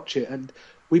and we watch it. And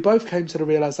we both came to the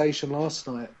realisation last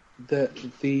night that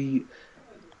the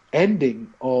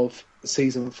ending of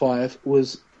season 5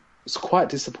 was quite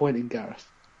disappointing, Gareth.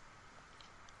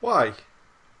 Why?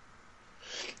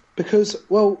 Because,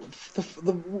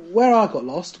 where I got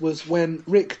lost was when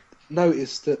Rick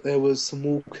noticed that there was some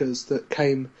walkers that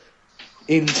came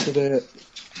into the...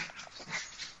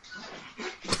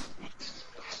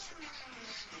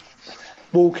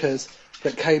 walkers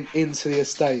that came into the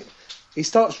estate. He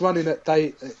starts running at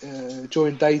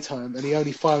during daytime, and he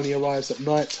only finally arrives at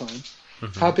night time.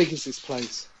 Mm-hmm. How big is this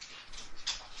place?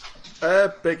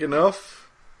 Big enough.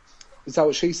 Is that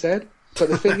what she said? But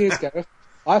the thing is, Gareth,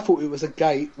 I thought it was a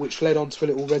gate which led onto a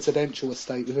little residential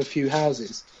estate with a few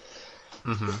houses.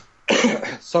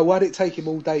 Mm-hmm. So why did it take him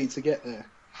all day to get there?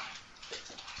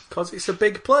 Because it's a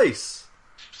big place.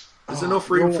 There's enough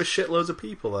room for shitloads of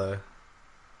people there.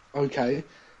 Okay,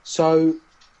 so...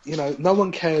 no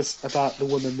one cares about the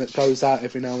woman that goes out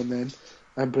every now and then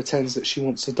and pretends that she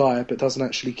wants to die but doesn't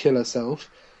actually kill herself.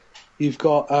 You've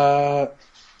got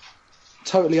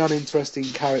totally uninteresting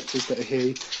characters that are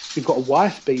here. You've got a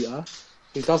wife beater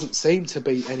who doesn't seem to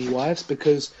beat any wives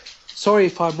because, sorry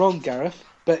if I'm wrong, Gareth,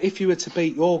 but if you were to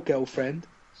beat your girlfriend,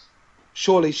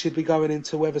 surely she'd be going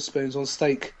into Weatherspoons on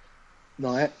steak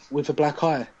night with a black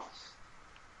eye.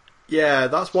 Yeah,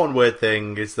 that's one weird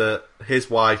thing, is that his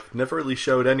wife never really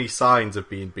showed any signs of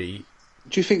being beat.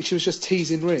 Do you think she was just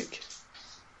teasing Rick?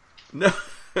 No,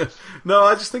 no,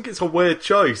 I just think it's a weird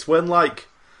choice. When,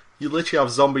 you literally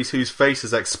have zombies whose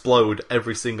faces explode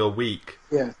every single week.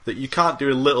 Yeah. That you can't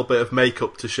do a little bit of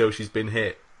makeup to show she's been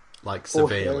hit,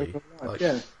 severely.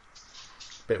 Yeah.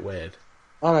 Bit weird.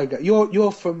 I know.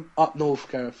 You're from up north,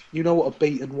 Gareth. You know what a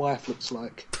beaten wife looks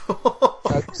like.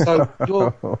 So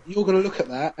you're going to look at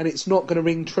that, and it's not going to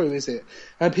ring true, is it?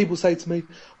 And people say to me,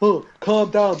 "Oh, calm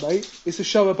down, mate. It's a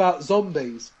show about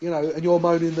zombies," and you're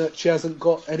moaning that she hasn't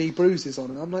got any bruises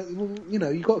on her. I'm like, well,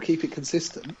 you got to keep it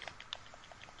consistent.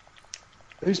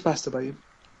 Who's masturbating?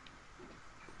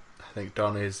 I think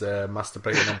Don is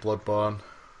masturbating on Bloodborne.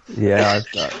 Yeah,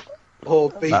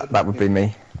 that would be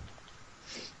me.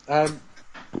 But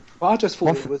I just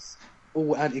thought it was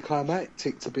all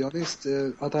anticlimactic, to be honest.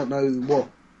 I don't know what...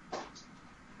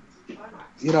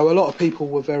 a lot of people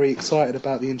were very excited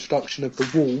about the introduction of the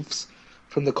wolves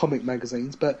from the comic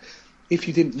magazines, but if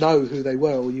you didn't know who they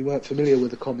were or you weren't familiar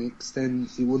with the comics, then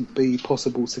it wouldn't be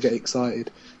possible to get excited.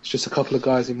 It's just a couple of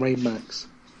guys in Rain Max.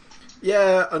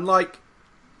 Yeah, and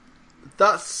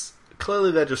that's...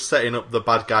 Clearly they're just setting up the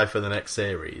bad guy for the next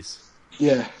series.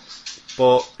 Yeah.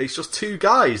 But it's just two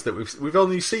guys that we've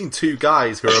only seen two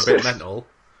guys who are a bit mental.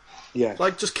 Yeah.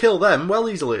 Just kill them well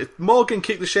easily. Morgan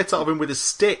kicked the shit out of him with his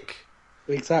stick.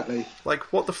 Exactly.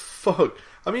 What the fuck?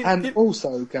 I mean... And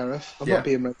also, Gareth, I'm not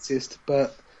being racist,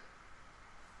 but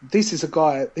these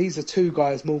are two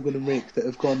guys, Morgan and Rick, that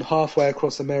have gone halfway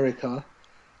across America.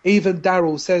 Even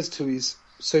Daryl says to his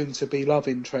soon-to-be love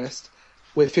interest,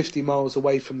 we're 50 miles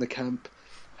away from the camp.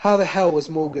 How the hell has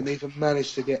Morgan even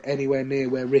managed to get anywhere near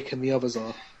where Rick and the others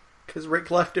are? Because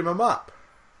Rick left him a map.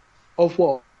 Of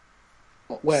what?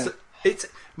 Where? So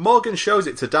Morgan shows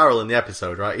it to Daryl in the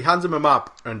episode, right? He hands him a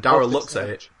map, and Daryl looks at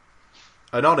it,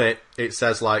 and on it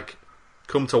says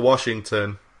 "Come to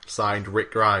Washington," signed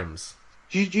Rick Grimes.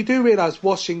 You do realise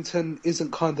Washington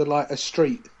isn't kind of like a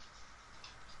street?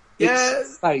 Yeah. It's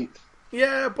a state.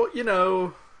 Yeah, but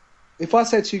If I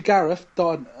said to you, Gareth,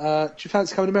 Don, do you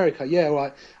fancy coming to America? Yeah, all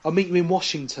right. I'll meet you in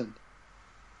Washington.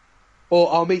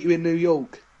 Or I'll meet you in New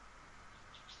York.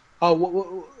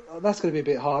 Oh, that's going to be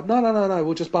a bit hard. No.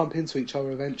 We'll just bump into each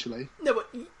other eventually. No, but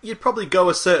you'd probably go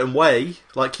a certain way.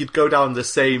 You'd go down the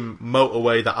same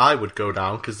motorway that I would go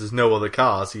down, because there's no other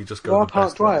cars, so you just go Well, the I can't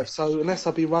best drive, way. so unless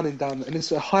I'll be running down... And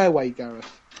it's a highway,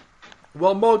 Gareth.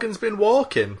 Well, Morgan's been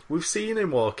walking. We've seen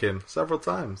him walking several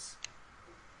times.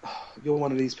 You're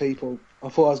one of these people. I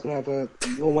thought I was going to have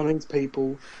You're one of these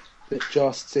people that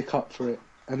just stick up for it.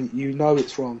 And you know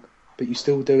it's wrong, but you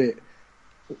still do it.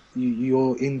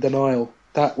 You're in denial.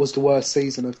 That was the worst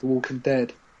season of The Walking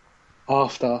Dead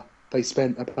after they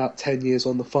spent about 10 years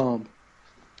on the farm.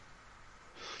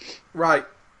 Right.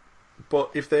 But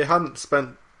if they hadn't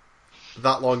spent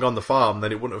that long on the farm,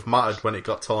 then it wouldn't have mattered when it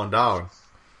got torn down.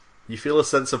 You feel a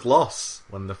sense of loss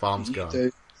when the farm's gone. You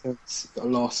do. It's a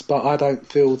loss, but I don't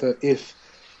feel that if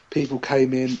people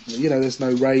came in, there's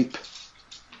no rape.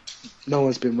 No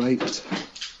one's been raped.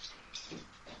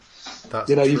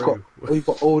 That's true. We've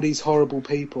got all these horrible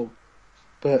people,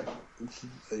 but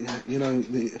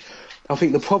I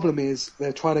think the problem is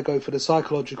they're trying to go for the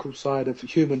psychological side of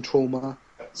human trauma,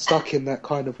 stuck in that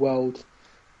kind of world.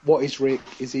 What is Rick?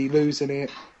 Is he losing it?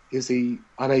 Is he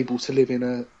unable to live in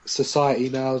a society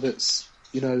now that's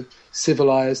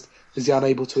civilized? Is he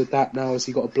unable to adapt now? Has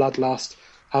he got a bloodlust?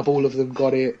 Have all of them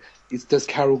got it? Does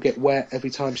Carol get wet every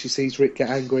time she sees Rick get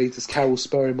angry? Does Carol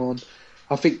spur him on?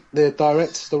 I think the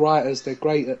directors, the writers, they're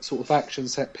great at sort of action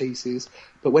set pieces,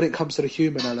 but when it comes to the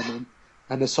human element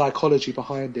and the psychology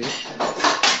behind it...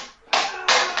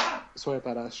 Sorry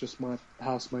about that, it's just my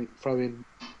housemate throwing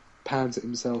pans at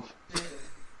himself.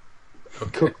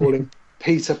 Okay. Could call him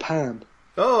Peter Pan.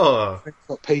 Oh! It's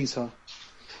not Peter.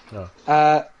 No.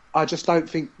 I just don't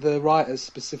think the writers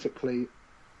specifically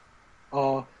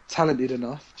are talented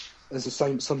enough as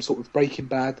some sort of Breaking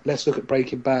Bad. Let's look at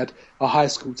Breaking Bad, a high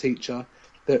school teacher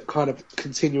that kind of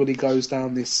continually goes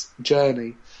down this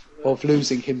journey of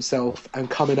losing himself and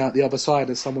coming out the other side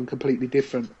as someone completely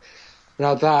different.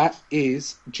 Now that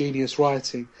is genius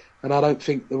writing, and I don't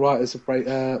think the writers of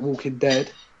Walking Dead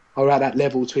are at that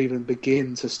level to even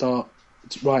begin to start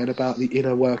writing about the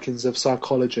inner workings of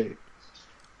psychology.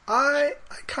 I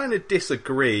kind of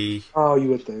disagree. Oh, you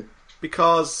would do.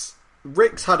 Because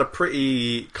Rick's had a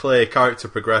pretty clear character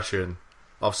progression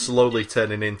of slowly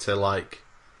turning into,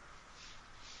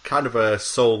 kind of a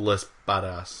soulless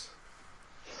badass.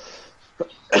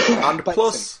 And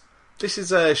plus, this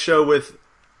is a show with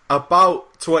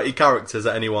about 20 characters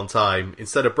at any one time,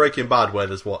 instead of Breaking Bad where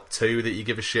there's, 2 that you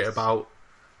give a shit about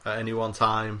at any one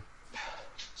time.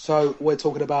 So we're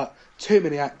talking about too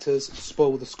many actors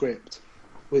spoil the script,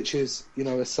 which is,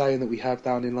 a saying that we have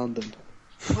down in London.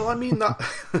 Well, I mean, that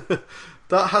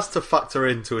that has to factor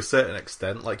in to a certain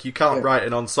extent. You can't write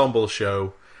an ensemble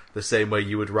show the same way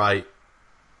you would write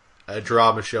a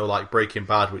drama show like Breaking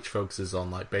Bad, which focuses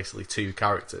on, basically 2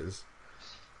 characters.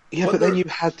 Yeah, but then you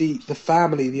had the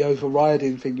family, the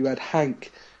overriding thing. You had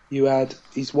Hank, you had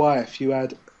his wife, you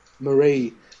had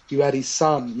Marie, you had his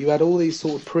son, you had all these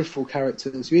sort of peripheral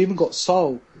characters. You even got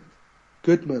Sol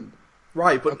Goodman.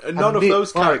 Right, but And none of Nick,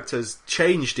 those right. characters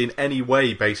changed in any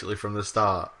way, basically, from the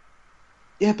start.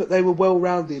 Yeah, but they were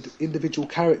well-rounded individual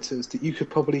characters that you could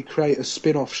probably create a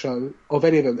spin-off show of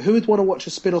any of them. Who would want to watch a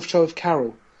spin-off show of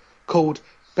Carol called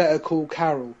Better Call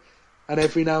Carol? And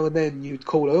every now and then you'd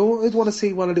call her, oh, I'd want to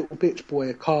see one little bitch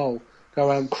boy, Carl, go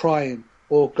around crying,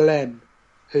 or Glenn,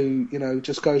 who,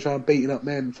 just goes around beating up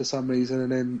men for some reason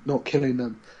and then not killing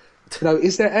them.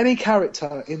 Is there any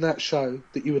character in that show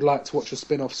that you would like to watch a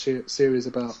spin-off series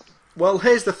about? Well,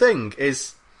 here's the thing,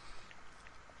 is...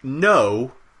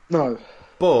 No,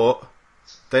 but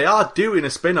they are doing a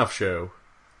spin-off show.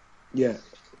 Yeah.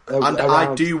 And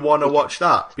I do want to watch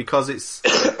that, because it's...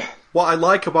 What I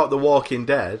like about The Walking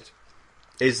Dead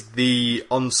is the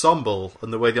ensemble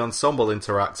and the way the ensemble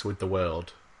interacts with the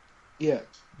world. Yeah.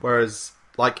 Whereas,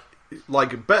 like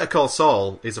Better Call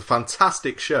Saul is a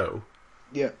fantastic show.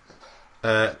 Yeah.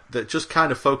 That just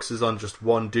kind of focuses on just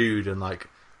one dude, and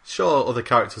sure, other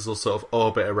characters will sort of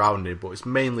orbit around him, but it's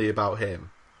mainly about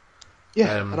him.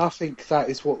 Yeah, and I think that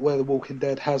is where The Walking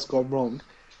Dead has gone wrong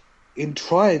in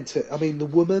trying to. I mean, the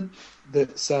woman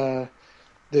that's the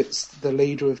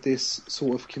leader of this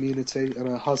sort of community, and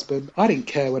her husband. I didn't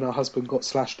care when her husband got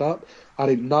slashed up. I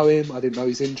didn't know him. I didn't know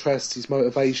his interests, his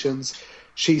motivations.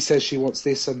 She says she wants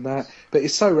this and that, but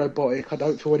it's so robotic. I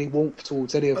don't feel any warmth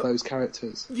towards any of those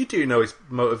characters. You do know his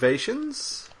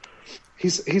motivations.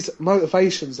 His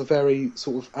motivations are very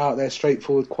sort of out there,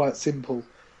 straightforward, quite simple.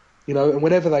 And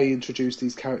whenever they introduce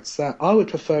these characters, I would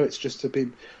prefer it's just to have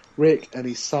been Rick and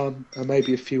his son and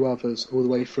maybe a few others all the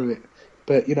way through it.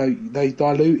 But, they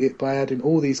dilute it by adding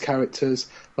all these characters,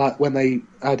 like when they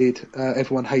added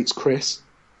Everyone Hates Chris.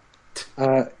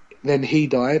 Then he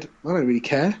died. I don't really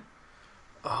care.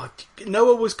 Oh,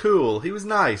 Noah was cool. He was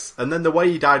nice. And then the way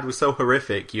he died was so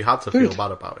horrific, you had to feel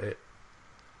bad about it.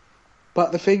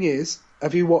 But the thing is,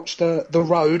 have you watched The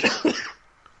Road?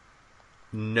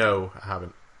 No, I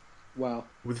haven't. Wow.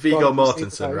 With Viggo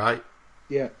Mortensen, right?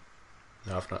 Yeah.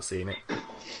 No, I've not seen it.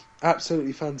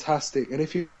 Absolutely fantastic. And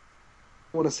if you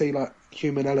want to see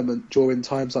human element during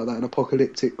times like that, an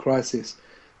apocalyptic crisis,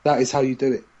 that is how you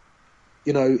do it.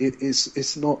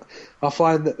 It's not. I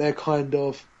find that they're kind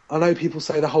of. I know people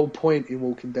say the whole point in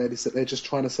Walking Dead is that they're just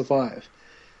trying to survive,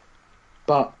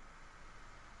 but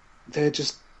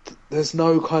there's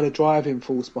no kind of driving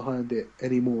force behind it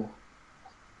anymore,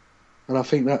 and I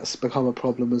think that's become a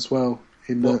problem as well.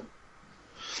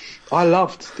 I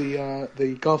loved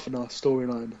the governor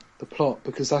storyline, the plot,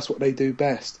 because that's what they do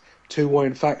best. Two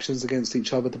warring factions against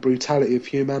each other, the brutality of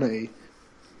humanity.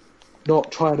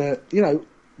 Not trying to,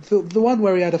 the one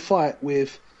where he had a fight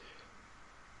with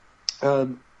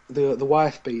the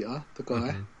wife beater, the guy.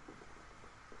 Mm-hmm.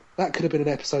 That could have been an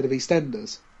episode of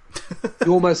EastEnders.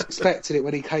 You almost expected it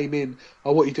when he came in.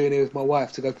 Oh, what are you doing here with my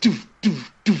wife? To go doof doof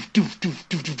doof doof doof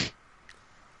doof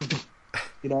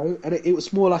doof. And it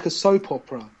was more like a soap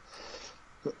opera.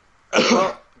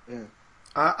 Well, yeah.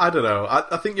 I don't know.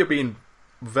 I think you're being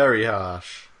very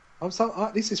harsh.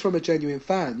 This is from a genuine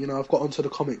fan. I've got onto the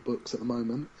comic books at the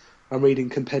moment. I'm reading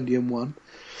Compendium 1.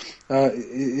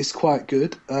 It's quite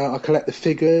good. I collect the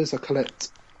figures. I collect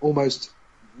almost...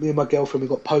 Me and my girlfriend, we've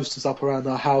got posters up around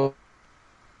our house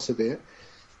of it.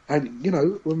 And,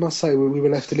 we must say we were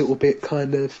left a little bit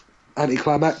kind of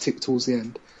anticlimactic towards the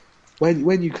end.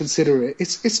 When you consider it,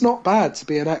 it's not bad to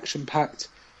be an action-packed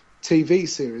TV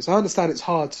series. I understand it's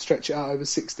hard to stretch it out over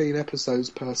 16 episodes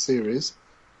per series.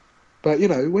 But,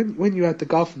 when you had the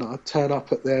governor turn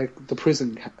up at the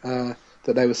prison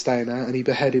that they were staying at and he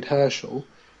beheaded Herschel,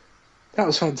 that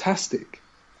was fantastic.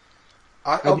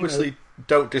 I obviously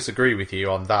don't disagree with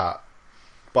you on that.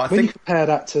 But I when think you compare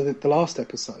that to the last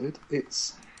episode,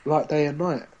 it's like day and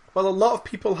night. Well, a lot of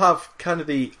people have kind of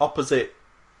the opposite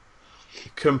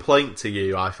complaint to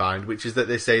you, I find, which is that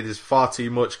they say there's far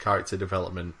too much character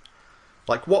development.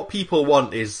 What people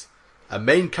want is a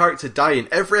main character dying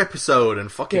every episode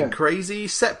and fucking crazy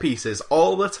set pieces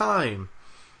all the time.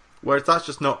 Whereas that's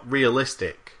just not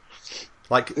realistic.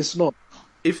 It's not.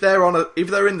 If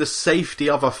they're in the safety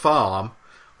of a farm,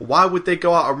 why would they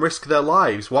go out and risk their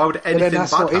lives? Why would anything bad happen?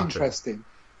 That's not interesting.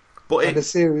 And the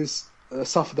series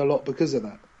suffered a lot because of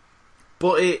that.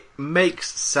 But it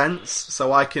makes sense,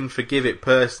 so I can forgive it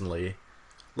personally.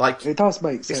 It does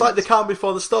make sense. It's like the calm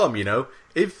before the storm,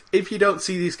 If you don't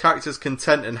see these characters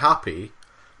content and happy,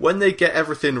 when they get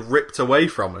everything ripped away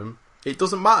from them, it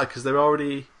doesn't matter because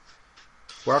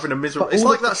we're having a miserable... It's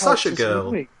like that Sasha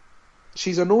girl.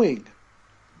 She's annoying.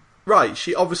 right,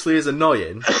 she obviously is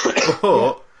annoying,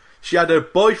 but she had her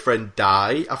boyfriend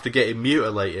die after getting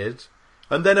mutilated,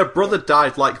 and then her brother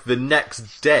died like the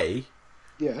next day,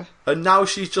 Yeah. and now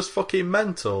she's just fucking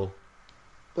mental.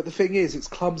 But the thing is, it's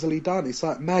clumsily done. It's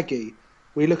like Maggie.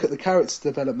 We look at the character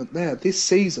development there. This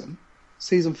season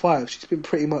 5, she's been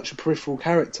pretty much a peripheral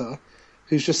character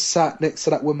who's just sat next to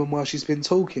that woman while she's been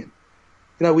talking.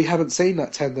 You know, we haven't seen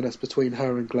that tenderness between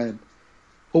her and Glenn.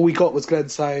 All we got was Glenn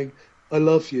saying, "I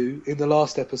love you" in the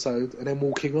last episode and then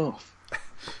walking off.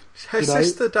 Her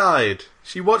sister died.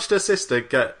 She watched her sister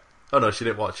get... Oh no, she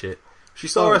didn't watch it. She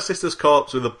saw her sister's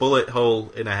corpse with a bullet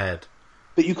hole in her head.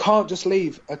 But you can't just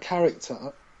leave a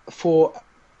character for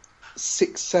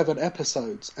 6-7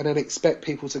 episodes and then expect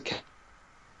people to care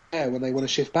when they want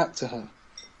to shift back to her.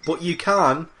 But you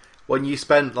can when you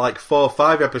spent like 4 or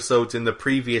 5 episodes in the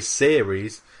previous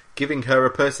series giving her a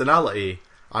personality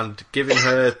and giving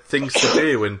her things to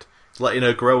do and letting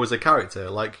her grow as a character.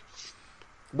 Like,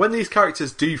 when these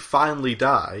characters do finally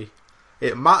die,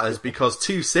 it matters because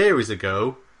 2 series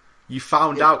ago you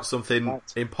found out something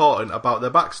important about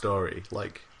their backstory.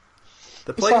 Like,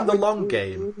 they're playing the long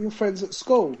game. Your friends at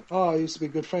school. Oh, I used to be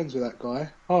good friends with that guy.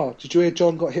 Oh, did you hear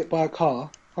John got hit by a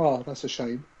car? Oh, that's a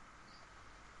shame.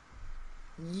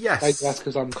 Yes. Maybe that's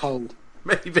because I'm cold.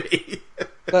 Maybe.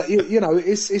 But, you know,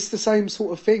 it's the same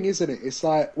sort of thing, isn't it? It's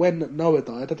like when Noah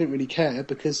died, I didn't really care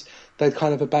because they'd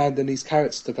kind of abandoned his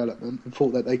character development and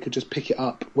thought that they could just pick it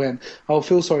up when... I'll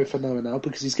feel sorry for Noah now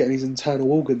because he's getting his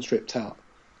internal organs ripped out.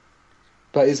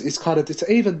 But it's kind of...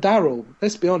 Even Daryl,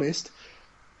 let's be honest,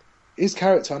 his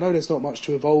character, I know there's not much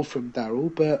to evolve from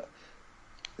Daryl, but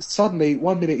suddenly,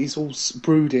 one minute he's all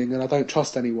brooding and I don't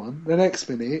trust anyone. The next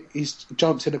minute, he's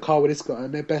jumped in a car with this guy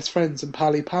and they're best friends and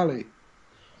pally-pally.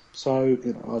 So,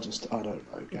 you know, I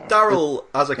don't know, Gareth. Daryl,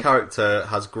 as a character,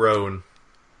 has grown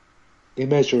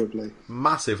immeasurably.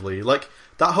 Massively. Like,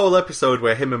 that whole episode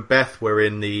where him and Beth were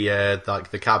in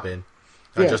the cabin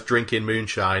and just drinking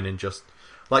moonshine and just...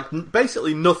 Like,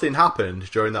 basically nothing happened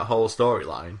during that whole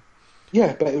storyline.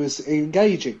 Yeah, but it was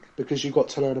engaging because you got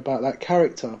to learn about that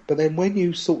character. But then when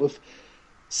you sort of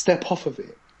step off of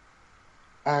it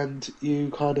and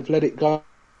you kind of let it go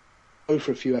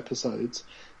for a few episodes,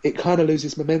 it kind of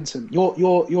loses momentum.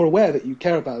 You're aware that you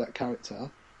care about that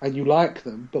character and you like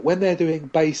them, but when they're doing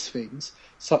base things,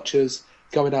 such as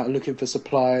going out and looking for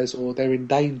supplies or they're in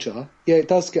danger, yeah, it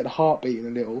does get the heart beating a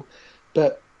little,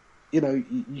 but, you know,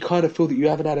 you kind of feel that you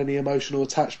haven't had any emotional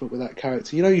attachment with that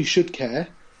character. You know you should care,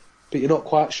 but you're not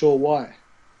quite sure why.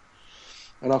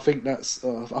 And I think that's...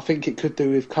 I think it could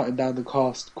do with cutting down the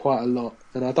cast quite a lot.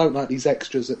 And I don't like these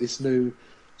extras at this new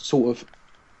sort of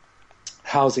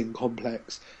housing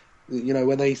complex. You know,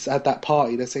 when they had that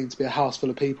party, there seemed to be a house full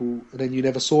of people, and then you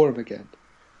never saw them again.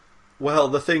 Well,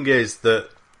 the thing is that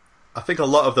I think a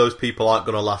lot of those people aren't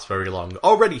going to last very long.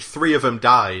 Already 3 of them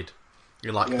died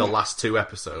in, like, the last 2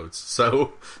 episodes.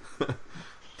 So,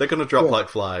 they're going to drop like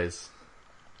flies.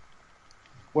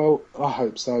 Well, I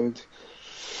hope so. And,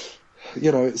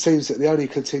 you know, it seems that the only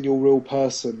continual real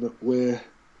person that we're...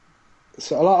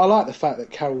 So I like the fact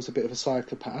that Carol's a bit of a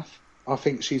psychopath. I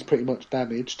think she's pretty much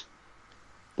damaged.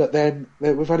 But then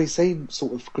we've only seen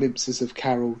sort of glimpses of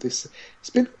Carol. It's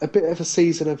been a bit of a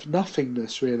season of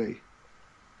nothingness, really.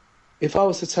 If I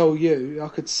was to tell you, I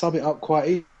could sum it up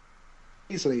quite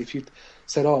easily. If you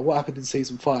said, "Oh, what happened in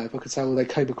season 5?" I could say, "Well, they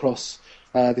came across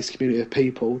this community of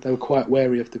people. They were quite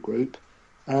wary of the group.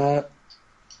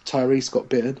 Tyrese got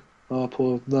bitten. Oh,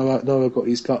 poor Noah got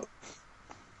his guts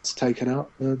taken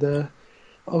out. And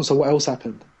also, what else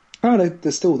happened? Oh,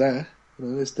 they're still there. You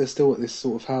know, they're still at this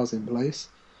sort of housing place.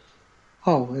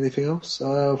 Oh, anything else?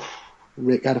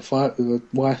 Rick had a fight with a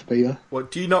wife beater. Well,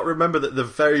 do you not remember that the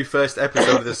very first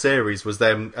episode of the series was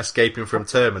them escaping from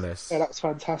Terminus? Yeah, that's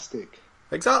fantastic.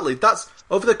 Exactly. That's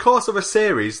over the course of a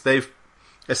series, they've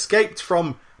escaped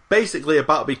from basically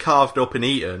about to be carved up and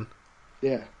eaten.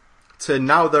 Yeah. To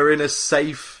now they're in a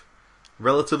safe,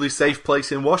 relatively safe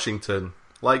place in Washington.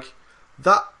 Like,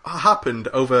 that happened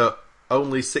over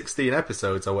only 16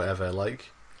 episodes or whatever.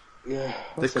 Like, yeah,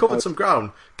 they've covered some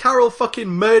ground. Carol fucking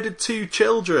murdered 2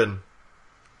 children.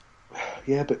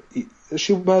 Yeah, but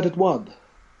she murdered one.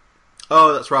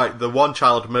 Oh, that's right. The one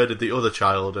child murdered the other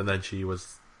child, and then she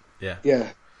was... Yeah.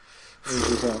 Yeah.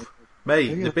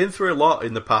 Mate, they've been through a lot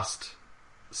in the past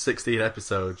 16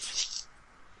 episodes.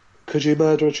 Could you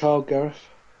murder a child, Gareth?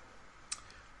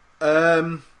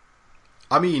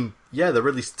 I mean, yeah, they're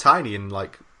really tiny and,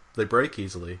 like, they break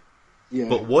easily. Yeah.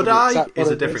 But would I? Is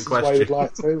a different question.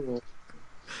 Like to, or...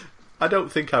 I don't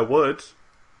think I would.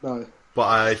 No. But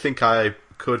I think I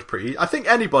could pretty... I think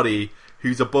anybody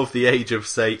who's above the age of,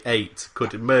 say, 8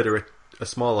 could murder a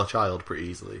smaller child pretty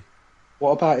easily.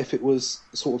 What about if it was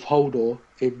sort of Hodor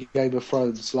in Game of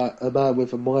Thrones, like a man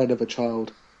with the mind of a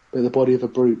child, but the body of a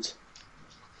brute?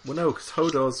 Well, no, because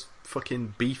Hodor's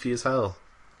fucking beefy as hell.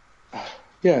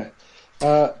 Yeah,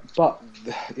 but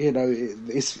you know,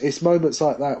 it's moments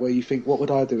like that where you think, what would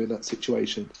I do in that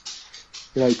situation?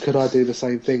 You know, could I do the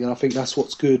same thing? And I think that's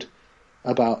what's good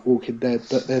about Walking Dead.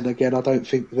 But then again, I don't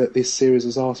think that this series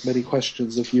has asked many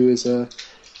questions of you as a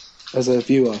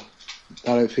viewer.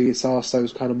 I don't think it's asked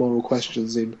those kind of moral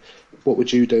questions in what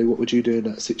would you do? What would you do in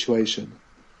that situation?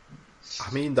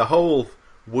 I mean, the whole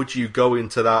would you go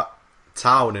into that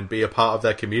town and be a part of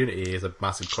their community is a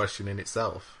massive question in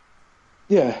itself.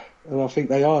 Yeah, and I think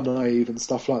they are naive and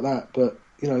stuff like that, but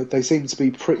you know, they seem to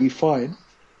be pretty fine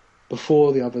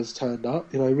before the others turned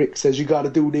up. You know, Rick says, you got to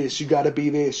do this, you got to be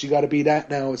this, you got to be that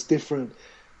now, it's different.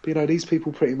 But you know, these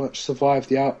people pretty much survived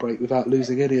the outbreak without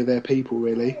losing any of their people,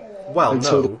 really. Well,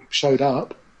 until no. they showed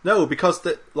up. No, because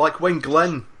like when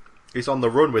Glenn is on the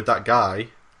run with that guy,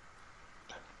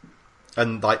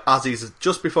 and like as he's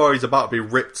just before he's about to be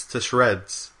ripped to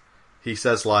shreds, he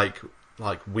says like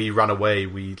we ran away,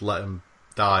 we let him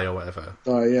die or whatever.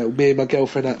 Oh yeah, me and my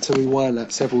girlfriend had to rewind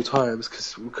that several times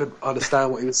because we couldn't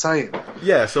understand what he was saying.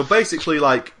 Yeah, so basically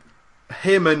like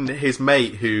him and his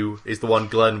mate, who is the one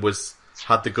Glenn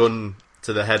had the gun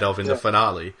to the head of in the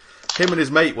finale. Him and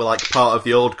his mate were like part of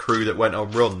the old crew that went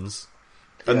on runs,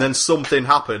 and then something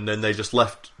happened and they just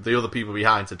left the other people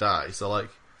behind to die. So like,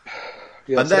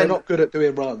 yeah, and so then they're not good at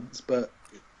doing runs, but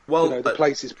well, you know, the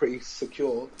place is pretty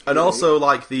secure. And really. also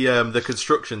like the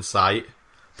construction site,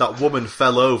 that woman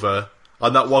fell over,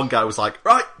 and that one guy was like,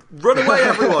 "Right, run away,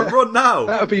 everyone, run now."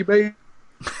 That would be me.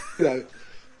 You know,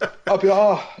 I'd be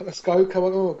like, let's go, come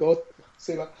on, oh god,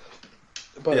 see that.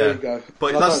 But there you go.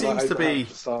 But and that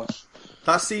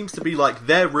seems to be like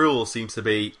their rule seems to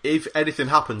be if anything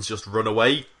happens, just run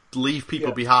away, leave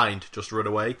people behind, just run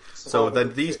away. So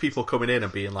then these people coming in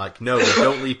and being like, no, we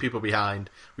don't leave people behind,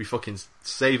 we fucking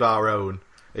save our own,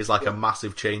 is like a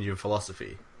massive change in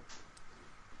philosophy.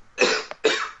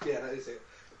 Yeah, that is it.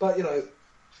 But you know,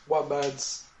 one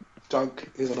man's junk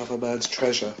is another man's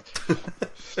treasure.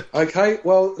 Okay,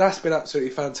 well, that's been absolutely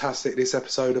fantastic, this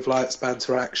episode of Lights,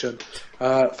 Banter, Action.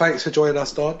 Thanks for joining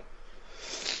us, Don.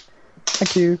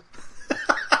 Thank you.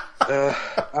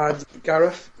 And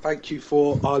Gareth, thank you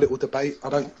for our little debate. I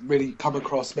don't really come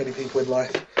across many people in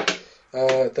life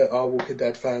that are Walking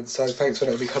Dead fans, so thanks for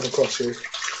letting me come across you.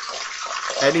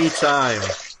 Anytime.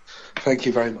 Thank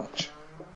you very much.